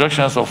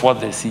projections of what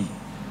they see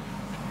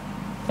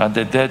and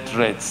the death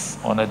rates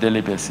on a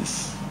daily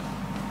basis.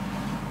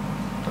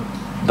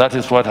 That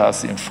is what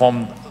has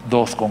informed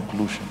those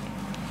conclusions.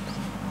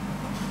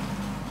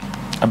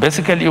 And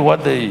basically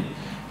what the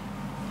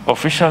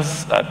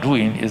officials are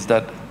doing is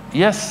that,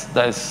 yes,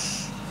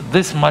 there's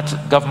this much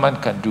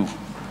government can do.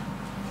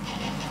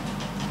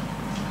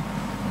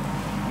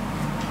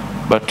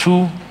 But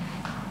two,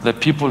 the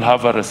people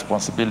have a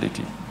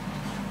responsibility.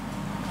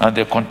 And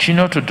they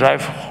continue to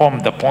drive home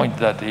the point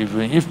that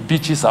even if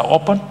beaches are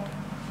open,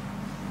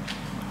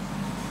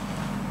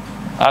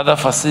 other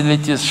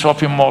facilities,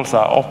 shopping malls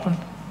are open,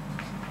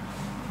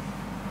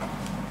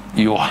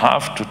 you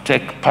have to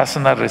take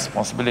personal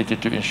responsibility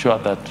to ensure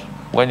that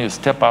when you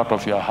step out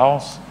of your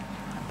house,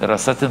 there are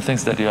certain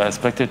things that you are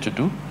expected to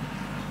do,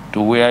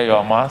 to wear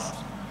your mask,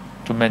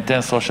 to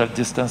maintain social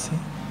distancing,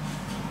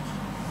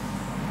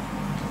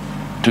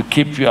 to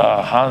keep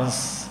your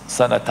hands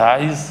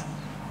sanitized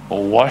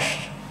or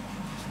washed,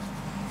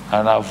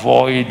 and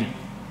avoid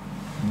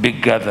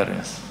big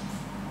gatherings,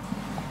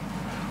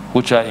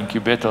 which are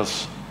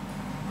incubators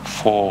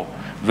for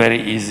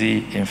very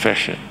easy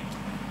infection.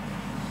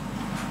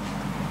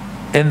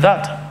 In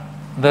that,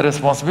 the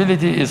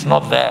responsibility is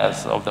not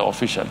theirs of the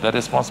official. The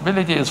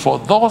responsibility is for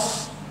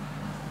those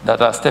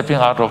that are stepping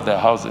out of their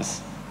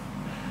houses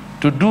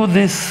to do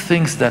these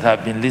things that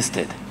have been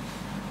listed,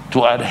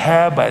 to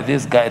adhere by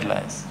these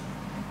guidelines.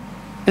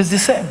 It's the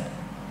same.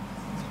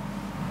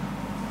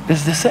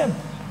 It's the same.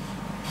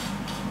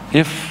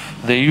 If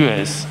the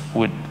US,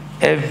 with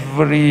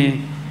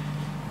every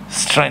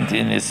strength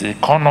in its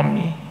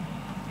economy,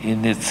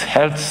 in its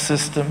health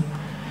system,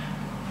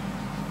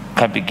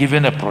 can be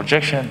given a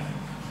projection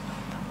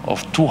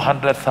of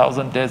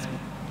 200,000 deaths,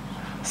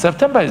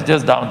 September is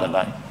just down the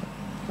line.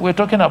 We're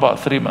talking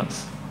about 3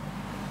 months.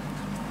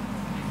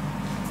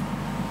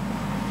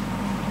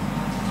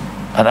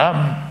 And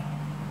I'm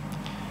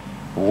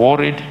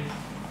worried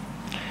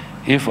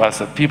if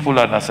as a people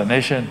and as a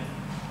nation,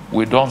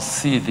 we don't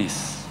see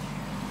this.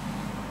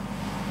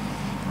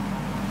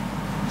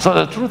 So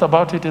the truth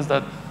about it is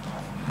that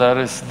there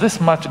is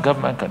this much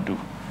government can do,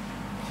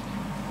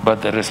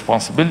 but the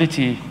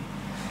responsibility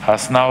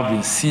has now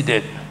been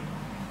ceded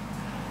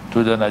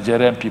to the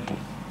Nigerian people.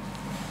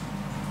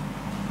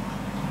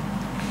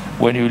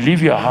 When you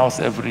leave your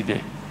house every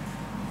day,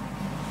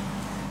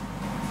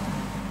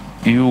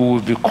 you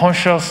will be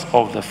conscious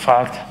of the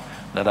fact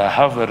that I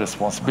have a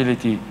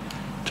responsibility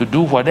to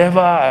do whatever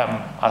I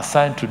am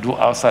assigned to do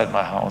outside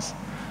my house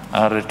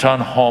and return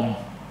home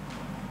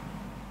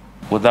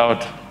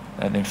without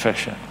an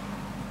infection.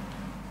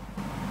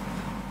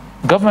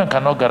 Government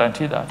cannot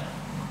guarantee that.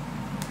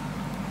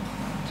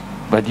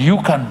 But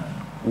you can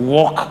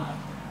work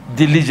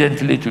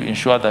diligently to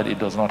ensure that it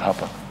does not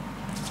happen.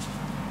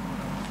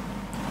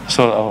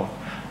 So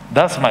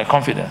that's my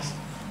confidence,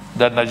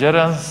 that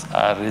Nigerians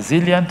are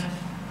resilient,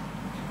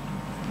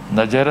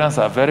 Nigerians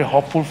are very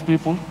hopeful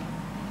people,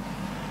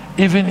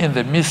 even in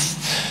the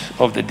midst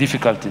of the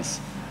difficulties.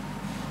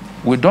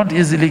 We don't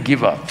easily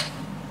give up.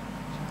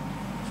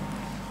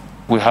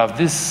 We have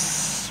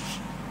this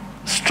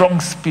strong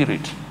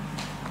spirit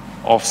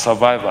of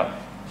survival.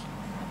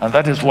 And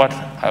that is what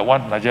I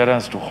want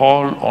Nigerians to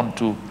hold on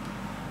to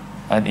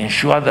and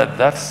ensure that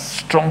that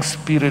strong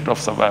spirit of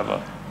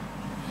survival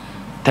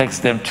takes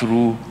them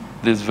through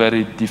these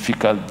very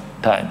difficult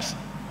times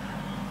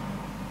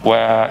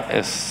where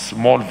a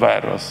small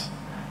virus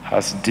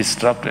has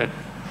disrupted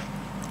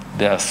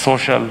their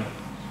social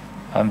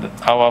and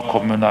our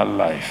communal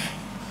life.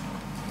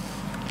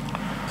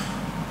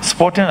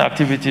 Sporting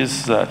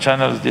activities,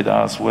 channels did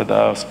ask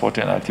whether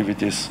sporting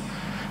activities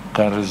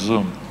can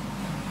resume.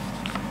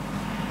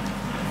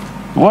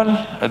 Well,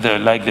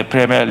 like the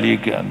Premier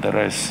League and the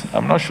rest,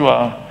 I'm not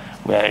sure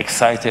we are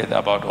excited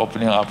about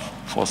opening up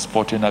for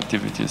sporting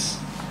activities,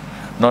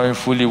 knowing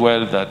fully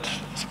well that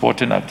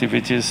sporting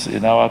activities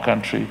in our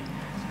country,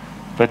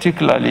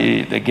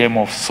 particularly the game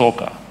of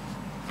soccer,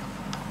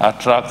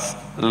 attracts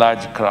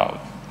large crowd.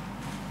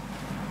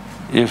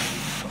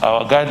 If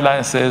our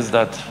guideline says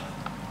that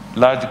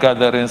large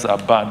gatherings are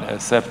banned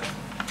except,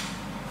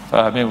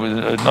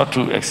 not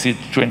to exceed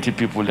 20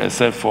 people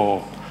except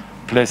for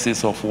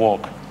places of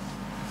work,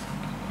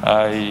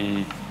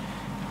 I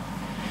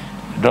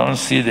don't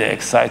see the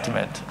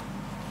excitement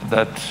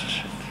that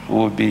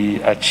will be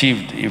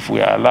achieved if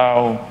we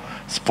allow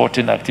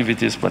sporting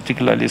activities,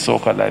 particularly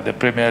soccer like the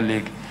Premier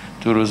League,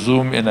 to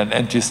resume in an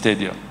empty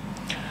stadium.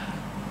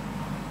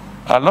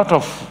 A lot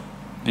of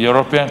the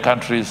European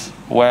countries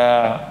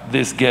where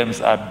these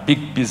games are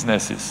big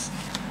businesses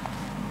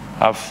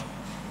have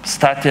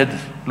started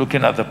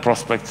looking at the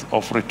prospects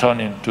of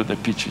returning to the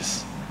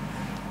pitches.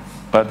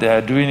 But they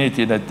are doing it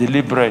in a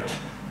deliberate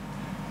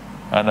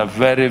and a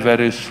very,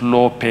 very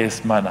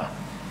slow-paced manner.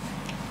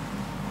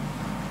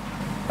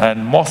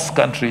 And most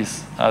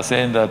countries are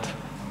saying that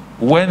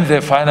when they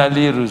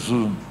finally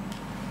resume,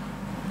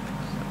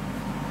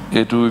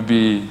 it will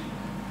be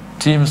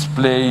teams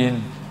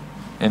playing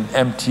in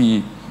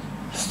empty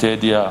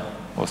stadia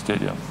or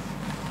stadium.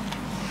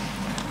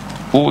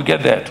 We will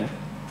get there too.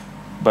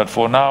 But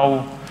for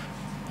now,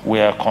 we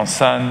are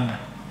concerned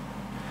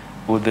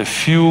with the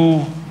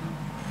few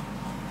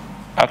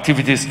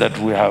activities that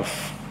we have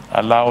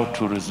allowed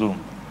to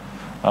resume.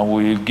 And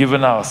we've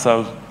given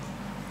ourselves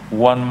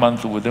 1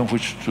 month within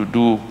which to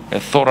do a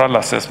thorough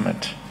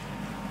assessment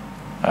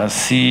and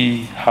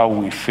see how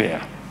we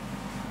fare.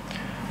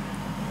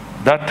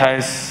 That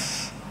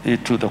ties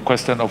it to the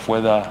question of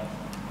whether,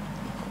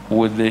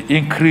 with the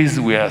increase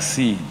we are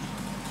seeing,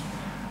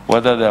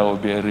 whether there will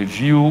be a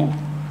review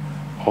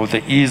of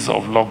the ease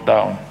of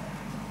lockdown.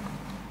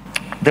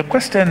 The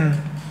question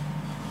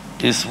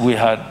is, we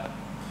had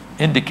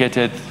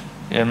indicated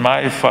in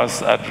my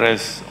first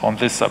address on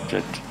this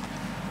subject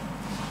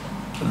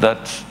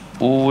that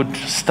we would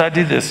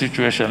study the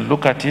situation,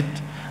 look at it,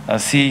 and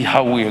see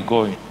how we are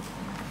going.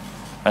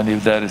 And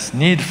if there is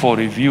need for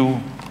review,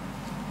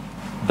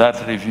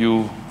 that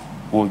review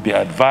will be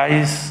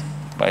advised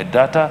by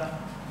data,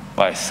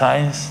 by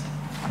science,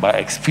 by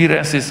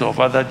experiences of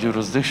other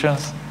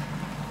jurisdictions,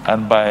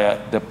 and by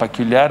the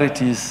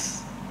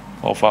peculiarities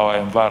of our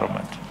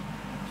environment.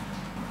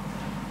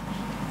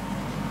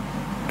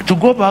 To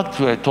go back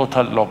to a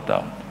total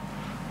lockdown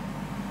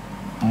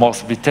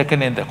must be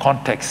taken in the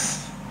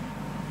context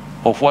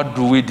of what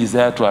do we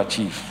desire to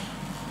achieve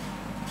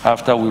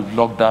after we've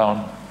locked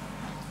down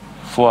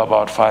for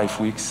about 5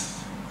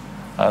 weeks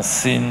and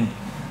seen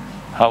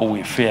how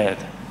we fared.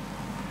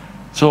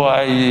 So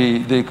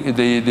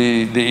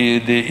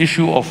the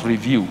issue of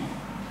review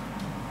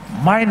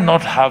might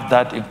not have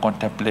that in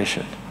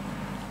contemplation,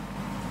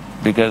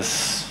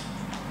 because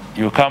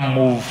you can't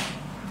move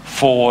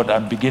forward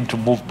and begin to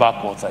move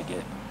backwards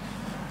again.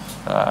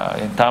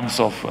 In terms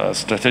of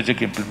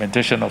strategic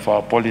implementation of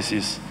our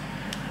policies,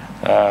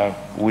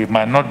 we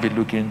might not be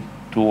looking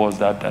towards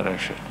that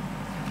direction.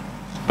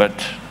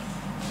 But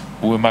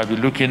we might be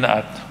looking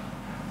at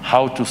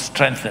how to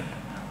strengthen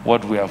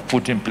what we have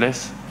put in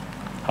place,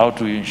 how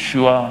to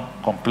ensure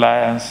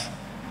compliance,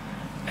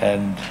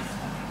 and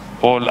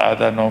all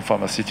other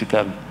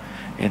non-pharmaceutical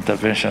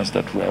interventions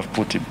that we have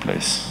put in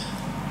place.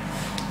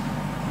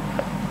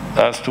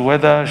 As to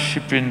whether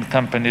shipping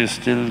companies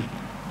still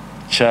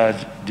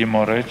charge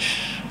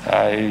demurrage,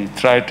 I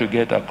tried to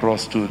get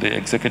across to the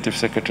Executive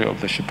Secretary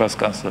of the Shippers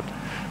Council,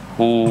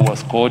 who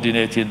was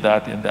coordinating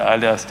that in the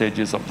earlier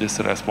stages of this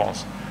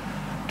response,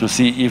 to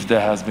see if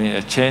there has been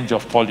a change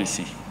of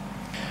policy.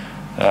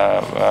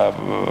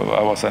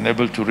 I was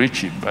unable to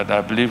reach him, but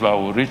I believe I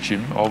will reach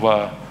him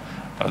over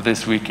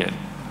this weekend.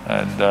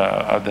 And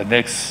at the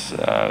next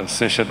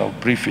session of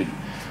briefing,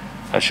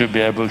 I should be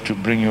able to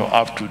bring you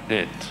up to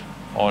date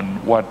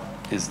on what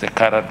is the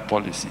current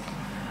policy.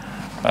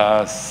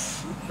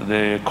 As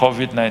the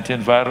COVID-19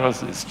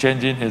 virus is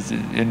changing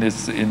in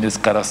its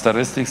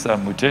characteristics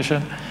and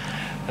mutation,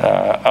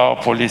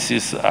 our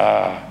policies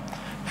are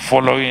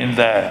following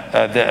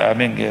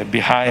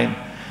behind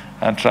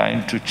and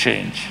trying to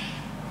change.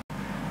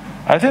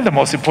 I think the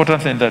most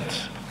important thing that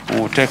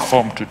we will take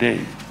home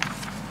today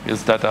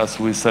is that as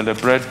we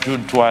celebrate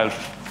June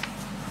 12th,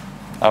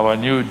 our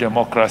new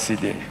Democracy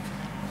Day,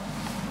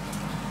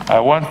 I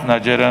want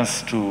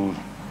Nigerians to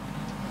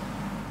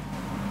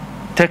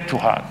take to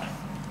heart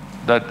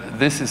that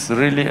this is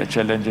really a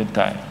challenging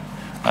time.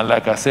 And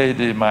like I said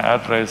in my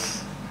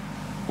address,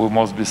 we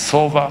must be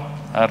sober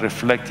and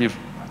reflective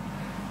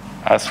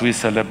as we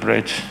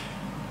celebrate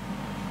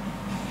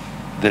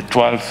the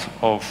 12th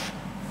of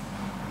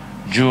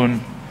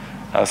June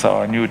as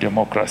our new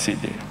Democracy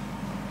Day.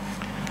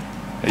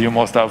 You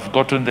must have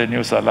gotten the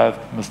news alert.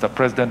 Mr.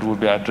 President will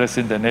be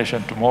addressing the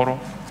nation tomorrow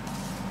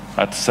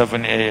at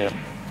 7 a.m.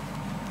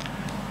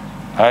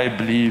 I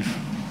believe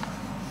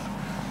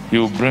he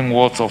will bring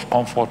words of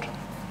comfort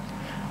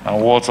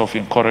and words of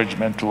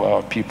encouragement to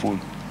our people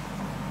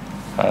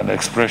and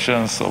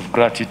expressions of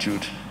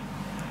gratitude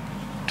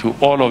to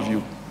all of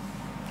you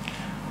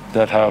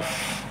that have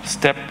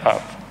stepped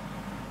up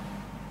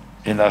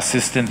in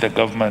assisting the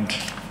government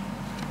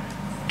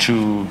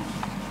to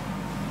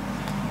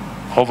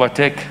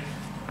overtake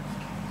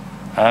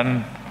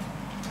and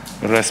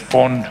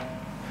respond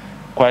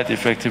quite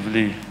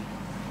effectively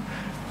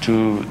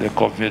to the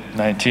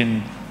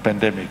COVID-19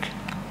 pandemic.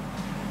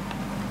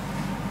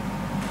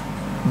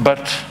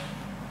 But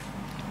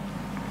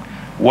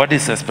what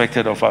is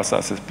expected of us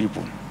as a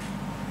people?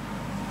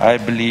 I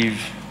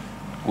believe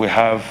we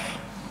have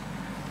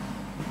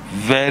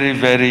very,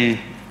 very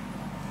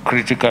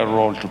critical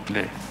role to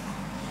play.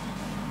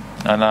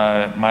 And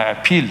my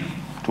appeal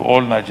to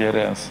all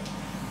Nigerians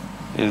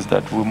is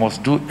that we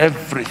must do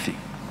everything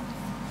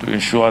to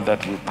ensure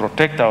that we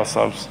protect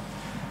ourselves,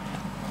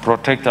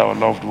 protect our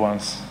loved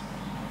ones,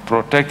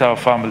 protect our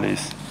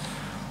families,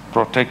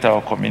 protect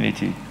our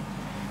community,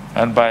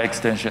 and by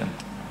extension,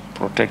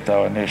 protect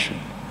our nation.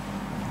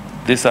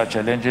 These are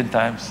challenging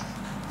times.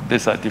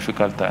 These are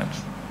difficult times.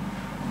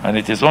 And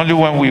it is only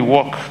when we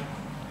work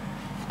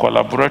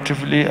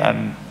collaboratively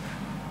and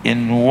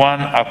in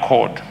one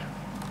accord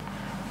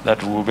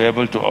that we will be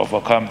able to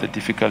overcome the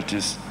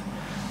difficulties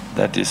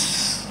that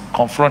is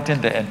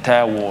confronting the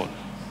entire world,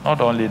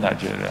 not only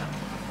Nigeria.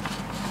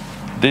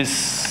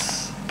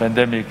 This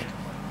pandemic,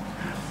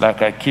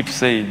 like I keep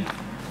saying,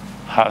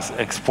 has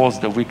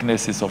exposed the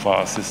weaknesses of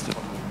our system.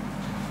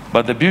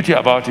 But the beauty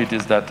about it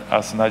is that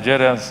as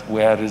Nigerians,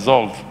 we are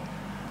resolved,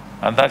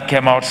 and that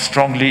came out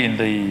strongly in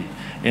the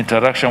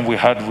interaction we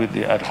had with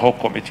the ad hoc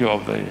committee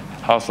of the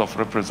House of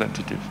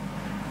Representatives,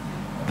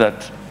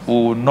 that we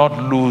will not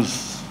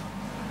lose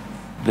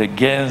the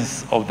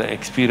gains of the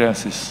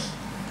experiences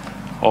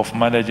of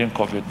managing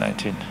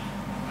COVID-19.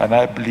 And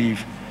I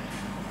believe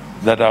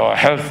that our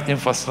health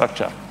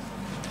infrastructure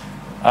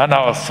and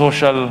our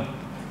social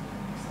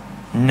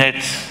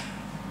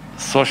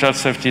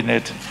safety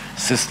net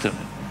system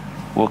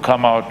will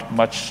come out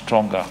much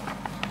stronger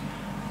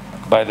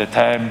by the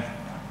time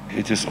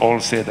it is all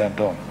said and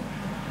done.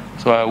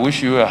 So I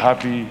wish you a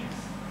happy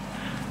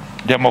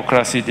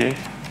Democracy Day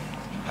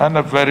and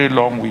a very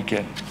long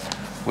weekend.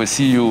 We'll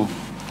see you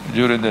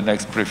during the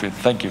next briefing.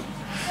 Thank you.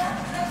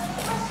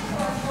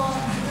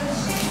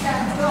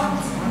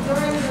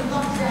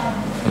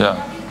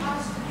 Yeah.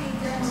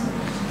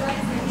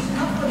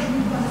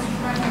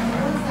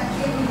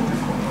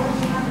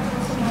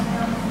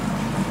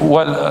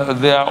 Well,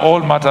 they are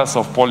all matters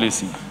of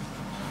policy.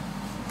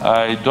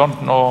 I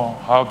don't know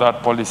how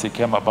that policy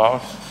came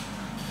about,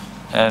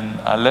 and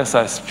unless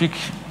I speak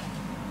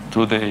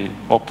to the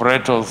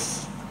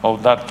operators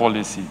of that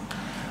policy,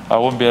 I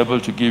won't be able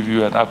to give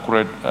you an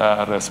accurate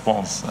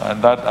response,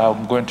 and that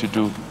I'm going to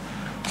do.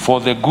 For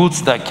the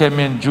goods that came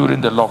in during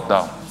the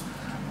lockdown,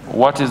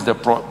 what is the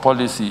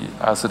policy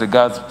as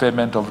regards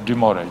payment of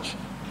demurrage?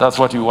 That's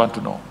what you want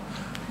to know.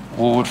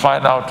 We will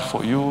find out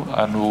for you,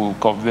 and we will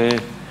convey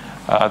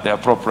the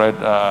appropriate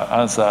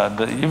answer. And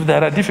if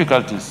there are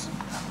difficulties,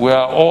 we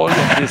are all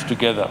in this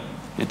together.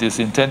 It is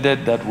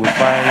intended that we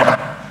find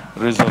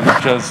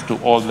resolutions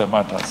to all the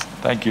matters.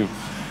 Thank you.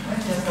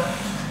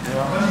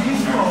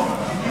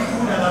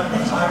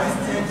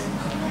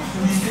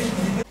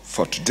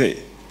 For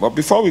today. But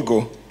before we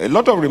go, a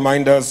lot of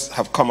reminders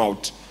have come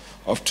out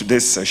of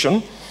today's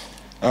session.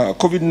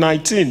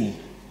 COVID-19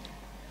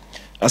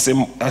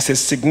 as a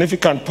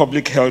significant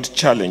public health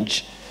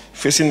challenge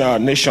facing our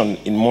nation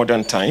in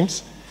modern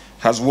times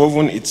has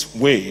woven its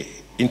way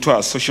into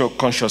our social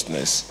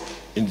consciousness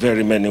in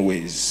very many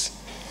ways.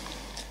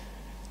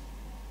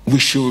 We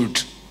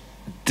should,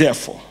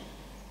 therefore,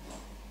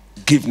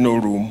 give no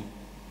room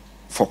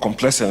for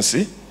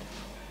complacency,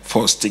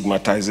 for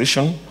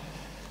stigmatization,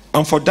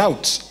 and for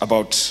doubts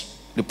about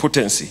the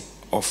potency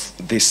of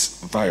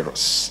this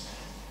virus,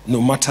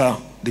 no matter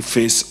the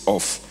face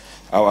of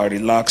our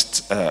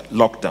relaxed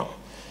lockdown.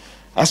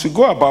 As we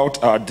go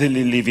about our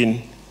daily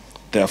living,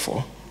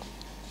 therefore,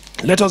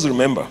 let us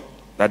remember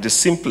that the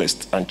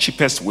simplest and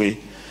cheapest way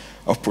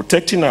of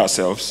protecting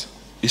ourselves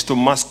is to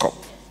mask up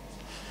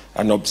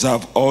and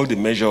observe all the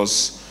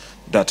measures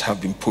that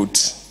have been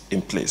put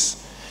in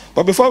place.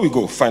 But before we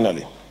go,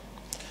 finally,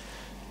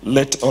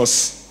 let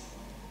us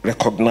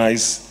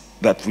recognize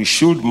that we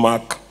should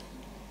mark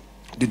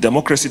the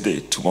Democracy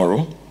Day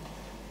tomorrow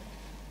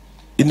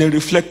in a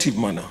reflective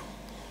manner,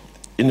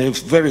 in a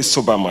very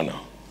sober manner.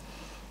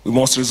 We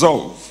must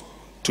resolve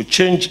to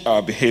change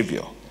our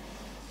behavior,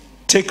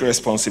 take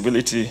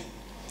responsibility,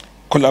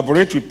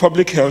 collaborate with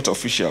public health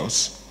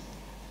officials,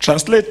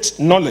 translate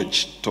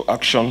knowledge to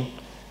action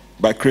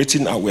by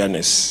creating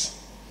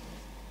awareness.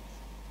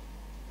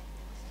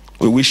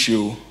 We wish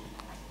you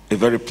a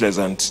very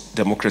pleasant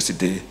Democracy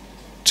Day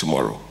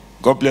tomorrow.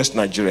 God bless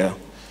Nigeria.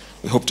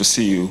 We hope to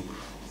see you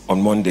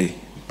on Monday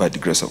by the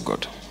grace of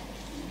God.